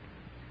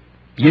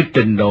 với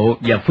trình độ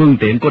và phương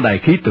tiện của đài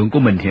khí tượng của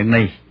mình hiện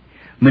nay,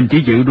 mình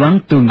chỉ dự đoán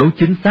tương đối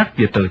chính xác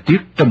về thời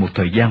tiết trong một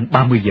thời gian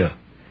 30 giờ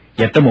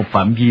và trong một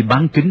phạm vi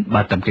bán kính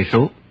 300 cây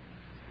số.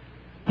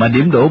 Mà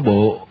điểm đổ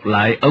bộ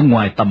lại ở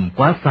ngoài tầm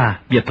quá xa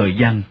và thời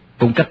gian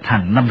cũng cách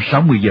hàng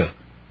 50-60 giờ,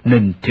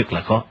 nên thiệt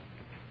là khó.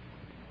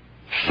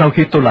 Sau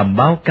khi tôi làm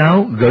báo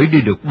cáo gửi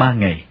đi được 3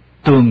 ngày,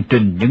 tường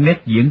trình những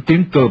nét diễn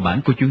tiến cơ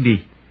bản của chuyến đi.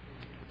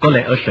 Có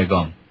lẽ ở Sài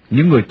Gòn,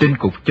 những người trên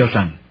cục cho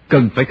rằng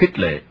cần phải khích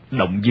lệ,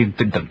 động viên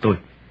tinh thần tôi.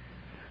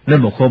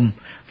 Nên một hôm,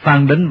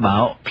 Phan đến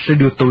bảo sẽ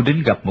đưa tôi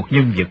đến gặp một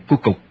nhân vật của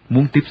cục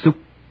muốn tiếp xúc.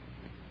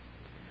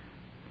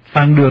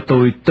 Phan đưa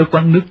tôi tới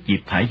quán nước Diệp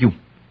Hải Dung.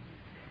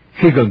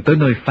 Khi gần tới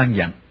nơi, Phan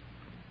dặn,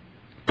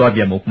 toa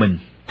vào một mình,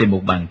 tìm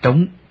một bàn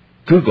trống,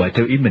 cứ gọi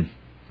theo ý mình.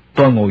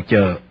 Toa ngồi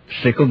chờ,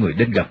 sẽ có người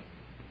đến gặp.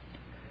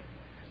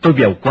 Tôi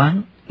vào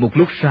quán, một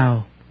lúc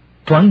sau,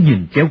 thoáng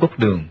nhìn chéo góc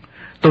đường,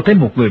 tôi thấy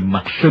một người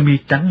mặc sơ mi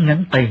trắng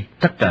ngắn tay,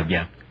 thắt cà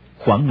vạt,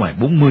 khoảng ngoài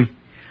 40,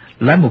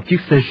 lái một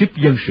chiếc xe Jeep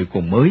dân sự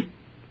cùng mới.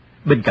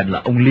 Bên cạnh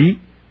là ông Lý,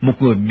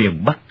 một người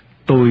miền Bắc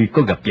tôi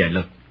có gặp vài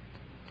lần.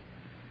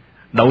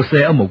 Đậu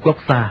xe ở một góc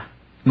xa,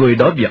 người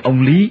đó và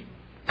ông Lý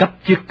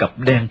cắp chiếc cặp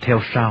đen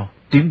theo sau,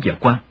 tiến vào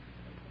quán.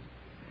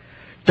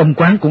 Trong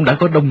quán cũng đã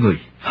có đông người,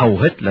 hầu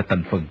hết là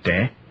thành phần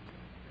trẻ.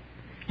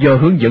 Do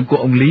hướng dẫn của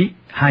ông Lý,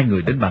 hai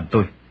người đến bàn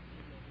tôi.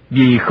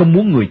 Vì không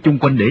muốn người chung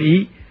quanh để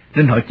ý,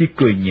 nên họ chỉ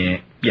cười nhẹ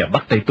và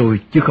bắt tay tôi,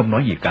 chứ không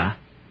nói gì cả.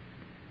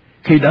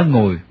 Khi đã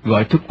ngồi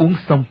gọi thức uống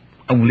xong,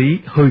 ông Lý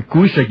hơi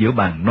cúi ra giữa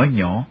bàn nói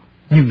nhỏ,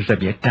 nhưng ra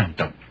vẻ trang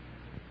trọng.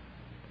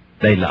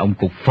 Đây là ông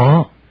cục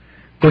phó,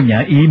 có nhã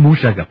ý muốn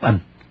ra gặp anh.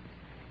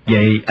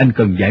 Vậy anh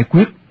cần giải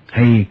quyết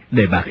hay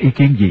đề bạt ý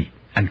kiến gì,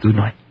 anh cứ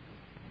nói.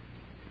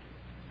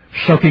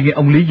 Sau khi nghe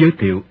ông Lý giới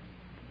thiệu,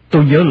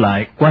 tôi nhớ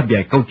lại qua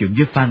vài câu chuyện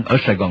với Phan ở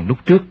Sài Gòn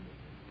lúc trước.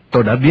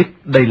 Tôi đã biết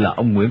đây là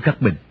ông Nguyễn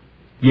Khắc Bình.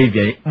 Vì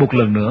vậy, một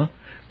lần nữa,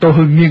 tôi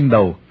hơi nghiêng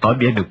đầu tỏ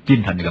vẻ được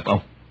vinh hạnh gặp ông.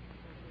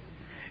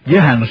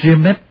 Với hàng ria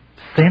mép,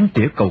 xén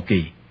tỉa cầu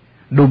kỳ,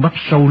 đôi mắt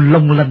sâu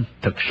long lanh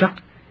thật sắc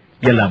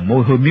và làn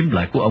môi hơi mím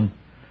lại của ông,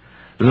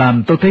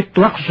 làm tôi thấy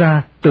toát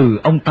ra từ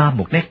ông ta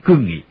một nét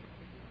cương nghị.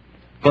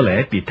 Có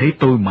lẽ vì thấy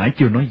tôi mãi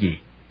chưa nói gì,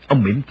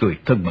 ông mỉm cười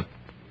thân mật.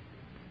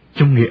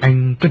 Trong người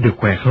anh có được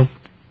khỏe không?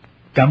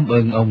 Cảm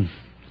ơn ông,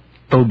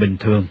 tôi bình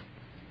thường.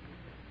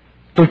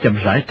 Tôi chậm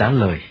rãi trả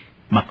lời,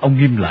 mặt ông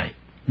nghiêm lại,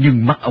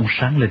 nhưng mắt ông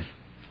sáng lên.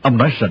 Ông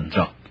nói rành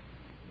rọt.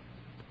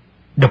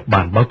 Đọc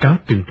bản báo cáo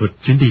tường thuật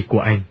chuyến đi của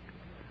anh,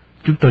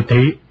 chúng tôi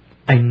thấy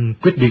anh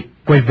quyết định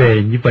quay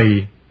về như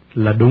vậy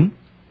là đúng.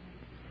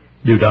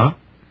 Điều đó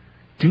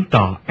chứng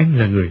tỏ anh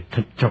là người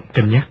thận trọng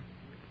cân nhắc.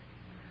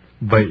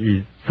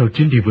 Vậy sau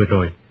chuyến đi vừa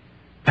rồi,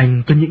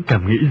 anh có những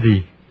cảm nghĩ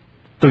gì?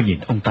 Tôi nhìn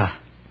ông ta.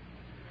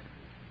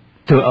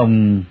 Thưa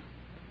ông,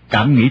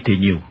 cảm nghĩ thì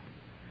nhiều,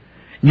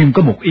 nhưng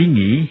có một ý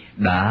nghĩ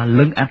đã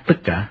lấn át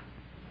tất cả.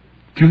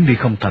 Chuyến đi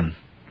không thành,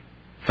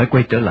 phải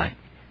quay trở lại.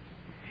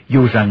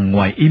 Dù rằng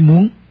ngoài ý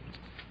muốn,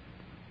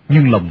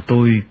 nhưng lòng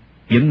tôi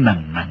vẫn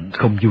nặng nặng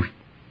không vui.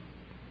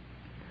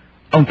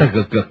 Ông ta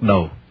gật gật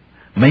đầu,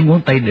 mấy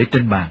ngón tay để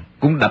trên bàn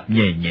cũng đập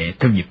nhẹ nhẹ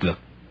theo nhịp lực.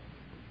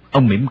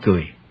 Ông mỉm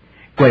cười,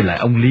 quay lại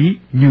ông Lý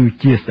như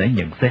chia sẻ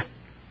nhận xét.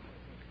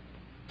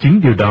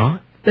 Chính điều đó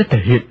đã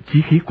thể hiện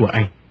chí khí của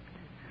anh.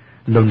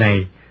 Lâu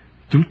nay,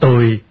 chúng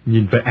tôi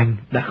nhìn về anh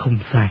đã không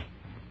sai.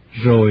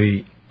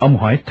 Rồi ông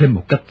hỏi thêm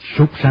một cách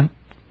sốt sắng.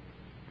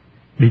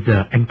 Bây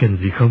giờ anh cần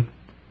gì không?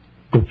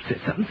 Cục sẽ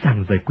sẵn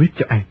sàng giải quyết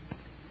cho anh.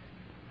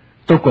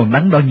 Tôi còn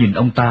đắn đo nhìn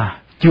ông ta,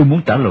 chưa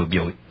muốn trả lời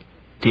vội,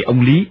 thì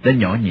ông Lý đã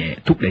nhỏ nhẹ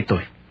thúc đẩy tôi.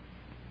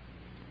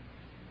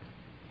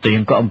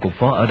 Tiện có ông cục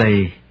phó ở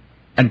đây,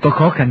 anh có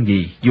khó khăn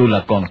gì, dù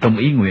là còn trong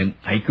ý nguyện,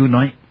 hãy cứ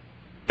nói.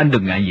 Anh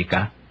đừng ngại gì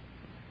cả.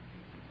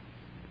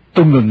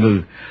 Tôi ngừ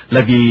ngừ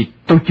là vì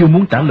tôi chưa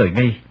muốn trả lời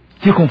ngay,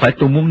 chứ không phải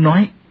tôi muốn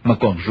nói mà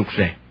còn rụt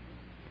rè.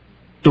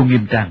 Tôi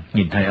nghiêm trang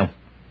nhìn hai ông.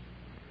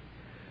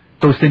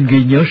 Tôi xin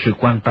ghi nhớ sự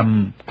quan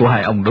tâm của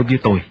hai ông đối với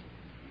tôi.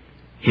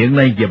 Hiện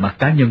nay về mặt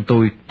cá nhân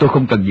tôi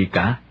không cần gì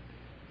cả.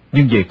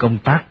 Nhưng về công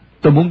tác,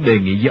 tôi muốn đề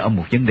nghị với ông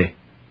một vấn đề.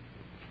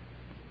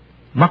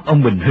 Mắt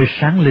ông Bình hơi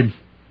sáng lên,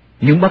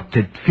 những bắp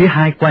thịt phía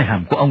hai quai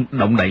hàm của ông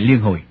động đậy liên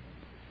hồi.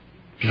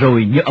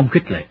 Rồi như ông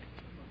khích lệ.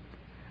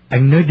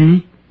 Anh nói đi.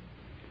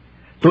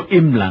 Tôi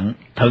im lặng,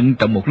 thận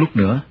trọng một lúc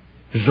nữa,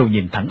 rồi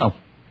nhìn thẳng ông.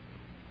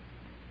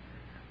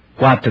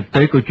 Qua thực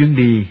tế của chuyến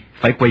đi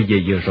phải quay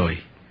về vừa rồi,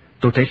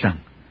 tôi thấy rằng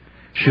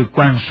sự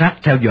quan sát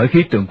theo dõi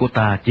khí tượng của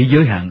ta chỉ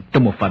giới hạn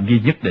trong một phạm vi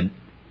nhất định,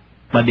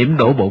 mà điểm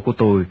đổ bộ của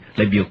tôi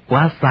lại vượt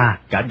quá xa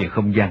cả về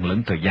không gian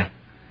lẫn thời gian.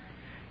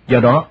 Do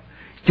đó,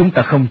 chúng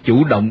ta không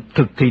chủ động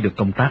thực thi được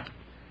công tác,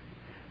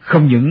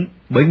 không những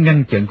bởi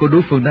ngăn chặn của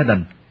đối phương đã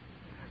đành,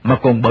 mà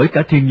còn bởi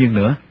cả thiên nhiên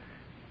nữa.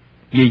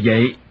 Vì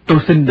vậy, tôi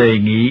xin đề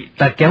nghị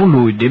ta kéo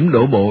lùi điểm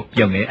đổ bộ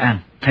vào Nghệ An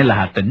hay là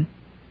Hà Tĩnh.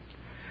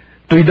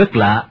 Tuy đất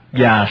lạ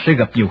và sẽ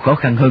gặp nhiều khó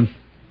khăn hơn,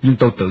 nhưng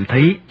tôi tự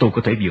thấy tôi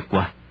có thể vượt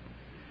qua.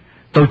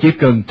 Tôi chỉ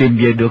cần tìm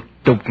về được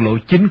trục lộ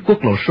chính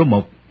quốc lộ số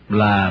 1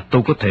 là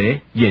tôi có thể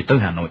về tới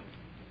Hà Nội.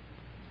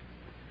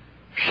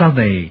 Sau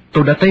này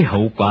tôi đã thấy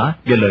hậu quả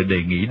về lời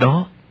đề nghị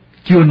đó,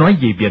 chưa nói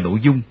gì về nội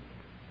dung.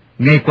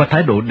 Ngay qua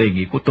thái độ đề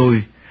nghị của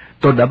tôi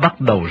đã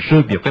bắt đầu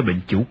rơi vào cái bệnh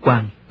chủ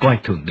quan, coi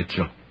thường địch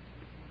rồi.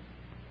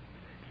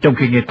 Trong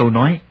khi nghe tôi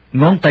nói,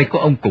 ngón tay của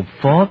ông cục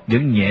phó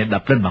vẫn nhẹ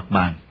đập lên mặt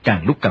bàn,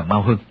 càng lúc càng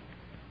mau hơn.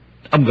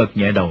 Ông gật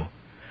nhẹ đầu,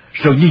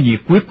 rồi như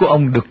nhiệt quyết của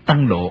ông được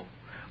tăng độ,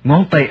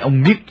 ngón tay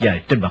ông miết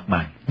dài trên mặt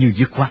bàn như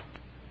dứt khoát.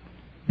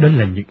 Đó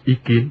là những ý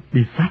kiến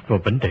đi sát vào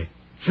vấn đề,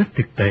 rất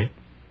thực tế.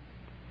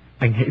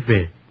 Anh hãy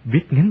về,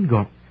 viết ngắn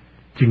gọn,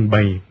 trình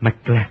bày mạch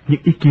lạc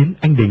những ý kiến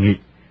anh đề nghị,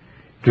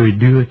 rồi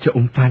đưa cho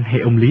ông Phan hay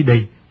ông Lý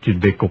đây chuyển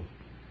về cục.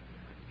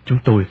 Chúng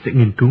tôi sẽ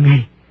nghiên cứu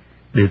ngay,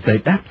 để giải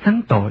đáp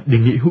sáng tỏ đề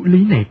nghị hữu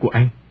lý này của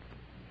anh.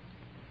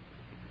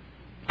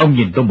 Ông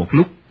nhìn tôi một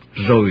lúc,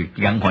 rồi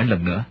gặng hỏi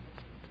lần nữa.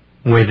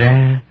 Ngoài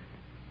ra,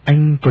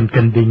 anh còn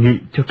cần đề nghị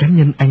cho cá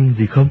nhân anh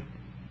gì không?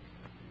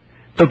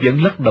 Tôi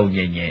vẫn lắc đầu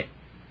nhẹ nhẹ.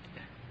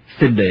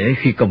 Xin để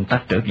khi công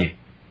tác trở về.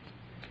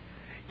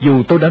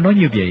 Dù tôi đã nói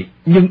như vậy,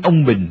 nhưng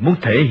ông Bình muốn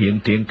thể hiện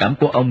thiện cảm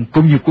của ông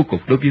cũng như của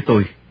cục đối với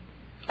tôi.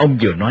 Ông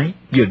vừa nói,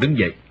 vừa đứng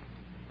dậy.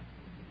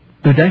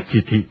 Tôi đã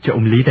chỉ thị cho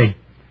ông Lý đây.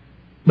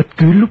 Bất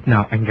cứ lúc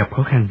nào anh gặp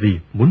khó khăn gì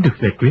muốn được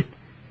giải quyết,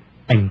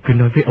 anh cứ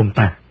nói với ông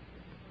ta.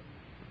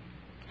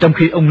 Trong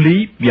khi ông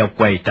Lý vào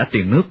quầy trả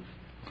tiền nước,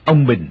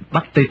 ông Bình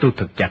bắt tay tôi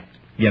thật chặt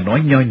và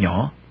nói nho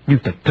nhỏ nhưng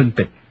thật thân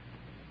tình.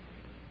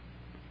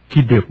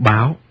 Khi được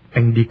báo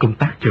anh đi công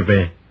tác trở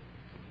về,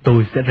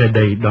 tôi sẽ ra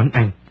đây đón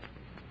anh.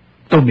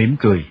 Tôi mỉm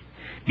cười,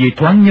 vì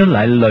thoáng nhớ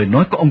lại lời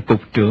nói của ông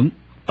cục trưởng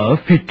ở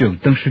phi trường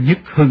Tân Sơn Nhất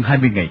hơn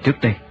 20 ngày trước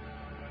đây.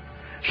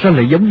 Sao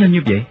lại giống nhau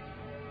như vậy?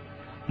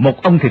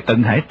 Một ông thì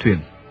tận Hải Thuyền,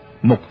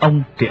 một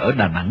ông thì ở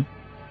Đà Nẵng.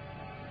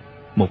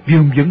 Một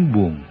vương vấn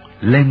buồn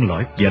len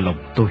lỏi vào lòng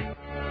tôi.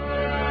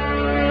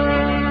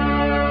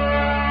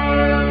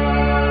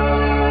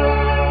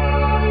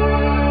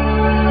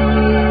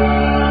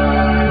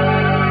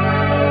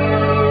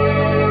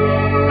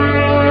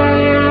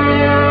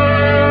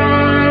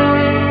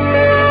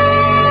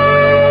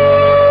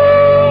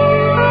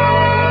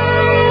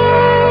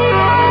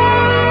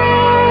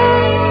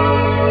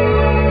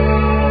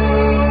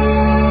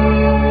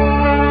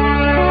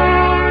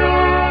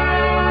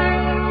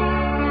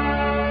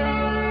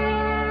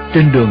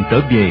 Trên đường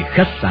trở về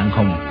khách sạn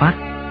Hồng Phát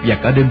và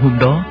cả đêm hôm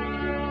đó,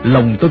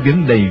 lòng tôi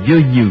vẫn đầy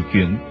vơi nhiều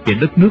chuyện về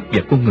đất nước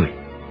và con người.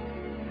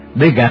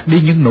 Để gạt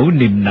đi những nỗi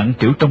niềm nặng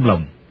trĩu trong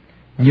lòng,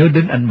 nhớ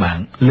đến anh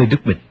bạn Lê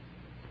Đức Bình.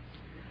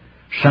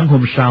 Sáng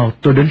hôm sau,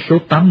 tôi đến số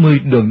 80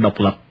 đường Độc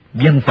Lập,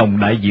 văn phòng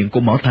đại diện của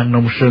mỏ than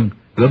Nông Sơn,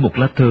 gửi một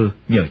lá thư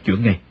nhờ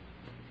chuyển ngay.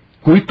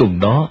 Cuối tuần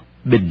đó,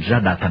 Bình ra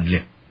Đà Thành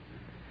liền.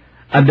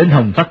 Anh đến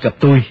Hồng Phát gặp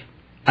tôi,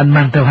 anh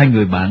mang theo hai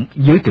người bạn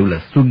giới thiệu là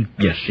Xuân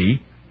và Sĩ.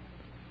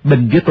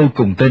 Bình với tôi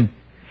cùng tên,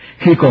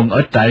 khi còn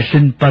ở trại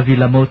sinh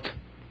Pavilamot.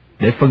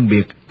 Để phân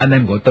biệt, anh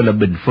em gọi tôi là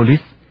Bình Folis,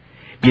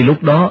 vì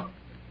lúc đó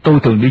tôi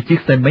thường đi chiếc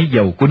xe máy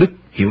dầu của Đức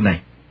hiệu này.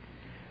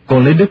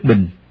 Còn Lê Đức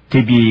Bình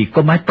thì vì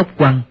có mái tóc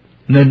quăn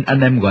nên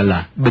anh em gọi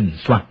là Bình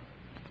Xoăn.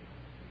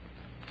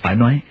 Phải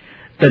nói,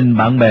 tình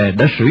bạn bè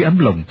đã sưởi ấm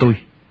lòng tôi.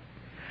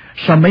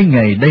 Sau mấy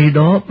ngày đây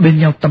đó bên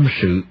nhau tâm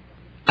sự,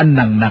 anh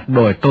nằng nặc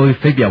đòi tôi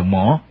phải vào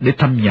mỏ để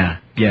thăm nhà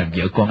và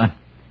vợ con anh.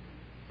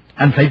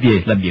 Anh phải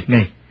về làm việc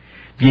ngay,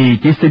 vì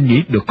chỉ xin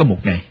nghỉ được có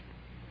một ngày.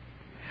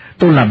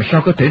 Tôi làm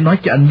sao có thể nói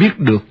cho anh biết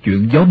được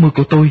chuyện gió mưa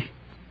của tôi,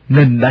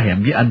 nên đã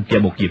hẹn với anh vào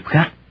một dịp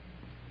khác,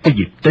 cái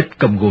dịp Tết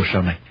Congo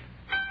sau này.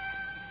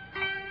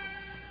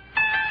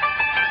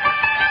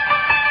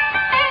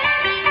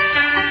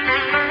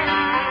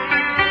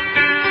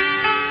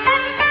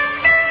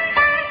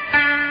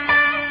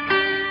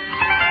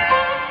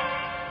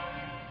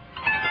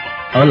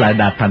 ở lại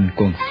Đà Thành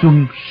còn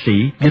Xuân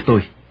Sĩ với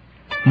tôi.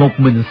 Một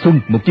mình Xuân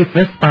một chiếc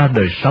Vespa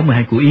đời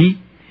 62 của Ý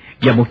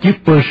và một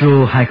chiếc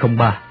Peugeot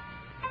 203.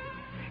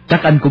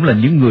 Các anh cũng là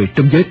những người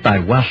trong giới tài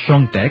hoa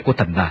son trẻ của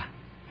thành Đà.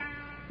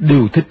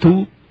 Điều thích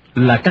thú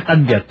là các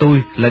anh và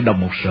tôi lại đồng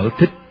một sở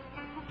thích,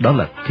 đó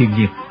là thiên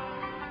nhiên.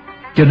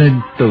 Cho nên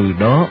từ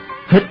đó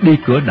hết đi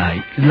Cửa Đại,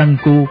 Lăng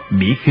Cô,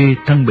 Mỹ Khê,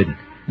 Thăng Bình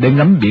để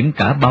ngắm biển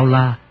cả bao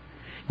la,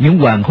 những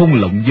hoàng hôn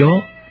lộng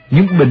gió,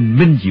 những bình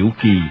minh diệu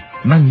kỳ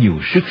mang nhiều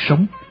sức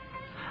sống,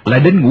 lại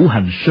đến Ngũ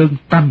Hành Sơn,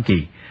 Tam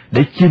Kỳ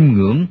để chiêm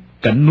ngưỡng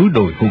cảnh núi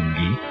đồi hùng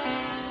vĩ.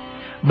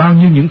 Bao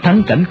nhiêu những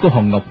thắng cảnh của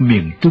hòn ngọc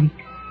miền Trung.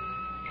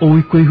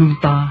 Ôi quê hương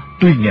ta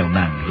tuy nghèo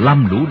nàn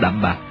lam lũ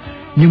đạm bạc,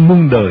 nhưng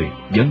muôn đời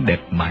vẫn đẹp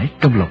mãi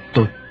trong lòng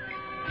tôi.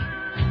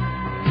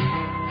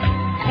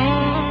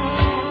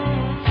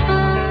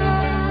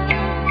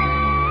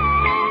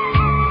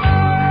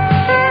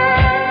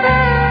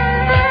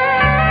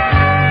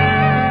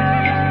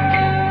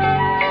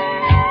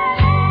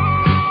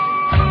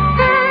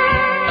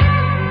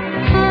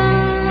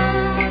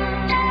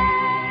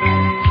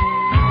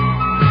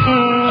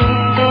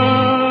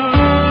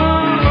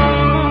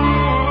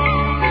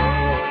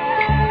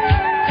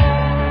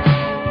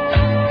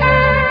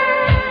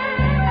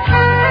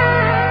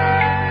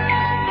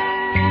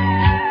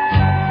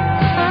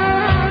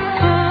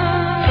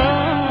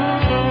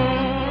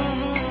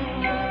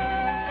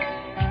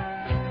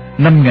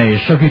 Năm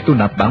ngày sau khi tôi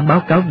nộp bản báo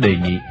cáo đề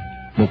nghị,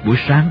 một buổi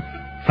sáng,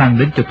 Phan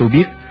đến cho tôi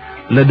biết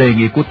là đề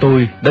nghị của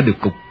tôi đã được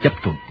cục chấp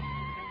thuận.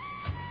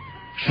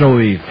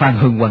 Rồi Phan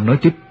hân hoan nói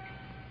tiếp: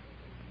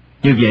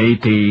 như vậy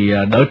thì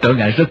đỡ trở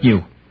ngại rất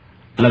nhiều.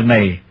 Lần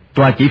này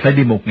tòa chỉ phải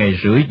đi 1 ngày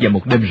rưỡi và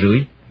 1 đêm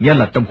rưỡi, nghĩa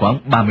là trong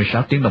khoảng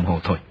 36 tiếng đồng hồ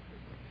thôi.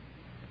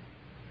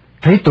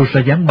 Thấy tôi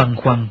ra dáng băn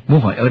khoăn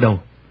muốn hỏi ở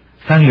đâu,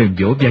 Phan liền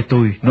vỗ vai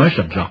tôi nói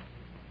rầm rộ: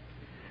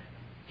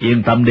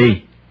 yên tâm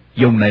đi,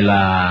 vùng này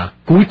là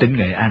cuối tỉnh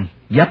Nghệ An,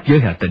 giáp với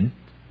Hà Tĩnh,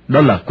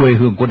 đó là quê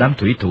hương của đám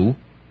thủy thủ,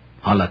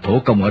 họ là thổ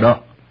công ở đó.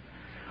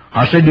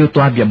 Họ sẽ đưa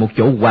toa vào một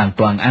chỗ hoàn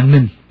toàn an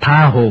ninh,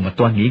 tha hồ mà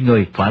toa nghỉ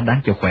ngơi thỏa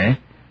đáng cho khỏe,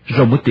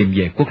 rồi mới tìm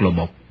về quốc lộ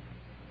 1.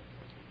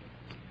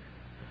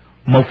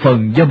 Một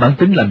phần do bản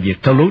tính làm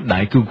việc theo lối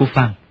đại cương của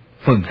Phan,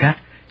 phần khác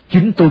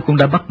chính tôi cũng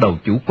đã bắt đầu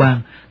chủ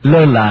quan,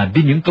 lơ là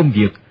với những công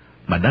việc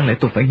mà đáng lẽ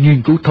tôi phải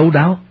nghiên cứu thấu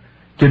đáo,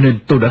 cho nên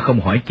tôi đã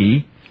không hỏi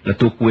kỹ là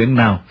thuộc huyện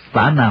nào,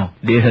 xã nào,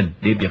 địa hình,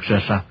 địa vật ra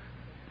sao.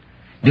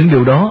 Những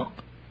điều đó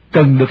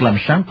cần được làm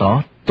sáng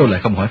tỏ, tôi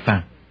lại không hỏi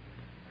Phan,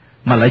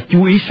 mà lại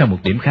chú ý sang một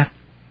điểm khác.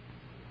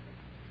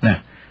 Nè,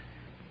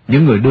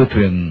 những người đưa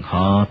thuyền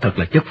họ thật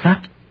là chất phác,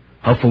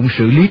 họ phụng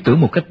sự lý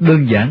tưởng một cách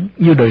đơn giản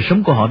như đời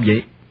sống của họ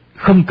vậy,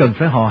 không cần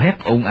phải hò hét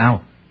ồn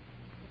ào.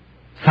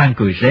 Phan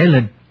cười ré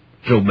lên,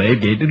 rồi bệ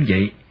vệ đứng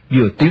dậy,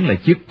 vừa tiến lại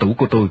chiếc tủ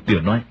của tôi vừa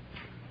nói: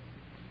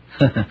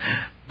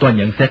 tôi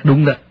nhận xét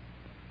đúng đó.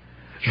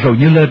 Rồi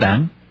như lơ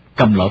đãng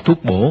cầm lọ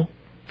thuốc bổ,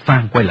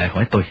 Phan quay lại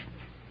hỏi tôi: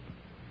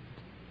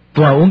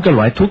 Toa uống cái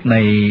loại thuốc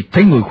này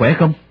thấy người khỏe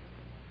không?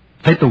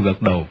 Thấy tôi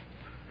gật đầu,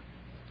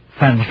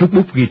 Phan rút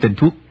bút ghi tên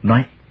thuốc,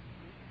 nói: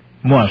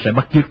 Moa sẽ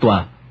bắt chước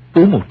Toa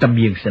uống 100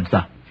 viên xem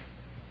sao.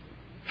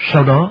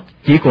 Sau đó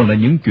chỉ còn là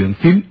những chuyện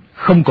phím,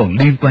 không còn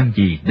liên quan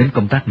gì đến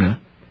công tác nữa.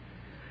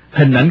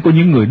 Hình ảnh của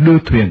những người đưa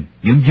thuyền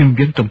những vương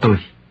vấn trong tôi.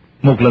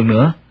 Một lần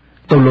nữa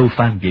tôi lôi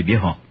Phan về bia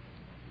họ.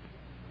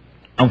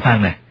 Ông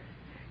Phan nè,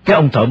 cái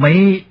ông thợ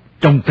máy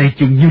trong tay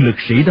chân như lực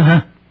sĩ đó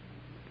ha.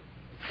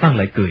 Phan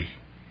lại cười,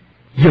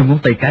 giơ ngón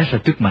tay cái ra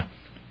trước mặt.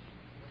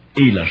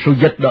 Y là số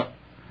dách đó.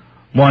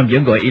 Moa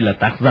vẫn gọi y là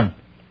tạc răng.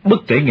 Bất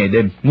kể ngày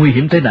đêm, nguy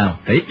hiểm thế nào,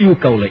 hãy yêu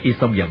cầu là y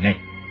xông vào ngay.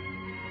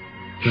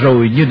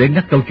 Rồi như để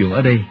ngắt câu chuyện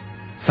ở đây,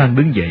 Phan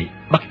đứng dậy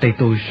bắt tay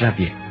tôi ra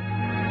việc.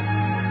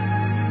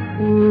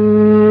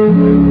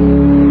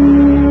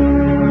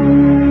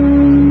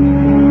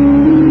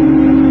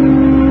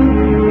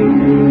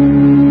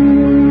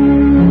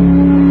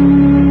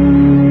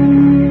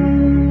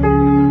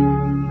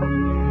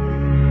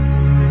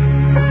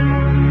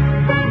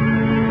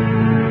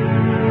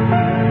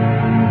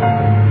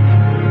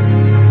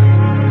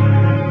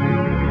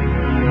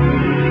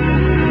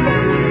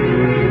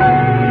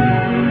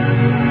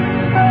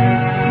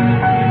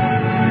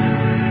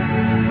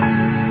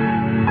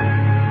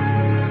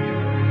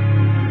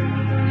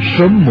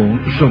 Sớm muộn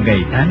rồi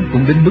ngày tháng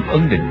cũng đến mức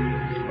ấn định.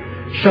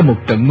 Sau một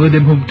trận mưa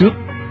đêm hôm trước,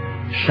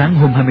 sáng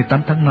hôm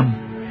 28 tháng 5,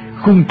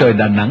 khung trời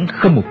Đà Nẵng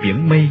không một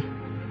viễn mây.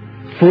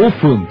 Phố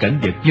phường cảnh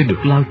vật như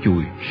được lau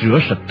chùi, rửa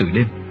sạch từ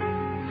đêm.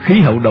 Khí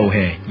hậu đầu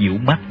hè dịu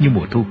mát như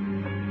mùa thu.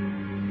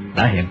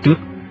 Đã hẹn trước,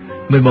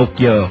 11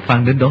 giờ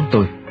Phan đến đón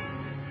tôi.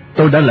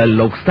 Tôi đã lại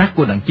lột xác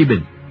của Đặng Chí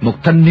Bình,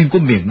 một thanh niên của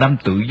miền Nam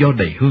tự do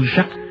đầy hương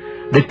sắc,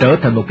 để trở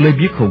thành một Lê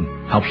Viết Hùng,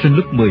 học sinh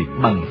lớp 10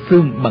 bằng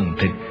xương bằng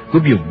thịt của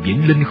vùng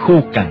Vĩnh Linh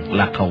khô cằn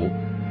lạc hậu,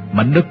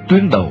 mảnh đất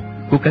tuyến đầu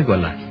của cái gọi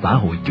là xã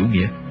hội chủ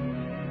nghĩa.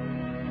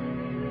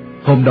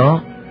 Hôm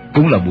đó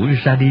cũng là buổi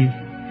ra đi,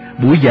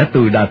 buổi giả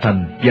từ Đà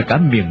Thành và cả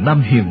miền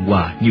Nam hiền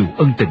hòa nhiều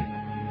ân tình,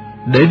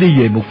 để đi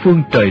về một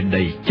phương trời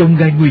đầy chông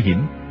gai nguy hiểm.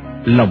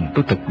 Lòng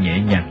tôi thật nhẹ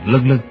nhàng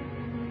lâng lâng.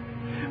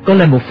 Có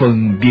lẽ một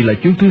phần vì là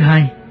chuyến thứ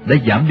hai, đã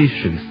giảm đi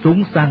sự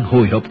xốn xang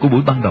hồi hộp của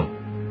buổi ban đầu,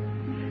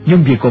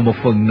 nhưng vì còn một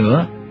phần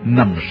nữa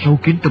nằm sâu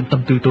kín trong tâm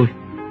tư tôi.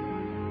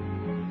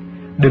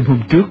 Đêm hôm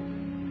trước,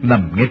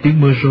 nằm nghe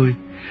tiếng mưa rơi,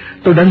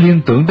 tôi đã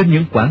liên tưởng đến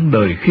những quãng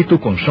đời khi tôi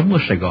còn sống ở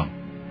Sài Gòn.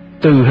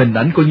 Từ hình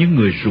ảnh của những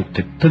người ruột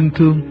thịt thân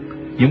thương,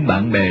 những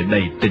bạn bè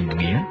đầy tình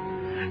nghĩa,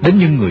 đến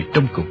những người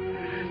trong cùng,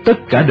 tất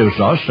cả đều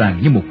rõ ràng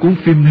như một cuốn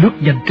phim lướt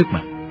nhanh trước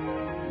mặt.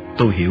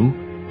 Tôi hiểu,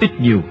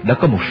 ít nhiều đã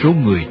có một số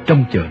người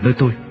trông chờ nơi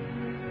tôi.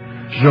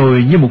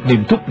 Rồi như một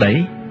niềm thúc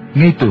đẩy,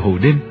 ngay từ hồi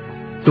đêm,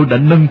 tôi đã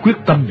nâng quyết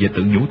tâm và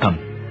tự nhủ thầm,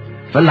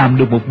 phải làm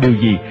được một điều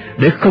gì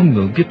để không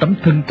ngượng với tấm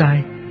thân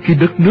trai khi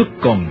đất nước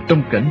còn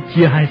trong cảnh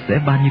chia hai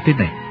xẻ ba như thế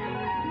này.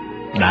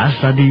 Đã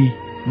ra đi,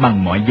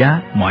 bằng mọi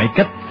giá, mọi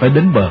cách phải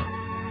đến bờ,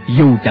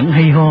 dù chẳng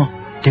hay ho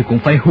thì cũng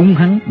phải hung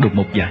hăng được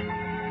một vài.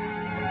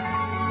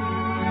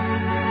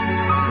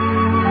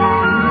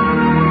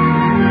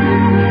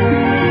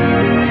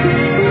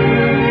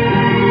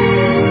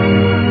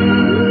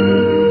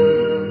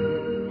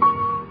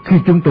 Khi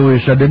chúng tôi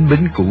ra đến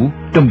bến cũ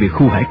trong biệt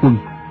khu hải quân,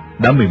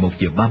 đã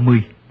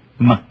 11:30,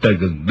 mặt trời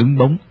gần đứng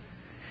bóng.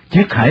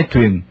 Chiếc hải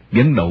thuyền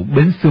vẫn đậu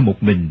bến xưa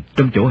một mình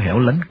trong chỗ hẻo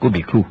lánh của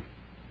biệt khu.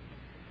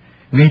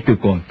 Ngay từ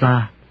còn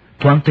xa,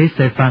 thoáng thấy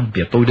xe Phan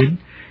và tôi đến.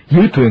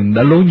 Dưới thuyền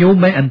đã lố nhố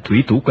mấy anh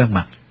thủy thủ quen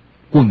mặt,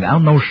 quần áo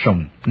nâu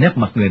sòng, nét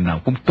mặt người nào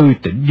cũng tươi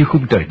tỉnh như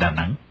khung trời Đà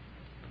Nẵng.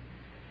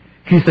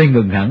 Khi xe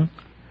ngừng hẳn,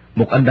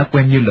 một anh đã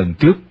quen như lần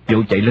trước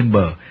vội chạy lên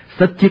bờ,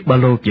 xách chiếc ba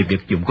lô và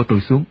vật dụng của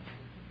tôi xuống.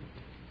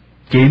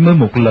 Chỉ mới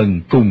một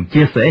lần cùng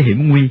chia sẻ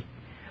hiểm nguy,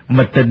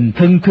 mà tình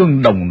thân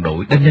thương đồng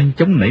đội đã nhanh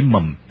chóng nảy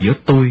mầm giữa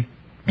tôi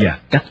và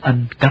các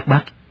anh, các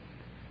bác.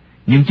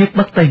 Những chiếc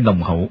bắt tay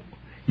nồng hậu,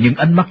 những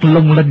ánh mắt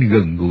long lanh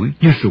gần gũi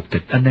như ruột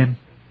thịt anh em.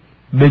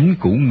 Bến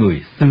cũ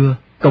người xưa,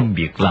 công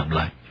việc làm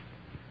lại.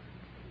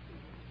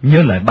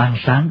 Nhớ lại ban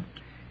sáng,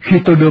 khi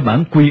tôi đưa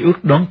bản quy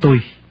ước đón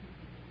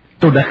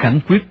tôi đã khẳng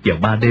quyết vào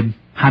 3 đêm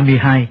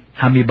 22,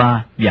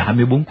 23 và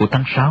 24 của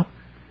tháng 6.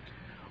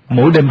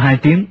 Mỗi đêm 2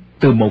 tiếng,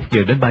 từ 1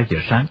 giờ đến 3 giờ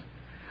sáng.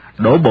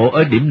 Đổ bộ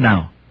ở điểm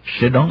nào,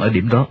 sẽ đón ở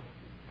điểm đó.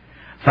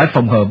 Phải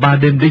phòng hờ 3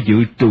 đêm để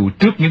dự trù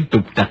trước những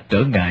trục trặc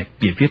trở ngại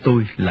về phía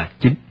tôi là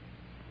chính.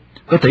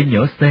 Có thể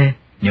nhỡ xe,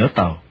 nhỡ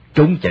tàu,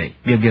 trốn chạy,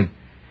 vân vân.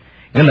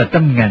 Nghĩa là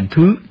trăm ngàn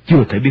thứ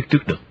chưa thể biết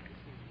trước được.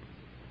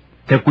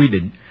 Theo quy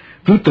định,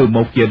 cứ từ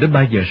 1 giờ đến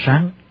 3 giờ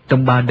sáng,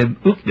 trong 3 đêm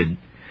ước định,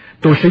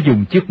 tôi sẽ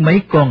dùng chiếc máy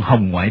con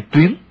hồng ngoại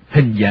tuyến,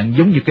 hình dạng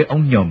giống như cái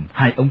ống nhòm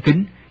 2 ống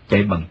kính,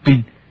 chạy bằng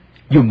pin.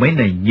 Dùng máy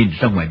này nhìn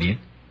ra ngoài biển.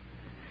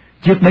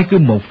 Chiếc máy cứ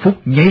 1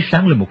 phút nháy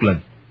sáng lên một lần,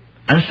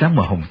 ánh sáng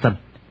màu hồng xanh.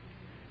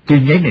 Tuy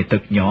nháy này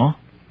thật nhỏ,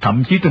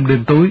 thậm chí trong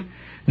đêm tối,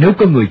 nếu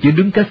có người chỉ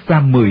đứng cách xa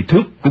 10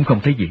 thước cũng không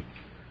thấy gì.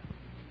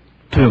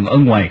 Thuyền ở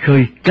ngoài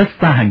khơi, cách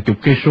xa hàng chục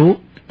cây số,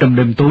 trong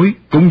đêm tối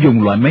cũng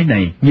dùng loại máy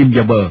này nhìn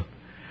vào bờ,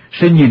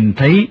 sẽ nhìn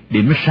thấy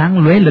điểm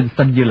sáng lóe lên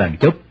xanh như làn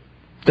chớp.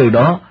 Từ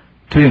đó,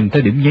 thuyền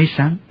tới điểm nháy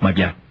sáng mà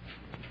vào.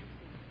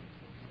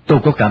 Tôi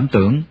có cảm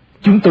tưởng,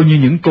 chúng tôi như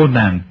những cô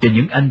nàng và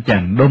những anh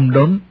chàng đom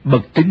đóm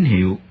bật tín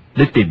hiệu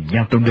để tìm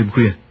nhau trong đêm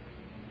khuya.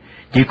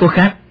 Chỉ có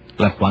khác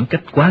là khoảng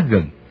cách quá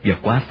gần và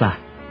quá xa.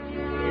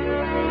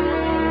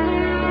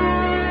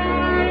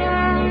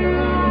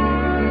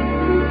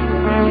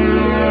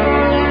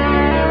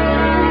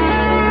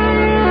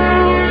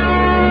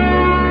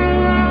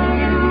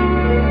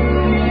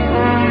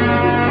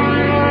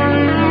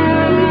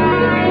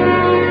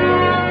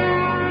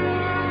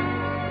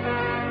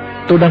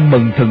 Tôi đang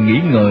mừng thầm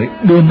nghĩ ngợi,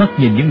 đưa mắt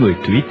nhìn những người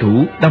thủy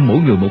thủ đang mỗi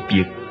người một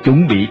việc,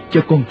 chuẩn bị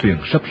cho con thuyền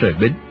sắp rời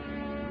bến.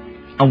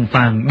 Ông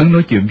Phan đứng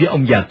nói chuyện với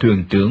ông già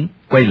thuyền trưởng,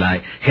 quay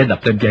lại khẽ đập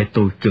lên vai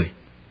tôi cười.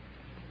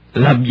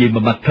 Làm gì mà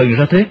mặt thần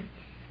ra thế?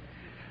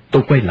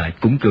 Tôi quay lại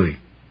cũng cười,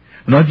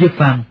 nói với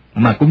Phan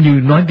mà cũng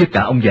như nói với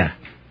cả ông già.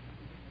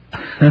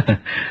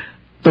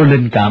 Tôi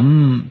linh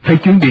cảm thấy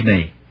chuyến đi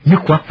này dứt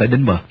khoát phải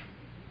đến bờ.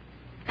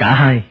 Cả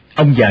hai,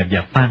 ông già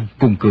và Phan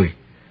cùng cười,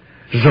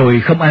 rồi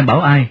không ai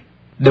bảo ai,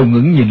 đều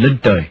ngẩng nhìn lên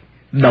trời,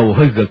 đầu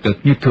hơi gật gật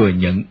như thừa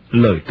nhận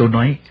lời tôi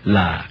nói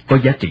là có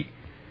giá trị.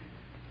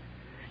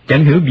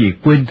 Chẳng hiểu vì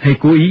quên hay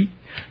cố ý,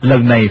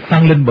 lần này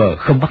Phan lên bờ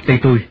không bắt tay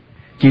tôi,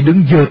 chỉ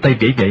đứng giơ tay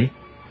vẫy vẫy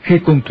khi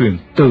con thuyền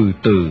từ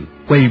từ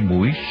quay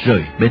mũi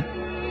rời bến.